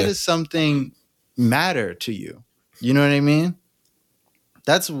 Why does something matter to you? You know what I mean?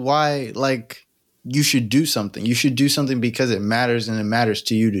 That's why, like, you should do something. You should do something because it matters and it matters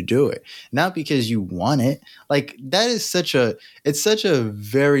to you to do it, not because you want it. Like, that is it's such a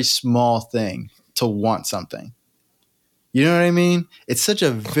very small thing to want something. You know what I mean? It's such a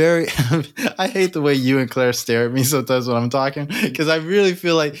very, I hate the way you and Claire stare at me sometimes when I'm talking, because I really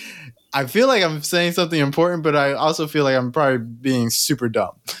feel like I'm saying something important, but I also feel like I'm probably being super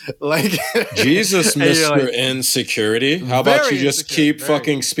dumb. Like Jesus, Mr. Like, Insecurity. How about you just keep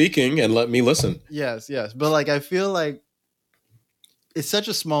fucking speaking and let me listen? Yes. But like, I feel like it's such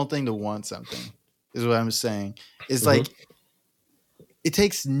a small thing to want something, is what I'm saying. It's like, it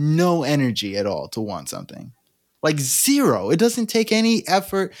takes no energy at all to want something. Like zero. It doesn't take any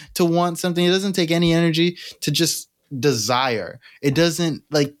effort to want something. It doesn't take any energy to just desire. It doesn't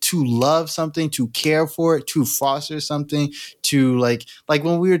like to love something, to care for it, to foster something, to like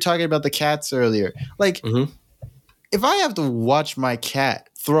when we were talking about the cats earlier. Like if I have to watch my cat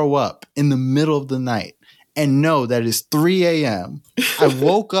throw up in the middle of the night and know that it's 3 a.m., I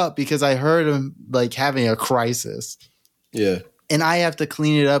woke up because I heard him like having a crisis. Yeah. And I have to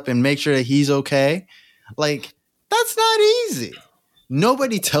clean it up and make sure that he's okay. Like, that's not easy.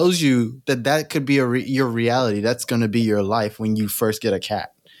 Nobody tells you that could be your reality. That's going to be your life when you first get a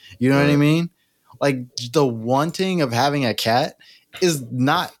cat. You know what I mean? Like the wanting of having a cat is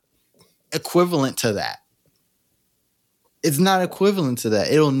not equivalent to that. It's not equivalent to that.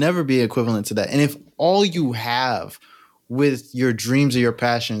 It'll never be equivalent to that. And if all you have with your dreams or your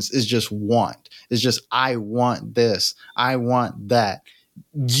passions is just want, it's just, I want this, I want that,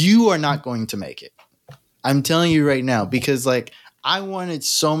 you are not going to make it. I'm telling you right now, because like I wanted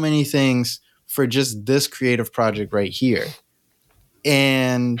so many things for just this creative project right here.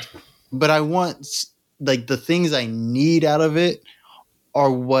 But I want like the things I need out of it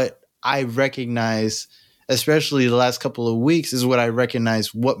are what I recognize, especially the last couple of weeks, is what I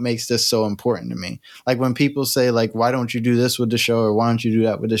recognize what makes this so important to me. Like when people say like, why don't you do this with the show? Or why don't you do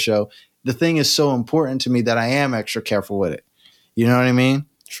that with the show? The thing is so important to me that I am extra careful with it. You know what I mean?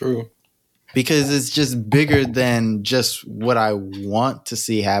 True. Because it's just bigger than just what I want to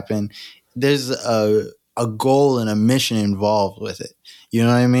see happen. There's a goal and a mission involved with it. You know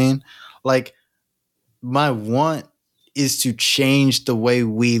what I mean? Like my want is to change the way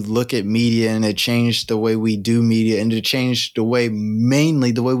we look at media and to change the way we do media and to change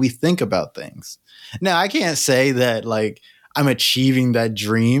mainly the way we think about things. Now, I can't say that like I'm achieving that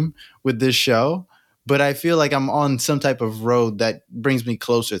dream with this show, but I feel like I'm on some type of road that brings me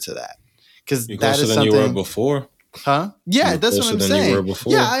closer to that. Because that is something you were before. Huh? Yeah, that's what I'm saying.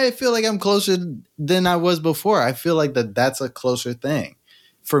 Yeah, I feel like I'm closer than I was before. I feel like that's a closer thing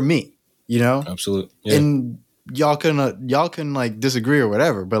for me, you know? Absolutely. Yeah. And y'all can like disagree or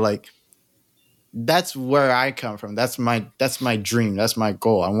whatever, but like that's where I come from. That's my dream. That's my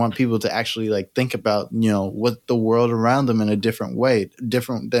goal. I want people to actually like think about, you know, what the world around them in a different way,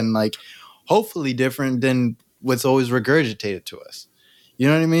 different than like hopefully different than what's always regurgitated to us. You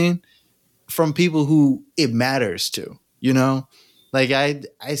know what I mean? From people who it matters to, you know, like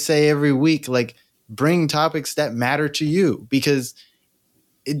I say every week, like bring topics that matter to you, because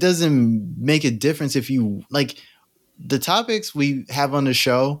it doesn't make a difference if you like the topics we have on the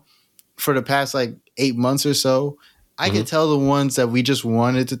show for the past like 8 months or so. I can tell the ones that we just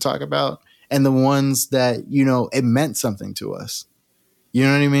wanted to talk about and the ones that, you know, it meant something to us. You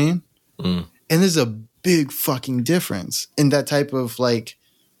know what I mean? And there's a big fucking difference in that type of like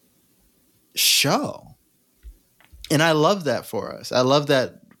show. And I love that for us. I love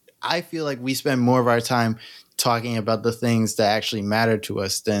that. I feel like we spend more of our time talking about the things that actually matter to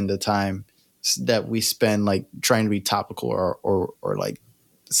us than the time that we spend like trying to be topical or like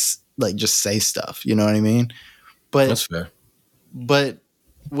just say stuff. You know what I mean? But that's fair. But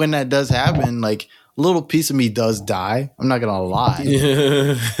when that does happen, like a little piece of me does die. I'm not gonna lie.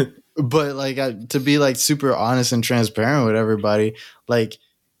 Yeah. But like to be like super honest and transparent with everybody, like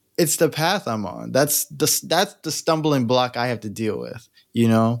it's the path I'm on. That's the stumbling block I have to deal with, you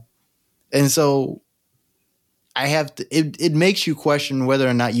know? And so I have to, it makes you question whether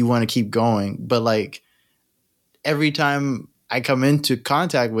or not you want to keep going. But like every time I come into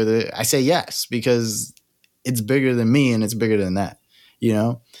contact with it, I say yes, because it's bigger than me and it's bigger than that, you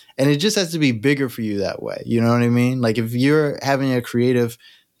know? And it just has to be bigger for you that way. You know what I mean? Like if you're having a creative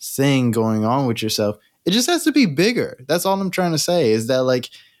thing going on with yourself, it just has to be bigger. That's all I'm trying to say, is that like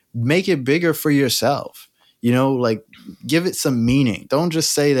make it bigger for yourself. You know, like give it some meaning. Don't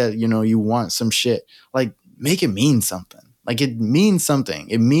just say that, you know, you want some shit. Like make it mean something. Like it means something.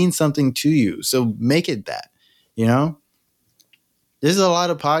 It means something to you. So make it that, you know? There's a lot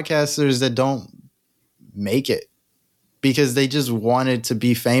of podcasters that don't make it because they just wanted to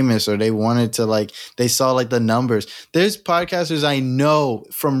be famous, or they wanted to like, they saw like the numbers. There's podcasters I know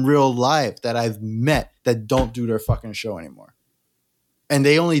from real life that I've met that don't do their fucking show anymore. And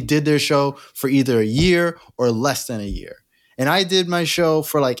they only did their show for either a year or less than a year. And I did my show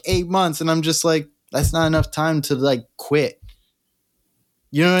for like 8 months, and I'm just like, that's not enough time to like quit.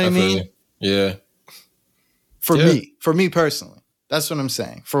 You know what I mean? Yeah. For me personally. That's what I'm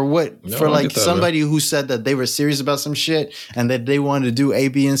saying. For like somebody who said that they were serious about some shit and that they wanted to do A,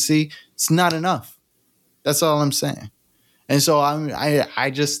 B, and C, it's not enough. That's all I'm saying. And so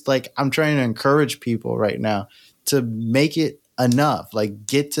I just like, I'm trying to encourage people right now to make it enough. Like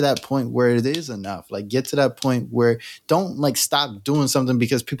get to that point where it is enough. Like get to that point where don't like stop doing something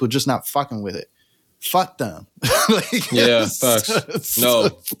because people just not fucking with it. Fuck them. Like, yeah, facts. No.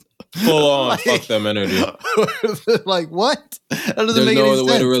 Full on, like, fuck them energy. Like what? That doesn't There's make no any other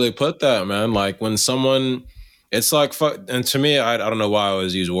sense. way to really put that, man. Like when someone, it's like fuck. And to me, I don't know why I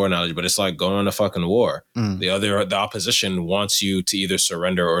always use war analogy, but it's like going to fucking war. The opposition wants you to either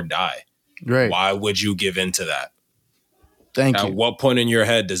surrender or die. Right? Why would you give in to that? Thank you. At what point in your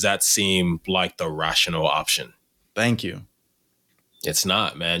head does that seem like the rational option? Thank you. It's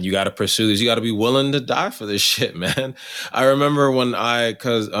not, man. You got to pursue this. You got to be willing to die for this shit, man. I remember when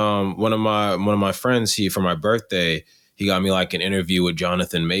because one of my friends, for my birthday, he got me like an interview with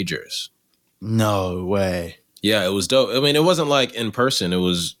Jonathan Majors. No way. Yeah, it was dope. I mean, it wasn't like in person. It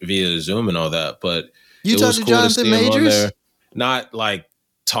was via Zoom and all that. But you talked to Jonathan Majors? Not like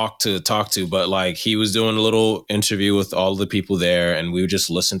talk to, but like he was doing a little interview with all the people there, and we would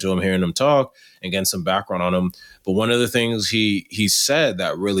just listen to him, hearing him talk and getting some background on him. But one of the things he said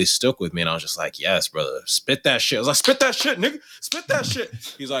that really stuck with me, and I was just like, yes, brother, spit that shit. I was like, spit that shit, nigga, spit that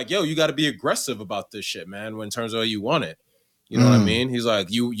shit. He's like, yo, you got to be aggressive about this shit, man, when in terms of how you want it. You know what I mean? He's like,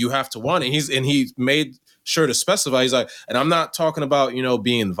 you have to want it. He made sure to specify. He's like, and I'm not talking about, you know,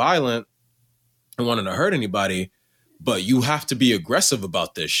 being violent and wanting to hurt anybody, but you have to be aggressive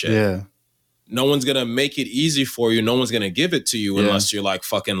about this shit. Yeah. No one's going to make it easy for you. No one's going to give it to you unless you're like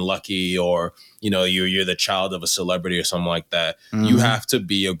fucking lucky, or, you know, you're the child of a celebrity or something like that. You have to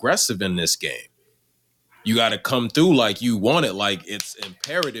be aggressive in this game. You got to come through like you want it. Like it's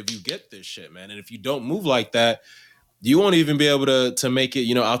imperative you get this shit, man. And if you don't move like that, you won't even be able to make it,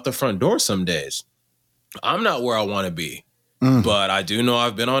 you know, out the front door some days. I'm not where I want to be, but I do know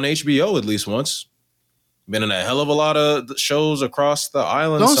I've been on HBO at least once. Been in a hell of a lot of shows across the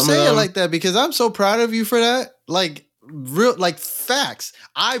island. Don't say it like that, because I'm so proud of you for that. Like real, like facts.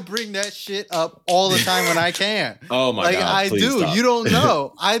 I bring that shit up all the time when I can. Oh my God! I do. Stop. You don't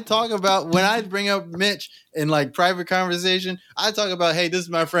know. I talk about, when I bring up Mitch in like private conversation, I talk about, hey, this is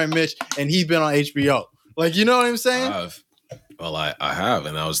my friend Mitch, and he's been on HBO. Like, you know what I'm saying? I have,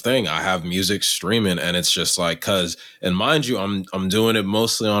 and I was thinking, I have music streaming, and it's just like, cause, and mind you, I'm doing it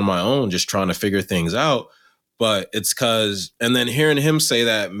mostly on my own, just trying to figure things out. But it's cause, and then hearing him say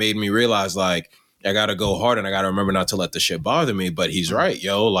that made me realize, like, I gotta go hard, and I gotta remember not to let the shit bother me. But he's right,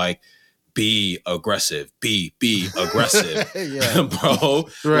 yo, like, be aggressive, be aggressive, bro.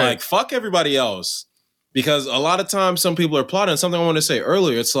 Right. Like, fuck everybody else. Because a lot of times some people are plotting. Something I want to say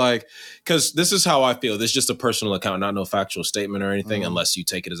earlier, it's like, because this is how I feel. This is just a personal account, not no factual statement or anything, unless you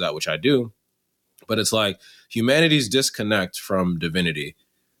take it as that, which I do. But it's like humanity's disconnect from divinity,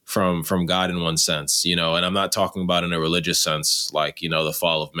 from God in one sense, you know, and I'm not talking about in a religious sense, like, you know, the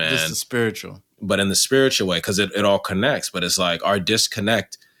fall of man. Just the spiritual. But in the spiritual way, because it all connects. But it's like our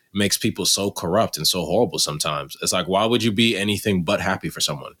disconnect makes people so corrupt and so horrible sometimes. It's like, why would you be anything but happy for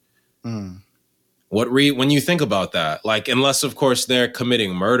someone? When you think about that, like, unless of course they're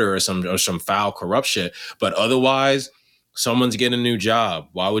committing murder or some foul corrupt shit, but otherwise someone's getting a new job.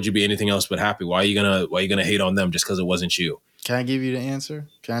 Why would you be anything else but happy? Why are you gonna hate on them just because it wasn't you? Can I give you the answer?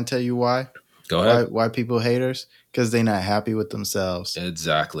 Can I tell you why? Go ahead. Why people haters? Because they're not happy with themselves.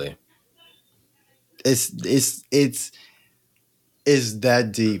 Exactly. It's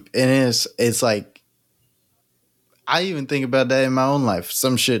that deep, and it's like I even think about that in my own life.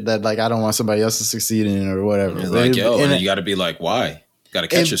 Some shit that like I don't want somebody else to succeed in or whatever. Like, and you got to be like, why? Got to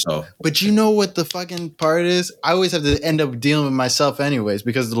catch yourself. But you know what the fucking part is? I always have to end up dealing with myself anyways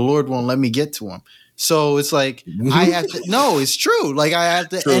because the Lord won't let me get to him. So it's like I have to. No, it's true. Like I have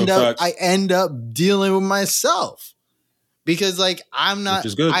to I end up dealing with myself because like I'm not. Which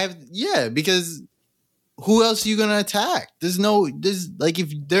is good. Because who else are you gonna attack? There's like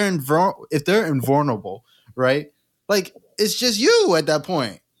if they're invulnerable, right? Like it's just you at that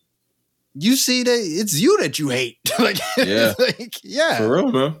point. You see that it's you that you hate. Like, yeah. For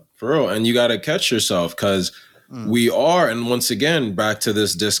real, man. For real. And you got to catch yourself because we are, and once again, back to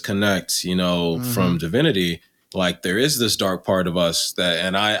this disconnect, from divinity, like there is this dark part of us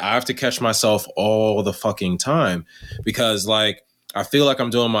and I have to catch myself all the fucking time because like, I feel like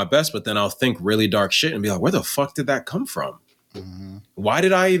I'm doing my best, but then I'll think really dark shit and be like, where the fuck did that come from? Mm-hmm. Why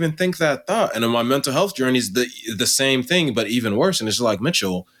did I even think that thought? And in my mental health journey is the same thing, but even worse. And it's like,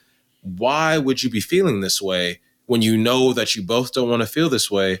 Mitchell, why would you be feeling this way when you know that you both don't want to feel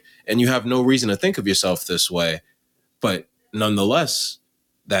this way and you have no reason to think of yourself this way? But nonetheless,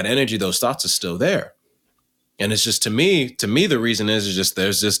 that energy, those thoughts are still there. And it's just to me, the reason is just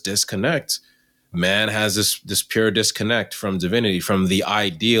there's this disconnect. Man has this pure disconnect from divinity, from the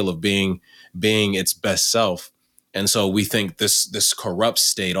ideal of being its best self. And so we think this corrupt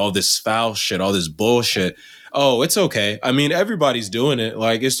state, all this foul shit, all this bullshit, oh, it's okay. I mean, everybody's doing it.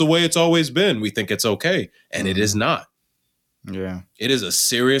 Like, it's the way it's always been. We think it's okay. And it is not. Yeah. It is a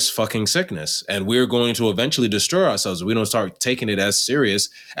serious fucking sickness. And we're going to eventually destroy ourselves if we don't start taking it as serious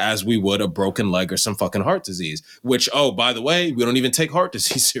as we would a broken leg or some fucking heart disease. Which, oh, by the way, we don't even take heart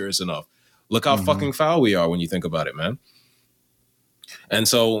disease serious enough. Look how fucking foul we are when you think about it, man. And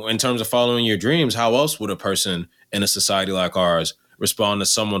so in terms of following your dreams, how else would a person in a society like ours respond to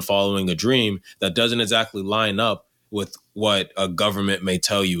someone following a dream that doesn't exactly line up with what a government may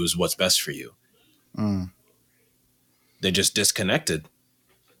tell you is what's best for you? They're just disconnected.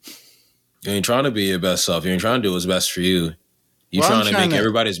 You ain't trying to be your best self. You ain't trying to do what's best for you. You're trying to make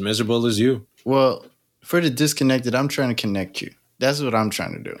everybody as miserable as you. Well, for the disconnected, I'm trying to connect you. That's what I'm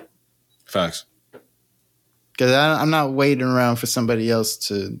trying to do. Facts. Because I'm not waiting around for somebody else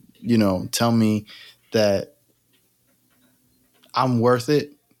to, tell me that I'm worth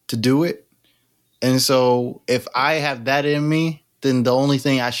it to do it. And so if I have that in me, then the only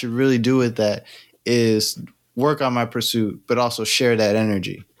thing I should really do with that is work on my pursuit, but also share that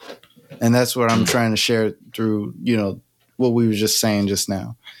energy. And that's what I'm trying to share through, what we were just saying just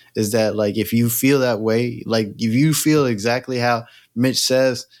now, is that like, if you feel that way, like if you feel exactly how Mitch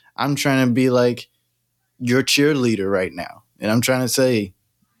says, I'm trying to be like your cheerleader right now. And I'm trying to say,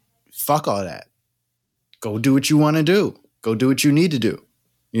 fuck all that. Go do what you want to do. Go do what you need to do.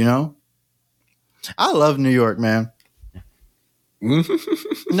 I love New York, man.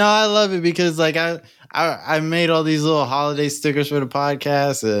 No, I love it because like I made all these little holiday stickers for the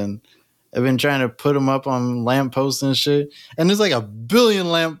podcast and I've been trying to put them up on lampposts and shit. And there's like a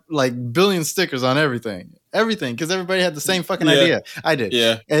billion stickers on everything. Because everybody had the same fucking idea. I did.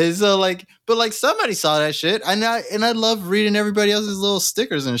 Yeah. And so but somebody saw that shit. And I love reading everybody else's little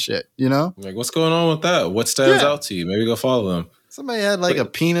stickers and shit, Like, what's going on with that? What stands out to you? Maybe go follow them. Somebody had a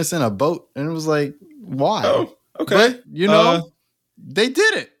penis in a boat and it was like, why? Oh, okay. But, they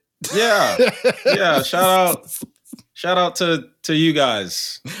did it. Yeah. Yeah. Shout out to you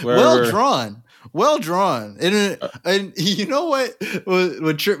guys. Well drawn. And you know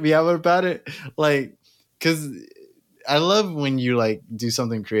what tripped me out about it? Like, because I love when you like do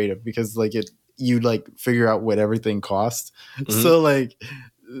something creative because like you like figure out what everything costs. Mm-hmm. So like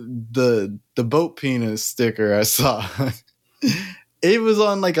the boat penis sticker I saw, it was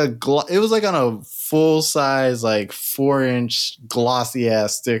on like on a full size like 4-inch glossy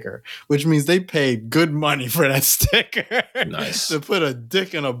ass sticker, which means they paid good money for that sticker. Nice. To put a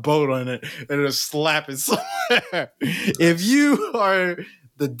dick in a boat on it and just slap it somewhere. If you are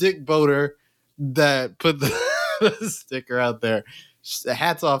the dick boater that put the sticker out there,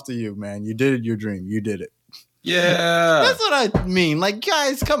 hats off to you, man. You did your dream. You did it. Yeah. That's what I mean. Like,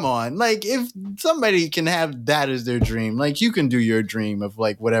 guys, come on. Like, if somebody can have that as their dream, like, you can do your dream of,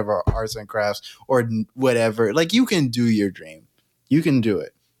 like, whatever arts and crafts or whatever. Like, you can do your dream. You can do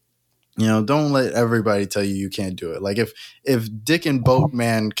it. Don't let everybody tell you can't do it. Like, if Dick and Boat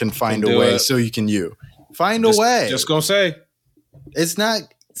Man can find a way, so you can find a way. Just gonna say. It's not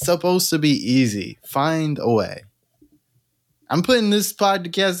supposed to be easy. Find a way. I'm putting this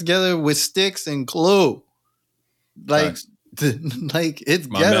podcast together with sticks and glue. Like, like it's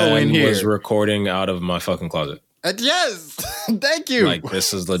my ghetto man in here. Was recording out of my fucking closet. Yes, thank you. Like,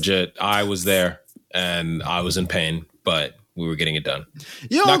 this is legit. I was there and I was in pain, but we were getting it done.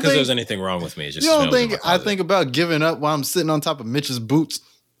 Not because there's anything wrong with me. It's just you don't think I think about giving up while I'm sitting on top of Mitch's boots?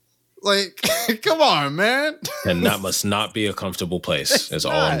 Like, come on, man. And that must not be a comfortable place. Is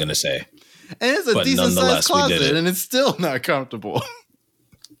all I'm gonna say. And it's a decent sized closet, and it's still not comfortable.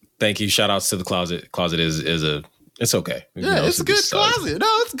 Thank you. Shout outs to the closet. Closet is it's okay. Yeah, it's a good closet. No,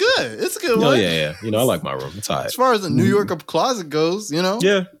 it's good. It's a good one. Yeah. I like my room. It's all right. As far as the New York closet goes,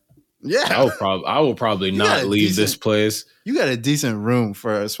 Yeah. I will probably not leave this place. You got a decent room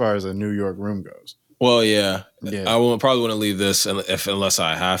for as far as a New York room goes. Well, yeah. I probably wouldn't leave this unless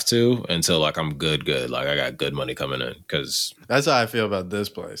I have to until like I'm good. Like I got good money coming in because that's how I feel about this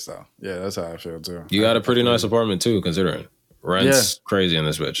place, though. Yeah, that's how I feel too. You got a pretty nice apartment too, considering rent's crazy in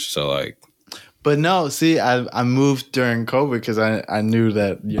this bitch. So like, but no, see, I moved during COVID because I knew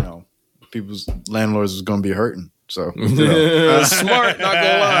that people's landlords was going to be hurting. So smart, not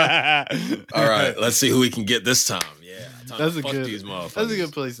gonna lie. All right, let's see who we can get this time. Yeah, that's a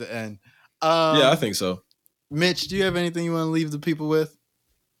good place to end. Yeah, I think so. Mitch, do you have anything you want to leave the people with?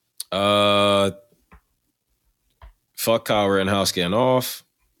 Fuck Kyle Rittenhouse getting off.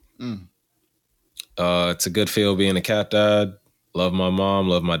 It's a good feel being a cat dad. Love my mom,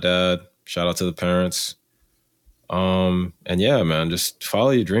 love my dad. Shout out to the parents. And yeah, man, just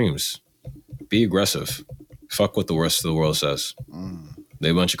follow your dreams. Be aggressive. Fuck what the rest of the world says.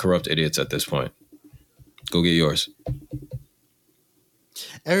 They're a bunch of corrupt idiots at this point. Go get yours.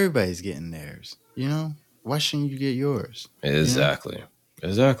 Everybody's getting theirs. Why shouldn't you get yours? Exactly.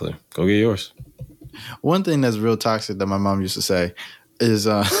 Exactly. Go get yours. One thing that's real toxic that my mom used to say is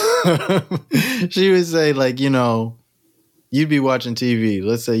she would say, like, you'd be watching TV.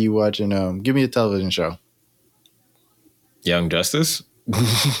 Let's say you watching give me a television show. Young Justice?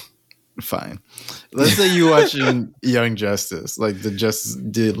 Fine. Let's say you watching Young Justice, like the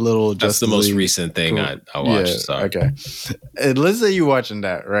little Justice. That's the most recent thing I watched. Yeah, sorry. Okay. And let's say you watching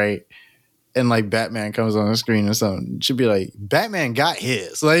that, right? And like Batman comes on the screen or something. It should be like, Batman got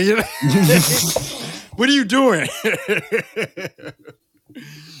his. Like, what are you doing?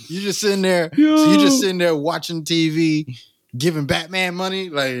 You just sitting there. So you just sitting there watching TV, giving Batman money.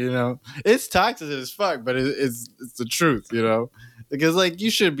 Like, it's toxic as fuck, but it's the truth, Because like you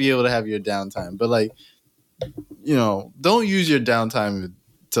should be able to have your downtime, but like, don't use your downtime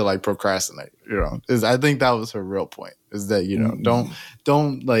to like procrastinate. I think that was her real point. Is that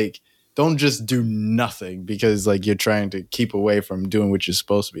don't just do nothing because like you're trying to keep away from doing what you're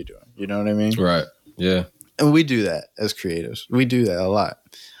supposed to be doing. You know what I mean? Right. Yeah. And we do that as creatives. We do that a lot.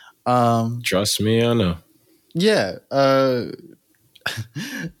 Trust me, I know. Yeah.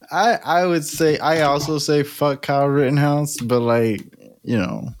 I would say I also say fuck Kyle Rittenhouse, but like,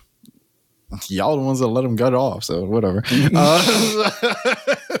 y'all the ones that let him get off, so whatever. I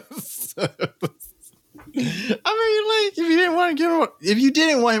mean, like, if you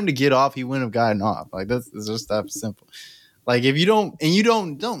didn't want him to get off, he wouldn't have gotten off. Like, it's just that simple. Like, if you don't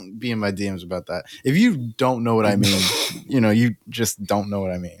be in my DMs about that. If you don't know what I mean, you just don't know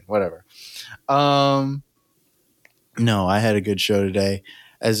what I mean. Whatever. No, I had a good show today.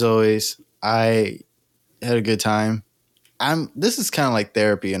 As always, I had a good time. This is kind of like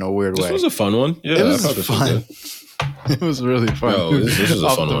therapy in a weird way. This was a fun one. Yeah, it was fun. It was really fun. Yo, this is a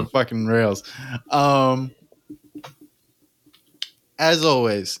fun one. Fucking rails. As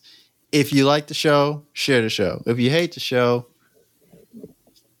always, if you like the show, share the show. If you hate the show,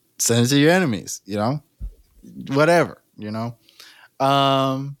 send it to your enemies. Whatever.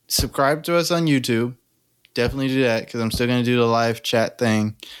 Subscribe to us on YouTube. Definitely do that because I'm still going to do the live chat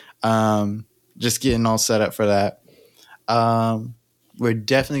thing. Just getting all set up for that. We're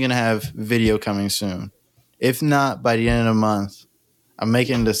definitely going to have video coming soon. If not by the end of the month, I'm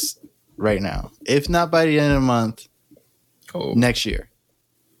making this right now. If not by the end of the month, next year.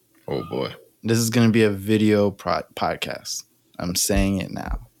 Oh, boy. This is going to be a video podcast. I'm saying it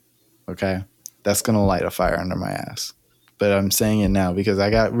now. Okay? That's going to light a fire under my ass. But I'm saying it now because I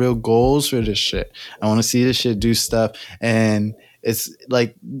got real goals for this shit. I want to see this shit do stuff. And it's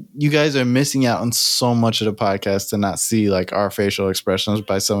like you guys are missing out on so much of the podcast to not see like our facial expressions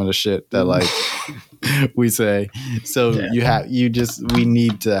by some of the shit that like we say. So we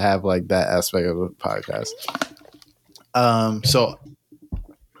need to have like that aspect of the podcast. So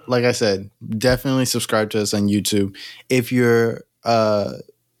like I said, definitely subscribe to us on YouTube. If you're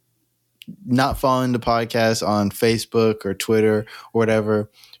not following the podcast on Facebook or Twitter or whatever,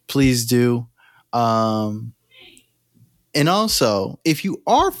 please do. And also, if you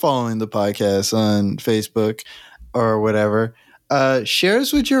are following the podcast on Facebook or whatever, share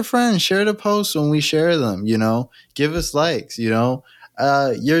us with your friends. Share the posts when we share them, give us likes, you're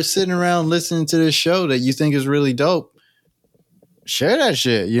sitting around listening to this show that you think is really dope. Share that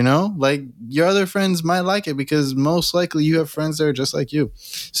shit, like your other friends might like it because most likely you have friends that are just like you.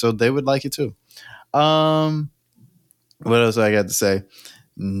 So they would like it too. What else I got to say?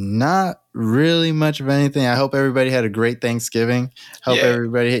 Not really much of anything. I hope everybody had a great Thanksgiving.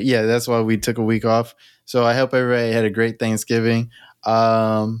 That's why we took a week off. So I hope everybody had a great Thanksgiving.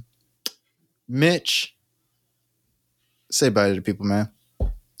 Mitch, say bye to the people, man.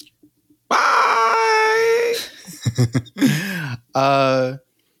 Bye.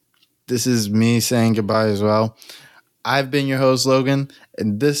 This is me saying goodbye as well. I've been your host, Logan,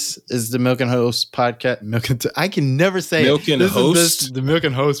 and this is the Milk and Host podcast. I can never say Milk and Host. The Milk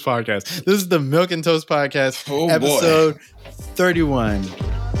and Host podcast. This is the Milk and Toast podcast, episode 31.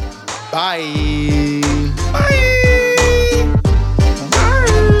 Bye. Bye.